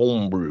Cuban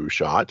homebrew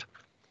shot.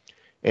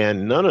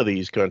 And none of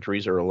these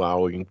countries are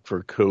allowing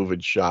for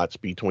COVID shots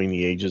between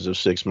the ages of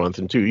 6 months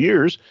and 2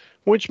 years,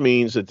 which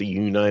means that the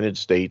United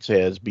States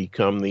has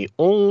become the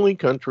only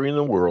country in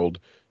the world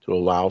to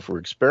allow for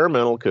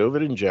experimental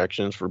COVID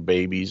injections for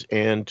babies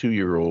and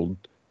 2-year-old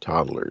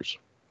toddlers.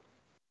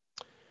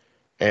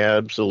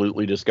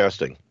 Absolutely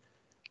disgusting.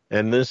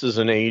 And this is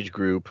an age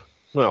group,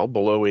 well,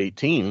 below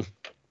 18,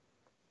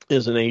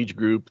 is an age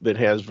group that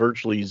has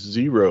virtually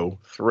zero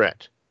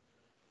threat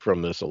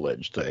from this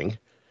alleged thing.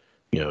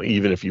 You know,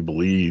 even if you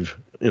believe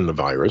in the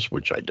virus,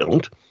 which I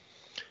don't.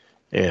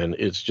 And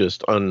it's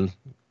just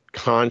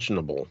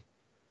unconscionable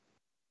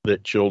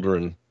that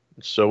children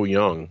so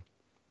young,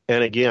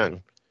 and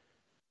again,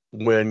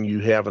 when you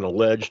have an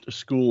alleged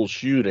school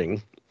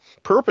shooting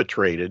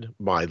perpetrated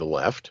by the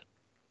left,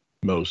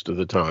 most of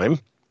the time,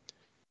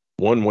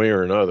 one way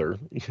or another,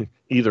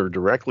 either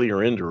directly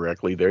or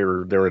indirectly,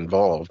 they're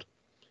involved.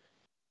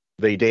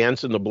 They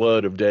dance in the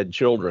blood of dead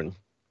children,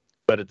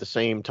 but at the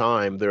same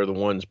time, they're the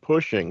ones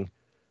pushing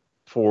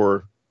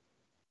for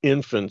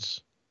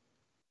infants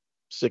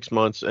 6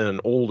 months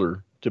and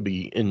older to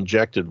be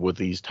injected with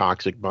these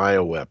toxic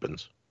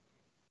bioweapons.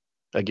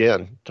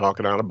 Again,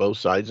 talking out of both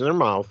sides of their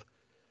mouth,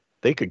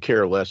 they could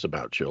care less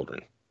about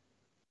children.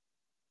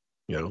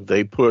 You know,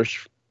 they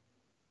push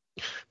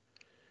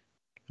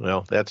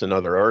Well, that's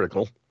another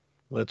article.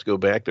 Let's go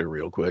back there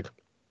real quick,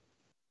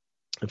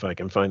 if I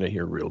can find it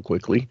here real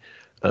quickly.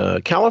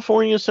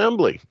 California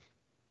Assembly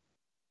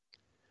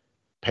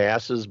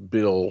passes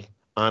bill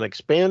on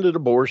expanded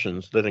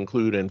abortions that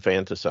include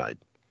infanticide.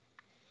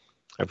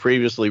 I've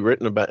previously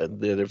written about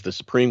that if the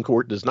Supreme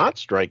Court does not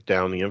strike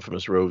down the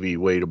infamous Roe v.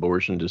 Wade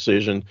abortion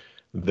decision,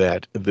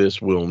 that this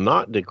will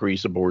not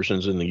decrease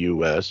abortions in the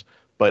U.S.,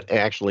 but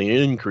actually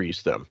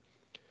increase them.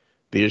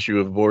 The issue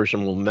of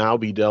abortion will now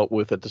be dealt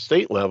with at the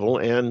state level,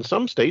 and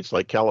some states,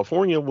 like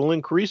California, will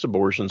increase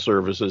abortion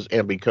services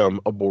and become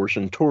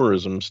abortion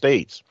tourism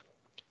states.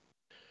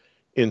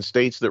 In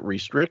states that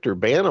restrict or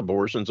ban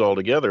abortions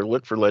altogether,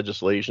 look for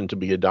legislation to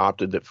be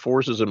adopted that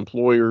forces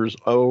employers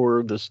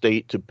or the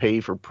state to pay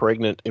for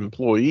pregnant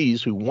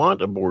employees who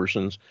want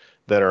abortions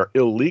that are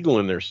illegal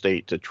in their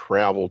state to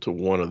travel to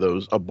one of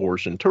those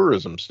abortion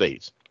tourism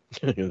states.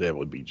 That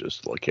would be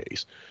just the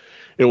case.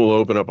 It will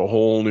open up a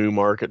whole new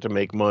market to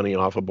make money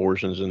off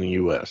abortions in the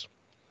U.S.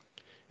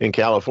 In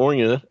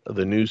California,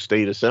 the new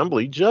state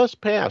assembly just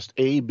passed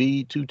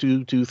AB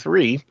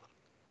 2223,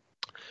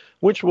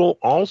 which will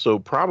also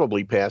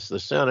probably pass the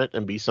Senate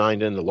and be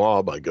signed into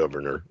law by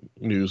Governor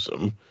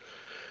Newsom,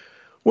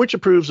 which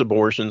approves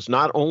abortions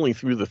not only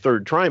through the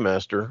third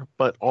trimester,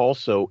 but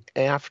also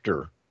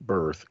after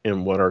birth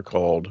in what are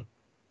called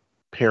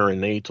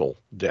perinatal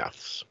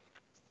deaths.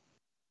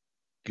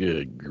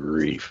 Good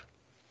grief.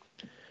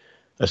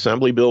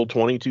 Assembly Bill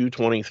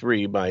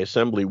 2223 by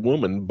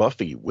Assemblywoman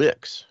Buffy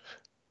Wicks,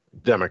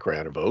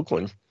 Democrat of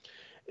Oakland,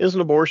 is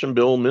an abortion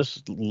bill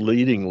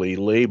misleadingly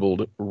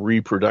labeled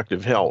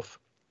reproductive health,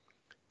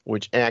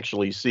 which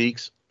actually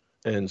seeks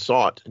and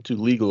sought to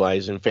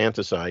legalize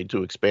infanticide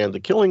to expand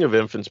the killing of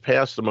infants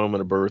past the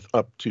moment of birth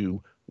up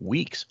to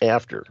weeks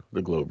after,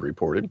 the Globe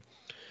reported.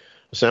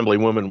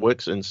 Assemblywoman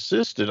Wicks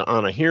insisted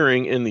on a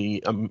hearing in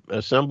the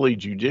Assembly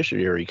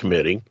Judiciary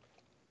Committee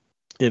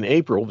in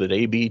April that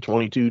AB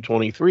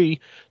 2223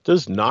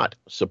 does not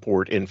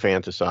support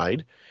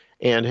infanticide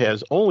and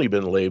has only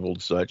been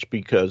labeled such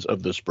because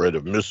of the spread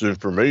of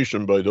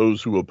misinformation by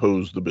those who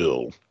oppose the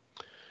bill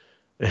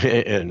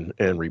and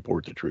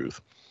report the truth.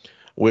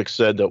 Wicks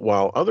said that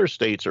while other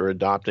states are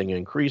adopting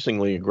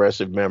increasingly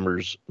aggressive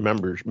measures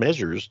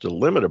to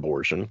limit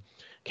abortion,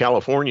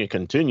 California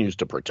continues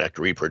to protect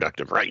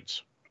reproductive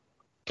rights.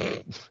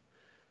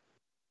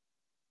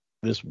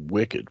 This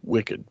wicked,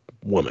 wicked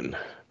woman.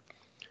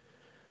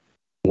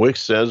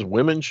 Wicks says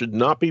women should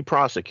not be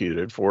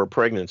prosecuted for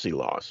pregnancy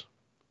loss.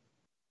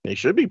 They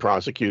should be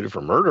prosecuted for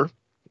murder.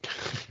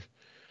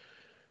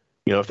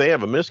 If they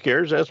have a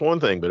miscarriage, that's one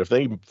thing. But if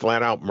they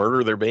flat out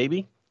murder their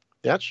baby,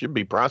 that should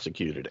be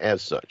prosecuted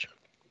as such.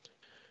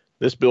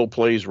 This bill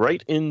plays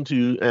right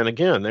into, and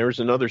again, there's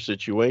another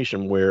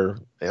situation where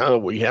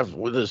we have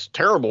this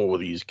terrible with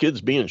these kids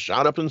being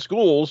shot up in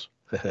schools.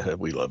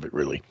 We love it,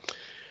 really.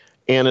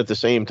 And at the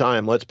same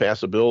time, let's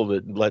pass a bill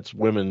that lets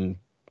women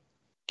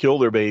kill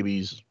their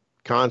babies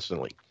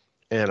constantly.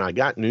 And I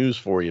got news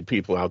for you,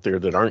 people out there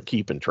that aren't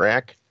keeping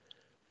track.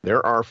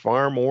 There are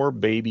far more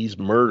babies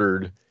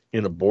murdered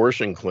in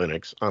abortion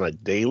clinics on a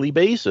daily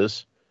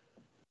basis,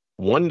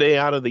 one day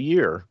out of the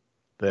year,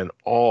 than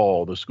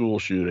all the school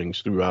shootings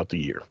throughout the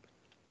year.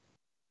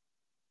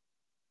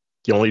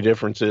 The only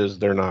difference is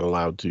they're not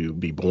allowed to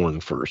be born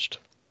first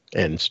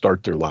and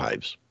start their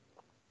lives.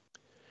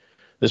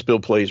 This bill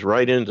plays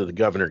right into the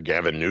Governor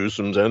Gavin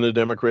Newsom's and the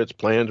Democrats'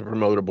 plan to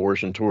promote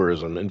abortion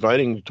tourism,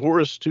 inviting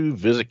tourists to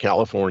visit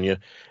California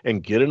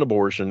and get an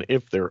abortion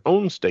if their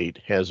own state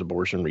has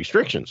abortion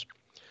restrictions.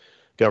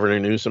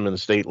 Governor Newsom and the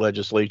state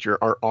legislature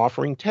are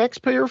offering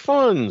taxpayer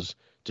funds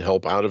to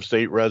help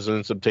out-of-state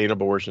residents obtain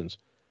abortions.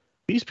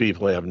 These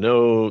people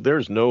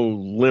there's no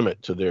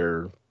limit to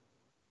their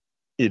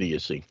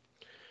idiocy,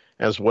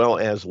 as well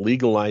as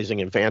legalizing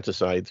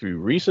infanticide through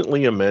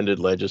recently amended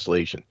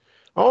legislation.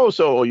 Oh,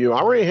 so you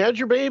already had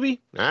your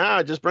baby?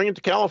 Just bring it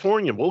to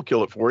California. We'll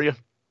kill it for you.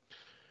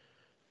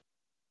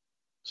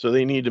 So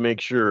they need to make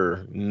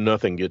sure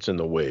nothing gets in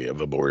the way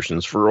of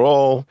abortions for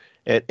all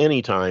at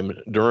any time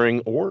during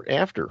or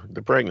after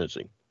the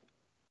pregnancy.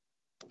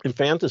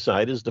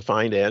 Infanticide is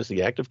defined as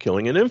the act of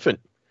killing an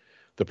infant,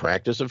 the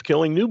practice of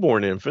killing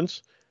newborn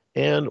infants,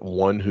 and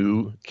one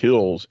who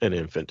kills an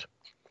infant.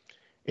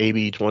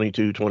 AB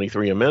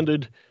 2223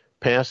 amended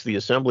passed the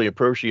Assembly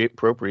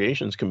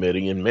Appropriations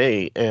Committee in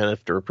May, and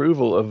after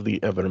approval of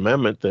an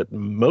amendment that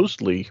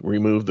mostly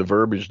removed the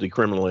verbiage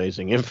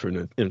decriminalizing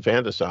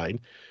infanticide,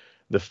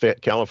 the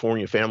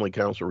California Family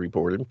Council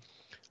reported,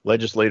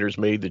 legislators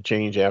made the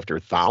change after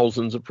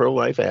thousands of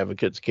pro-life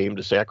advocates came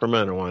to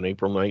Sacramento on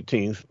April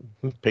 19th,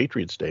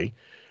 Patriots Day,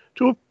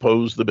 to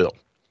oppose the bill.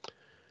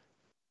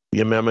 The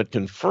amendment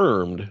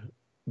confirmed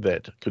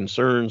that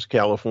concerns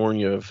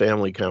California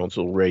Family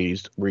Council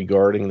raised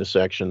regarding the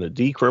section that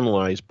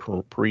decriminalized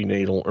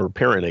prenatal or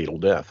perinatal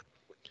death.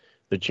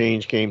 The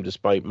change came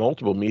despite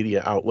multiple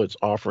media outlets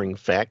offering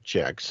fact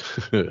checks.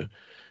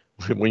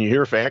 When you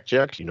hear fact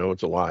checks, you know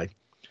it's a lie.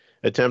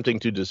 attempting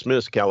to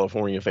dismiss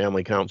California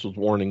Family Council's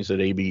warnings that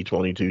AB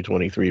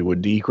 2223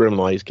 would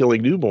decriminalize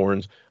killing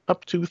newborns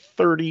up to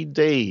 30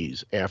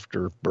 days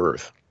after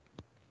birth.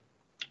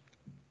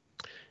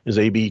 Is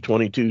AB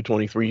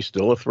 2223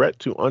 still a threat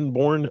to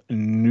unborn,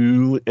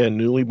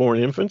 newly born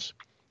infants?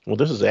 Well,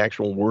 this is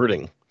actual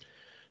wording.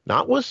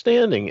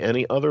 Notwithstanding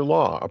any other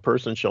law, a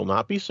person shall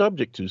not be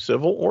subject to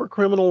civil or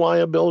criminal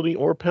liability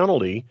or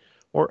penalty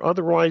or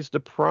otherwise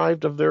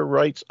deprived of their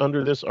rights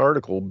under this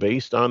article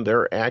based on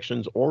their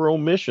actions or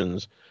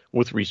omissions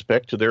with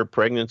respect to their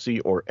pregnancy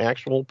or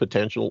actual,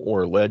 potential,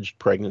 or alleged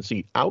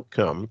pregnancy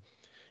outcome,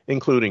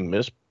 including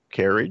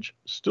miscarriage,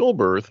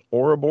 stillbirth,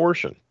 or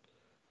abortion,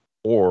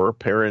 or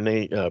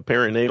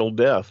perinatal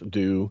death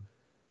due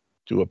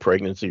to a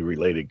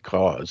pregnancy-related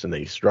cause. And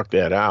they struck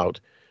that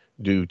out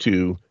due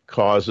to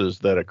causes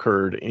that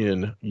occurred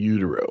in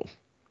utero.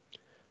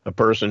 A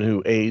person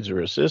who aids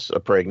or assists a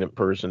pregnant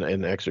person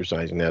in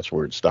exercising, that's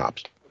where it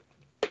stops.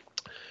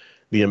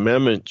 The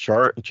amendment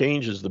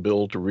changes the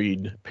bill to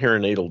read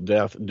perinatal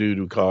death due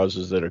to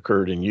causes that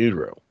occurred in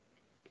utero.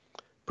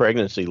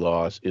 Pregnancy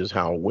loss is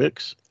how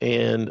WICs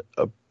and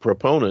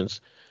proponents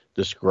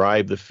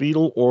describe the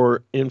fetal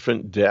or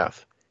infant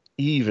death,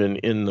 even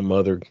in the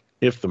mother,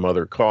 if the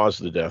mother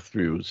caused the death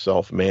through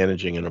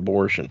self-managing an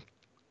abortion,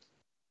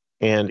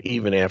 and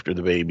even after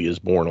the baby is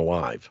born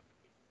alive.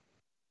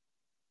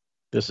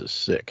 This is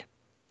sick.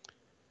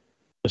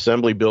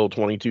 Assembly Bill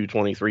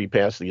 2223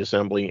 passed the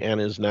Assembly and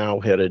is now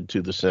headed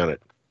to the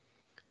Senate.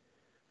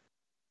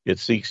 It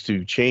seeks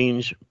to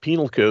change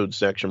Penal Code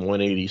Section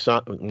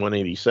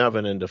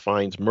 187 and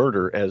defines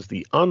murder as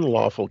the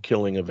unlawful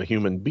killing of a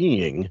human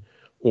being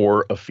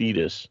or a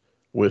fetus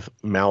with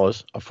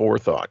malice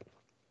aforethought.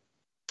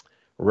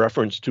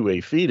 Reference to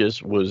a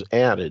fetus was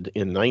added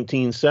in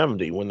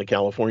 1970 when the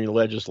California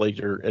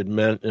legislature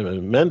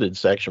amended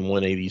Section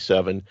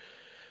 187.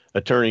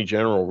 Attorney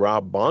General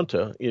Rob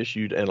Bonta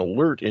issued an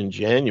alert in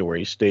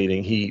January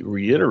stating he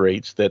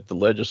reiterates that the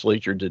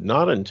legislature did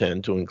not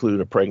intend to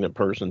include a pregnant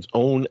person's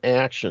own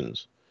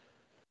actions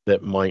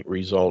that might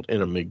result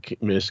in a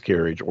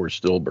miscarriage or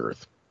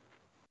stillbirth.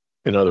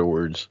 In other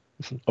words,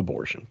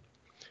 abortion.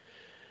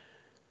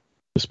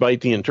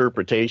 Despite the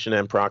interpretation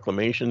and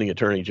proclamation, the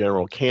Attorney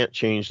General can't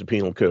change the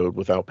penal code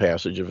without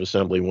passage of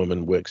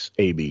Assemblywoman Wicks'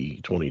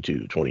 AB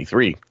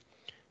 2223.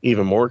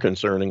 Even more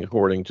concerning,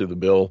 according to the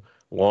bill,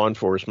 law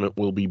enforcement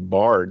will be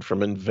barred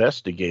from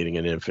investigating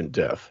an infant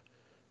death,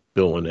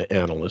 bill and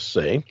analysts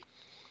say.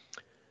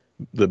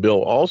 The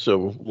bill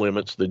also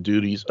limits the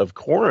duties of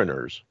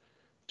coroners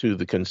to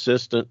be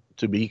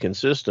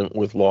consistent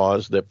with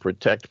laws that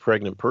protect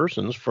pregnant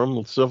persons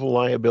from civil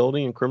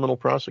liability and criminal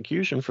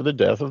prosecution for the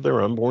death of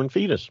their unborn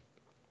fetus.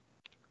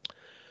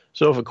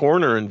 So if a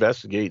coroner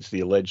investigates the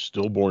alleged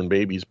stillborn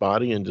baby's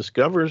body and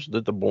discovers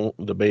that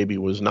the baby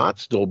was not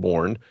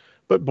stillborn,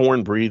 but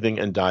born breathing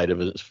and died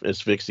of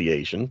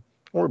asphyxiation,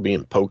 or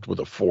being poked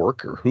with a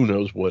fork, or who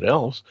knows what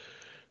else,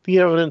 the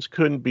evidence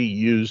couldn't be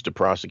used to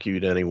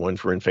prosecute anyone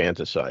for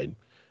infanticide,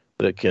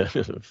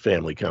 the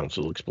family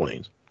council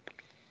explains.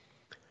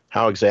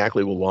 How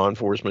exactly will law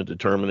enforcement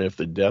determine if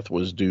the death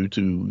was due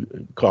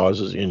to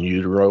causes in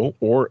utero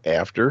or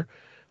after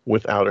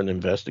without an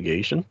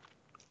investigation?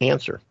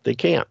 Answer: they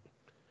can't.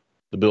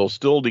 The bill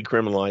still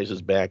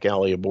decriminalizes back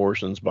alley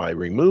abortions by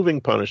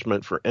removing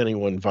punishment for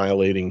anyone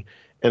violating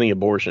any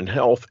abortion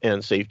health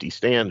and safety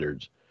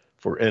standards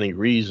for any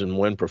reason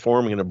when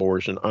performing an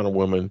abortion on a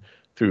woman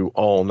through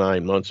all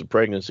 9 months of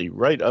pregnancy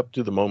right up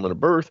to the moment of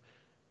birth,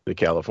 the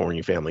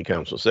California Family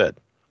Council said.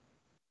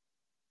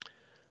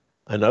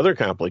 Another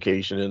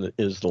complication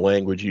is the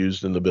language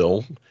used in the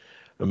bill.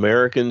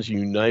 Americans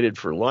United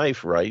for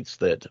Life writes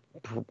that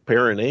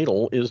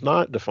perinatal is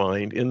not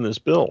defined in this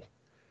bill,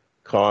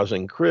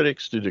 causing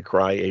critics to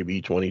decry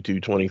AB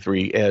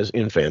 2223 as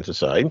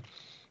infanticide.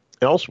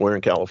 Elsewhere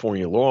in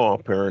California law,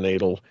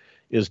 perinatal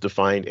is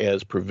defined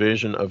as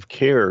provision of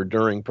care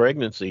during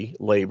pregnancy,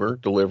 labor,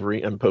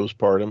 delivery, and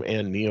postpartum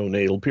and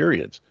neonatal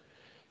periods.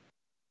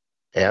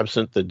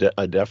 Absent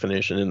a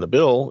definition in the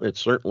bill, it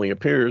certainly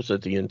appears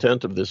that the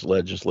intent of this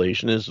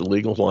legislation is to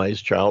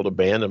legalize child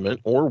abandonment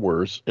or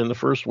worse in the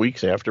first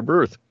weeks after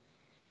birth.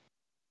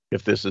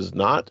 If this is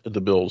not the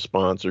bill's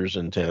sponsor's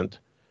intent,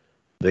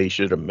 they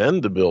should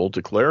amend the bill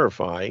to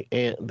clarify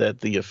that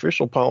the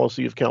official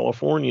policy of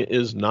California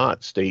is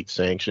not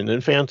state-sanctioned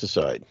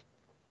infanticide.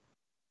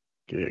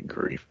 Good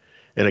grief.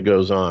 And it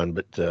goes on,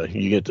 but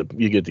you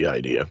get the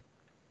idea.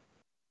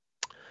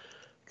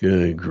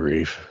 Good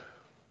grief.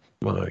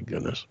 My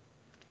goodness.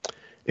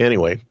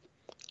 Anyway,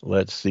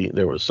 let's see.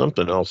 There was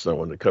something else I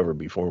wanted to cover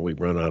before we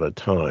run out of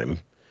time,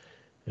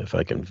 if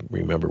I can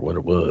remember what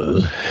it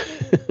was.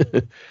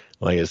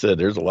 Like I said,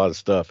 there's a lot of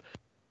stuff.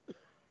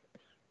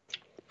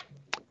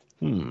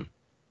 Oh,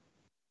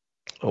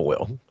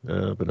 well.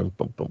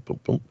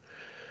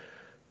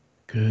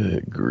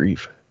 Good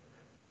grief.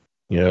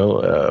 You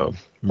know,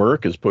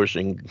 Merck is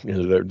pushing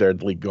their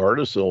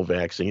Gardasil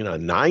vaccine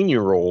on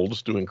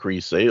 9-year-olds to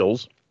increase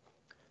sales.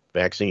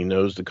 Vaccine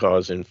knows to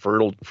cause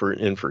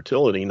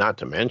infertility, not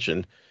to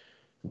mention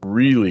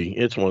really,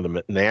 it's one of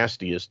the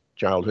nastiest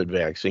childhood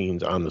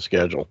vaccines on the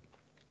schedule.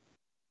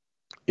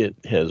 It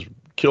has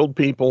killed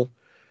people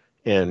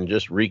and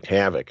just wreaked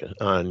havoc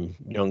on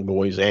young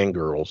boys and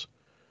girls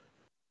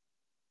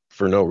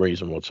for no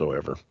reason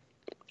whatsoever,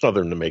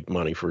 other than to make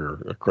money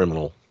for a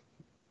criminal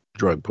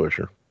drug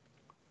pusher.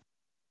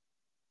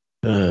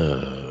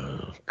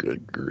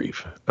 Good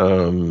grief.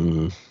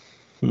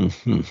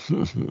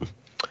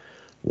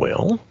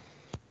 Well,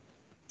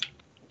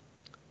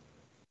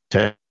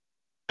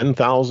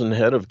 10,000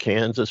 head of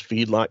Kansas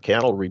feedlot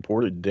cattle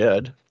reported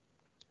dead.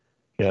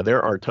 Yeah,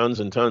 there are tons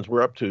and tons.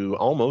 We're up to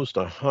almost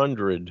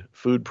 100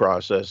 food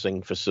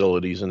processing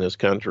facilities in this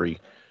country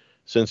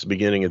since the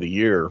beginning of the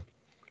year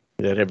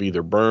that have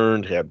either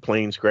burned, had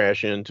planes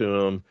crash into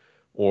them,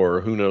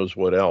 or who knows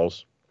what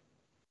else.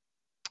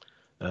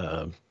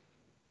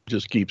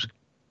 Just keeps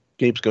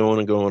going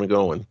and going and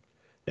going.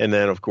 And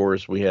then, of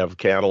course, we have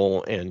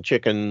cattle and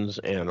chickens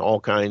and all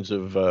kinds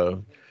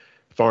of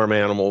farm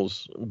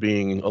animals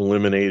being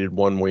eliminated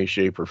one way,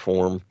 shape, or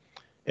form.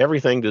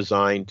 Everything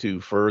designed to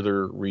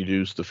further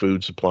reduce the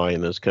food supply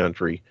in this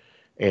country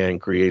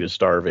and create a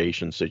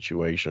starvation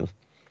situation.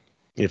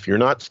 If you're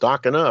not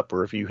stocking up,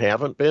 or if you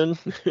haven't been,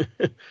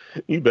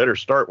 you better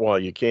start while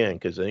you can,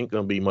 because it ain't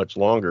going to be much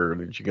longer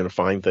that you're going to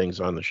find things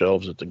on the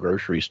shelves at the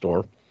grocery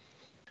store.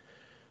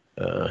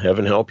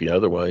 Heaven help you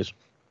otherwise.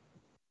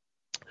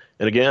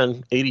 And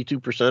again,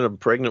 82% of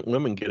pregnant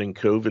women getting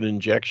COVID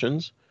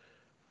injections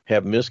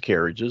have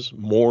miscarriages,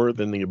 more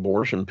than the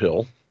abortion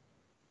pill.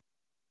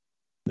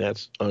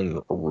 That's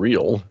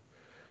unreal.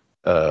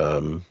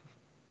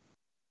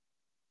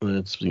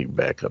 Let's see,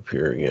 back up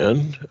here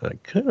again. I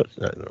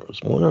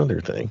noticed one other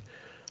thing.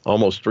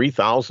 Almost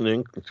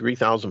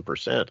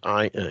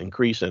 3,000%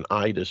 increase in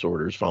eye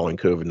disorders following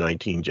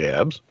COVID-19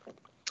 jabs.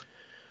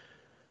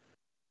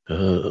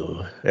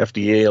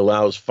 FDA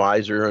allows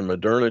Pfizer and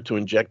Moderna to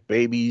inject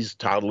babies,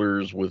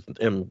 toddlers with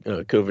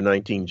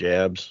COVID-19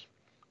 jabs,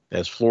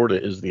 as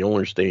Florida is the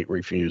only state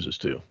refuses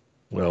to.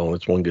 Well,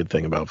 that's one good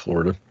thing about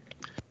Florida.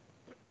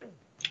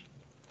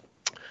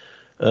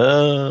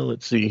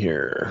 Let's see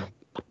here.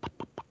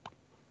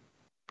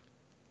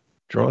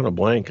 Drawing a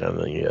blank on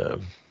the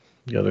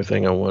other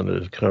thing I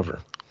wanted to cover.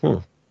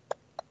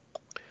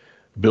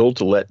 Bill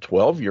to let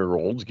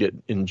 12-year-olds get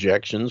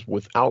injections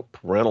without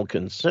parental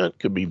consent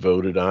could be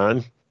voted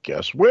on.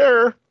 Guess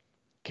where?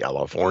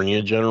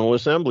 California General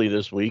Assembly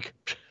this week.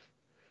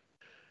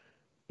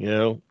 You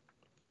know,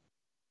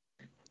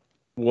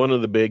 one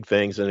of the big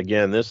things, and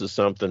again, this is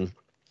something,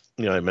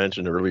 I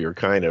mentioned earlier,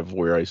 kind of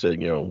where I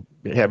said,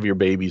 have your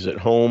babies at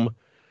home.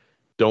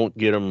 Don't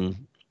get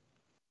them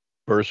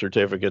birth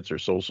certificates or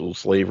social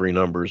slavery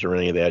numbers or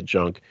any of that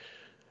junk.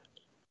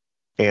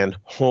 And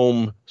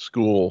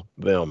homeschool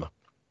them.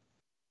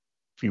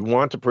 If you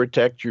want to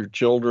protect your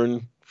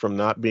children from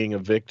not being a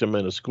victim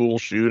in a school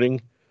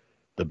shooting,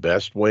 the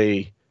best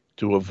way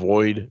to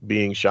avoid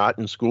being shot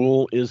in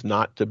school is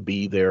not to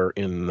be there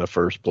in the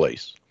first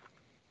place.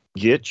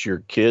 Get your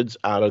kids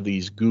out of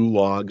these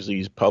gulags,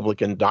 these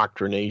public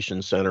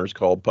indoctrination centers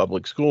called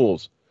public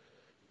schools.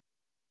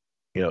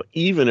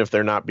 Even if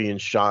they're not being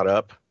shot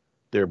up,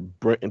 the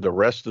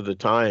rest of the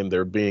time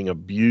they're being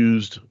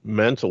abused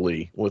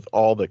mentally with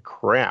all the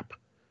crap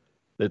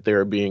that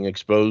they're being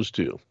exposed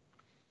to.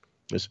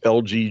 This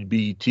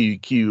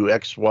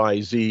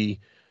LGBTQ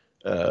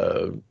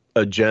XYZ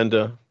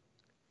agenda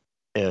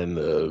and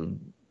the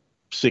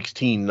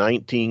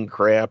 1619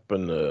 crap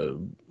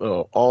and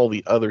all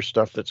the other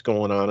stuff that's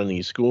going on in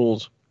these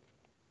schools.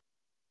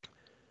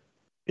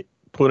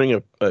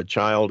 Putting a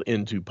child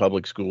into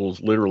public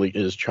schools literally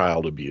is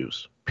child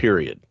abuse,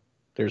 period.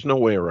 There's no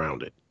way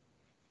around it.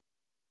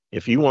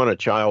 If you want a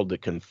child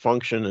that can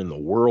function in the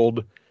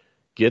world,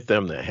 get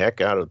them the heck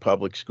out of the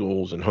public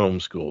schools and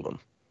homeschool them.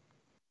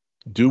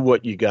 Do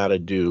what you got to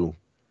do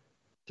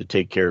to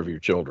take care of your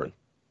children.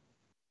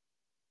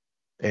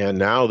 And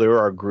now there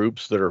are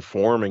groups that are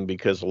forming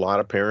because a lot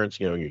of parents,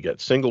 you get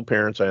single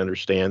parents. I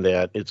understand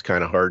that it's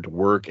kind of hard to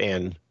work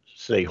and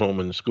stay home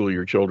and school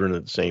your children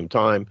at the same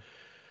time.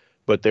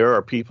 But there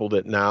are people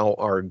that now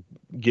are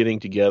getting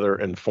together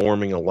and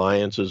forming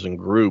alliances and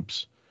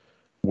groups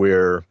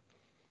where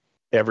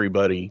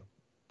everybody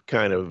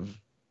kind of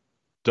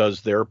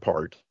does their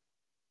part.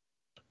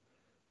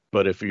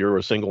 But if you're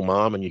a single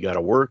mom and you got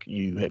to work,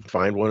 you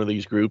find one of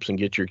these groups and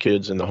get your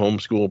kids in the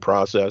homeschool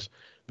process.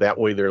 That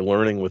way they're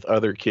learning with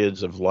other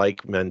kids of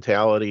like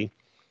mentality,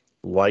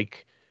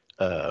 like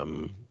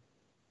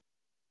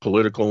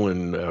political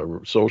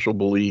and social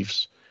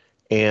beliefs,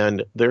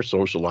 and they're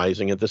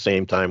socializing at the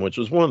same time, which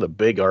was one of the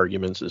big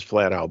arguments, is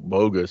flat out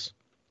bogus.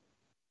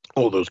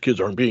 Oh, those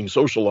kids aren't being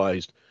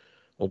socialized.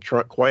 Well,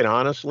 quite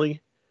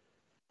honestly,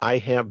 I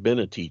have been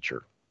a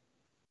teacher.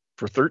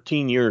 For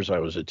 13 years, I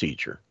was a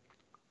teacher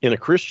in a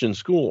Christian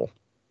school,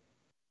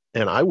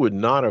 and I would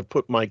not have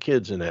put my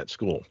kids in that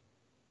school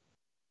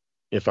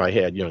if I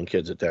had young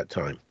kids at that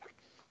time.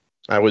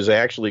 I was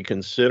actually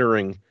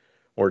considering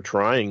or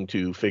trying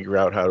to figure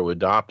out how to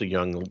adopt a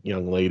young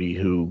lady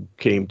who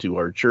came to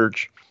our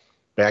church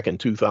back in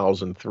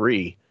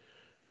 2003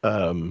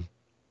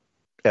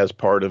 as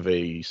part of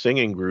a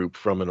singing group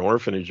from an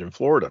orphanage in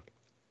Florida.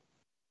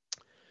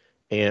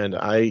 And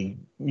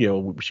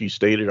she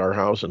stayed at our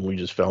house, and we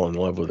just fell in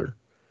love with her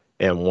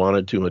and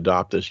wanted to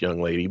adopt this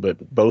young lady, but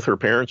both her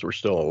parents were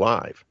still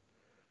alive.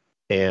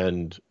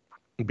 And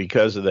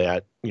because of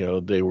that,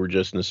 they were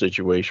just in a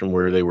situation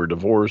where they were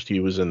divorced.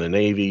 He was in the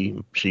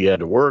Navy. She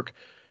had to work.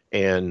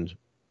 And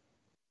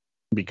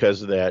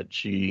because of that,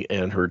 she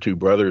and her two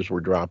brothers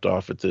were dropped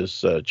off at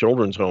this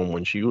children's home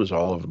when she was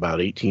all of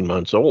about 18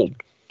 months old.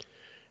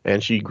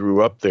 And she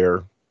grew up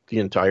there the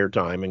entire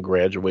time and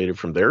graduated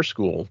from their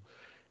school,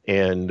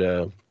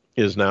 and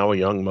is now a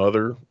young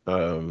mother,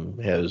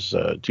 has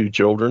two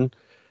children,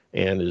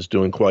 and is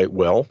doing quite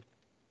well.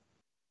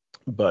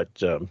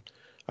 But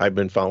I've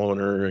been following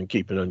her and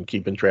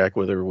keeping track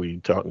with her. We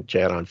talk and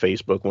chat on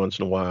Facebook once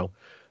in a while.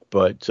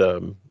 But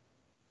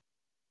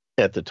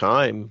at the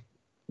time,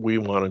 we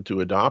wanted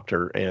to adopt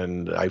her,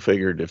 and I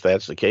figured if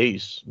that's the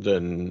case,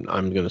 then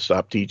I'm going to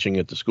stop teaching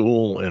at the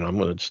school, and I'm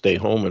going to stay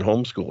home and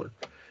homeschool her.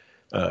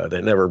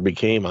 That never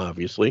became,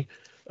 obviously.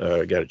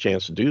 Got a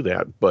chance to do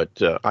that,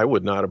 but I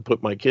would not have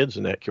put my kids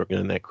in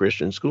that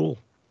Christian school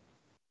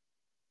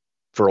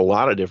for a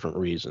lot of different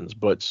reasons.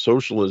 But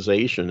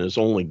socialization is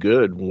only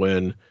good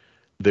when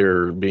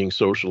they're being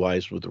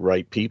socialized with the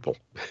right people.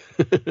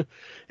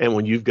 And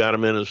when you've got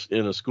them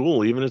in a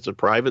school, even if it's a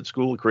private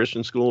school, a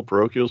Christian school, a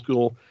parochial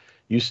school,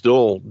 you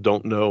still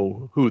don't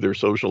know who they're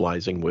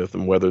socializing with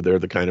and whether they're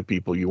the kind of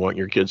people you want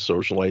your kids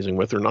socializing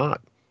with or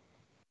not.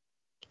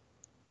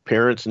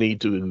 Parents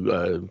need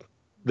to,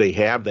 they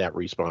have that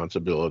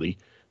responsibility.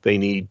 They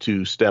need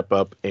to step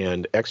up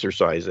and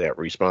exercise that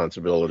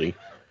responsibility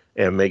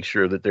and make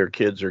sure that their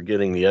kids are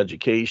getting the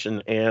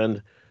education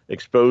and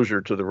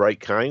exposure to the right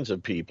kinds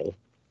of people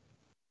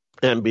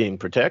and being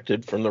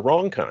protected from the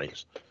wrong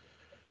kinds.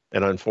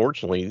 And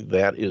unfortunately,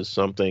 that is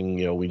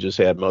something, we just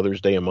had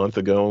Mother's Day a month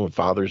ago and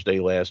Father's Day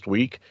last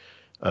week.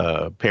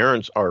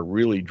 Parents are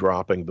really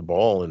dropping the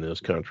ball in this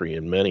country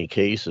in many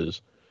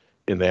cases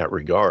in that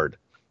regard.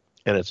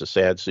 And it's a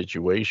sad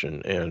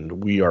situation.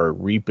 And we are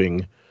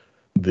reaping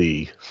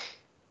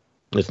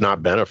it's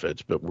not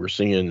benefits, but we're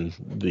seeing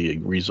the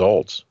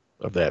results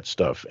of that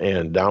stuff.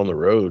 And down the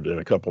road, in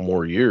a couple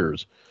more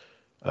years,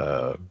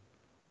 the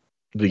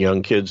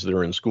young kids that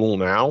are in school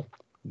now,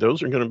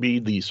 those are going to be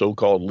the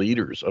so-called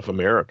leaders of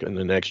America in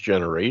the next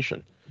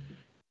generation.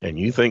 And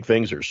you think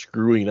things are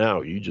screwing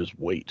out, you just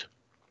wait.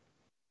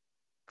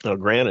 Now,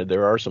 granted,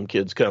 there are some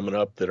kids coming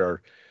up that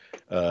are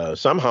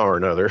somehow or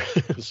another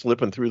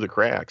slipping through the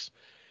cracks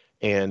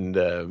and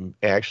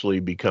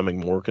actually becoming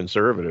more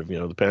conservative.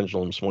 The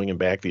pendulum swinging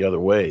back the other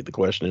way. The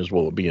question is,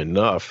 will it be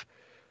enough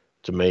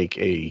to make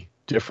a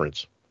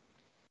difference?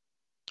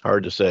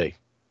 Hard to say.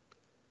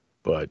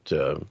 But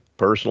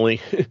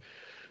personally,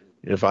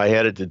 if I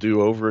had it to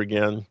do over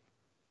again,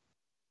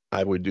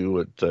 I would do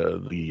what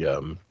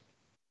the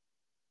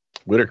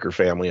Whitaker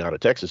family out of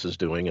Texas is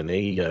doing. And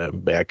they,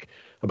 back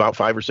about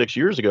 5 or 6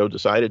 years ago,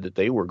 decided that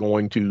they were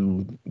going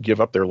to give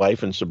up their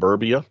life in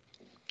suburbia,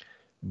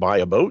 buy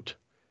a boat,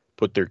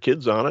 put their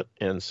kids on it,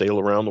 and sail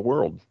around the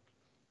world.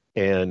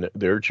 And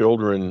their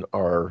children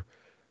are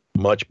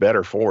much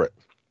better for it.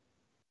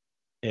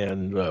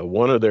 And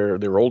one of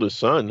their oldest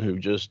son, who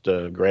just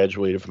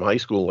graduated from high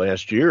school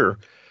last year,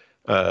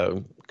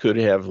 could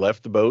have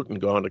left the boat and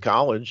gone to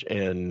college,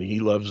 and he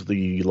loves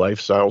the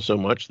lifestyle so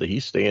much that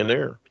he's staying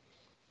there.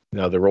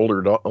 Now, their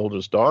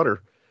oldest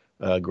daughter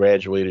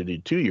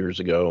graduated 2 years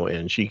ago,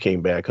 and she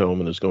came back home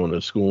and is going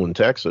to school in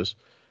Texas.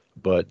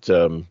 But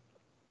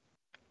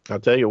I'll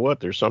tell you what,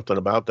 there's something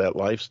about that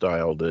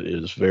lifestyle that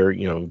is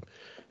very,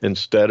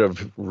 instead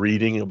of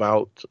reading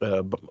about,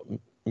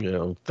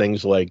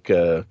 things like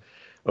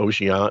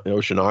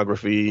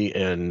oceanography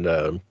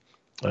and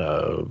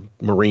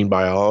marine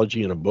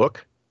biology in a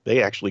book,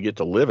 they actually get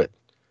to live it.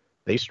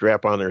 They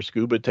strap on their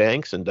scuba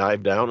tanks and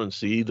dive down and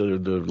see the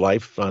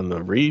life on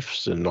the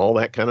reefs and all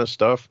that kind of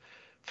stuff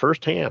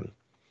firsthand.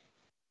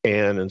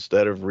 And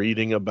instead of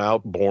reading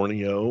about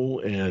Borneo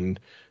and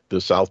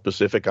the South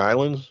Pacific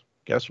Islands,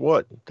 guess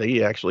what?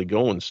 They actually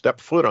go and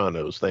step foot on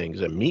those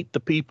things and meet the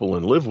people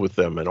and live with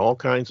them and all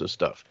kinds of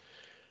stuff.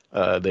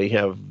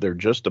 They're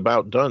just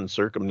about done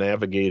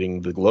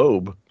circumnavigating the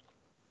globe.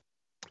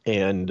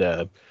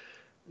 And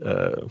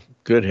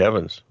good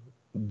heavens,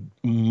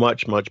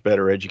 much, much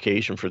better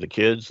education for the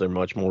kids. They're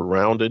much more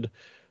rounded.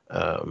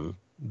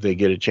 They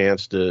get a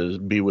chance to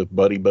be with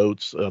buddy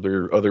boats,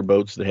 other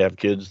boats that have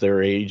kids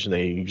their age and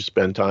they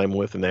spend time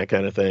with and that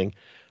kind of thing.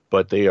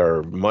 But they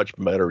are much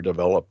better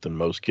developed than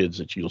most kids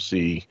that you'll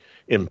see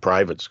in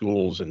private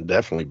schools, and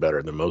definitely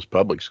better than most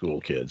public school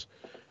kids,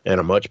 and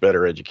a much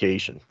better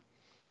education.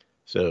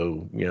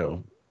 So,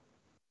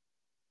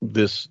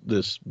 this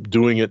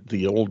doing it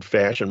the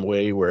old-fashioned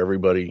way where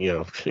everybody,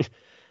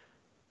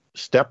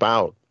 step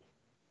out,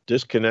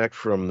 disconnect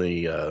from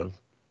the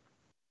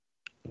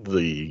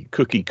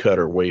cookie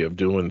cutter way of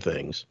doing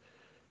things,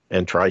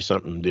 and try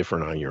something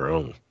different on your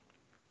own.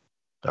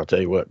 I'll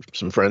tell you what,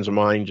 some friends of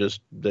mine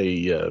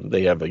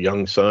they have a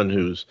young son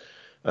who's,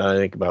 I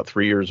think, about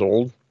 3 years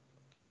old,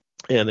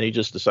 And they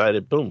just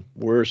decided, boom,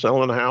 we're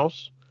selling a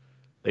house.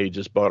 They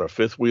just bought a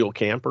fifth wheel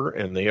camper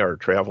and they are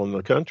traveling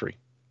the country.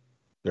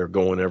 They're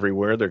going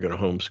everywhere. They're going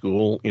to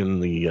homeschool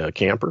in the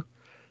camper,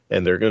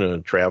 and they're going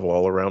to travel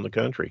all around the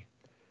country.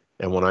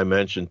 And when I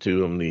mentioned to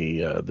them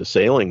the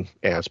sailing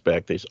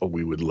aspect, they said, oh,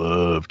 we would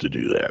love to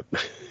do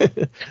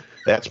that.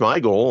 That's my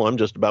goal. I'm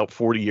just about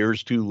 40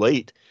 years too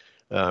late.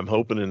 I'm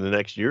hoping in the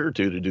next year or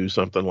two to do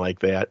something like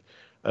that.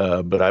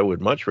 But I would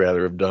much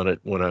rather have done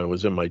it when I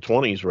was in my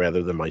 20s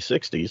rather than my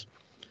 60s.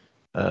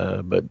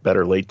 But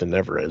better late than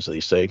never, as they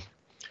say.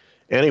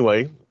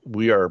 Anyway,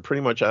 we are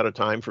pretty much out of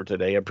time for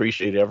today. I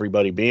appreciate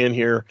everybody being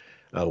here,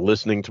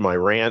 listening to my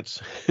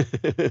rants,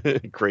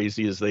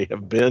 crazy as they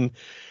have been.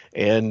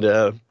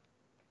 And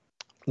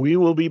we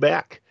will be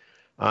back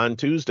on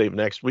Tuesday of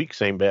next week,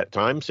 same bat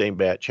time, same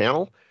bat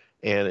channel.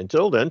 And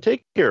until then,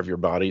 take care of your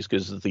bodies,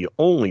 because it's the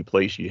only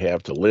place you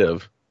have to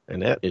live.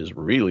 And that is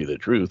really the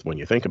truth when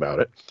you think about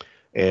it.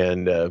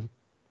 And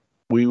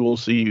we will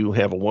see you.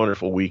 Have a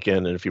wonderful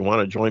weekend. And if you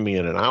want to join me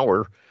in an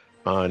hour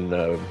on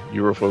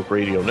Eurofolk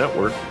Radio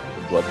Network,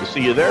 I'd love to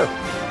see you there.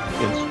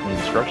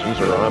 Instructions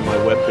are on my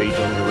webpage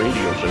under the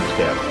radio shows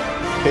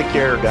tab. Take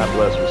care. God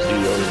bless. We'll see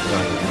you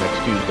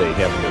next Tuesday.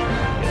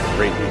 Have a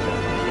great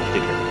weekend.